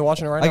 Maybe you guys are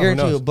watching it right I now. Who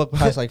guarantee you, knows? a book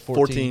has like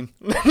 14.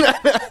 14.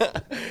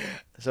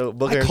 So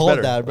Booker I is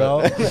called better. that,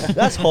 bro.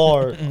 That's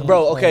hard,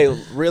 Bro, okay,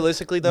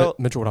 realistically though,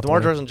 Mitchell would have to DeMar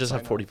win. DeRozan just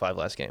had 45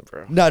 last game,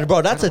 bro. No,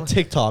 bro, that's a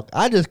TikTok.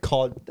 I just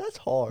called. That's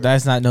hard.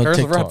 That's not no Caris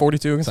Levert had TikTok.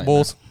 42 against the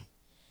Bulls.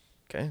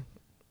 Okay.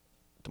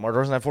 DeMar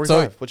DeRozan had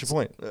 45. What's your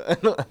point?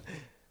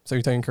 So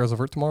you're taking Caris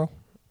Levert tomorrow?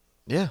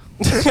 Yeah.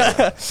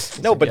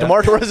 No, but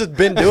DeMar DeRozan's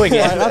been doing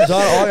it. All right, I'm done.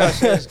 All I gotta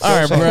say is All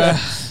right,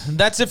 bro.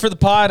 That's it for the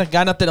pod. I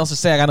got nothing else to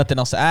say. I got nothing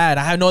else to add.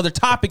 I have no other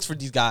topics for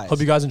these guys. Hope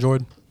you guys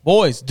enjoyed.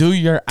 Boys, do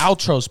your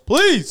outros,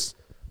 please.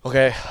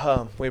 Okay,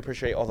 we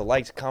appreciate all the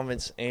likes,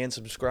 comments, and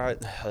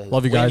subscribe.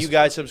 Love you When guys. you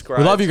guys subscribe.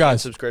 We love you guys.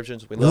 and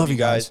subscriptions. We love you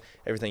guys.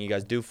 Everything you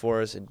guys do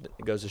for us. It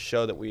goes to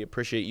show that we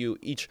appreciate you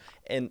each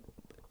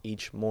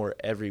more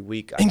every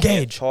week. I can't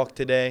Engage. talk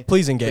today.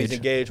 Please engage. Please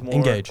engage more.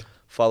 Engage.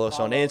 Follow us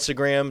on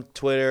Instagram,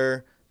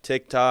 Twitter,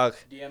 TikTok.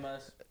 DM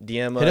us.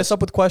 Hit us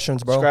up with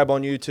questions, bro. Subscribe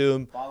on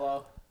YouTube.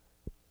 Follow.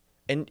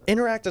 And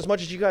interact as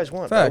much as you guys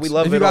want. Bro. Facts. We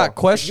love If it you got all.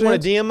 questions- If you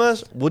want to DM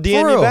us, we'll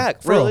DM real, you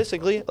back. for real.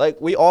 Realistically, like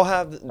we all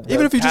have.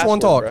 Even if you just wanna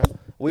talk. Bro.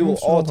 We will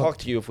just all wanna talk talk.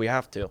 to you if we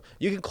have to.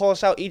 You can call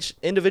us out each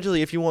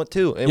individually if you want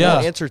to, and Yeah.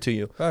 we'll answer to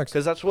you. Facts.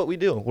 Because that's what we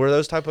do. We're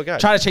those type of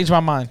guys. Try to change my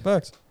mind.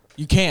 Facts.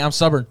 You can't. I'm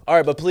stubborn. All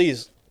right, but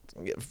please,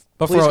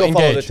 But please for go real,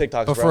 follow engage. the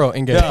TikToks, But bro. for real,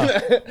 engage.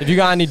 If you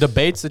got any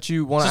debates that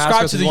you want to ask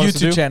Subscribe us, to or the you want us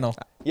to YouTube do, channel.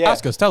 Yeah.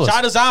 ask us. Tell us.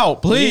 Shout us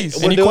out,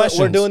 please. Any We're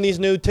questions? doing these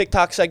new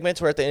TikTok segments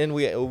where at the end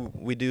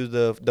we do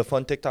the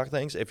fun TikTok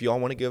things. If y'all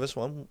want to give us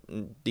one,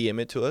 DM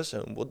it to us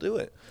and we'll do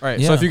it. Right.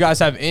 Yeah. So if you guys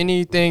have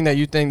anything that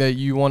you think that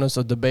you want us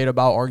to debate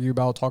about, argue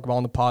about, talk about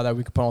on the pod that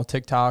we could put on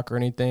TikTok or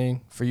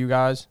anything for you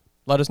guys,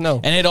 let us know.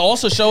 And it'll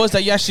also show us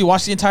that you actually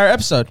watched the entire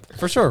episode.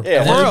 For sure.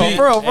 Yeah, for that'd real, be-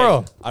 for real, for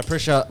real. I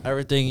appreciate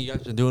everything you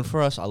guys are doing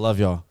for us. I love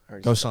y'all.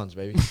 Go Suns,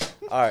 baby.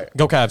 All right,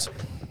 Go Cavs.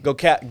 go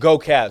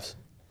Cavs.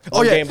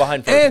 One game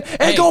behind first.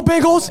 And Hey. go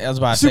Bengals. I was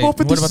about to Super say, Bowl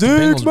what about the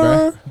 56, Bengals, bro?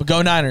 man. But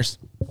go Niners.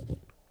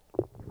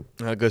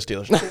 Go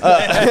Steelers.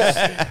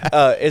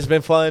 It's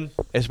been fun.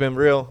 It's been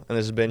real, and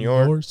this has been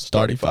your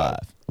Starting five.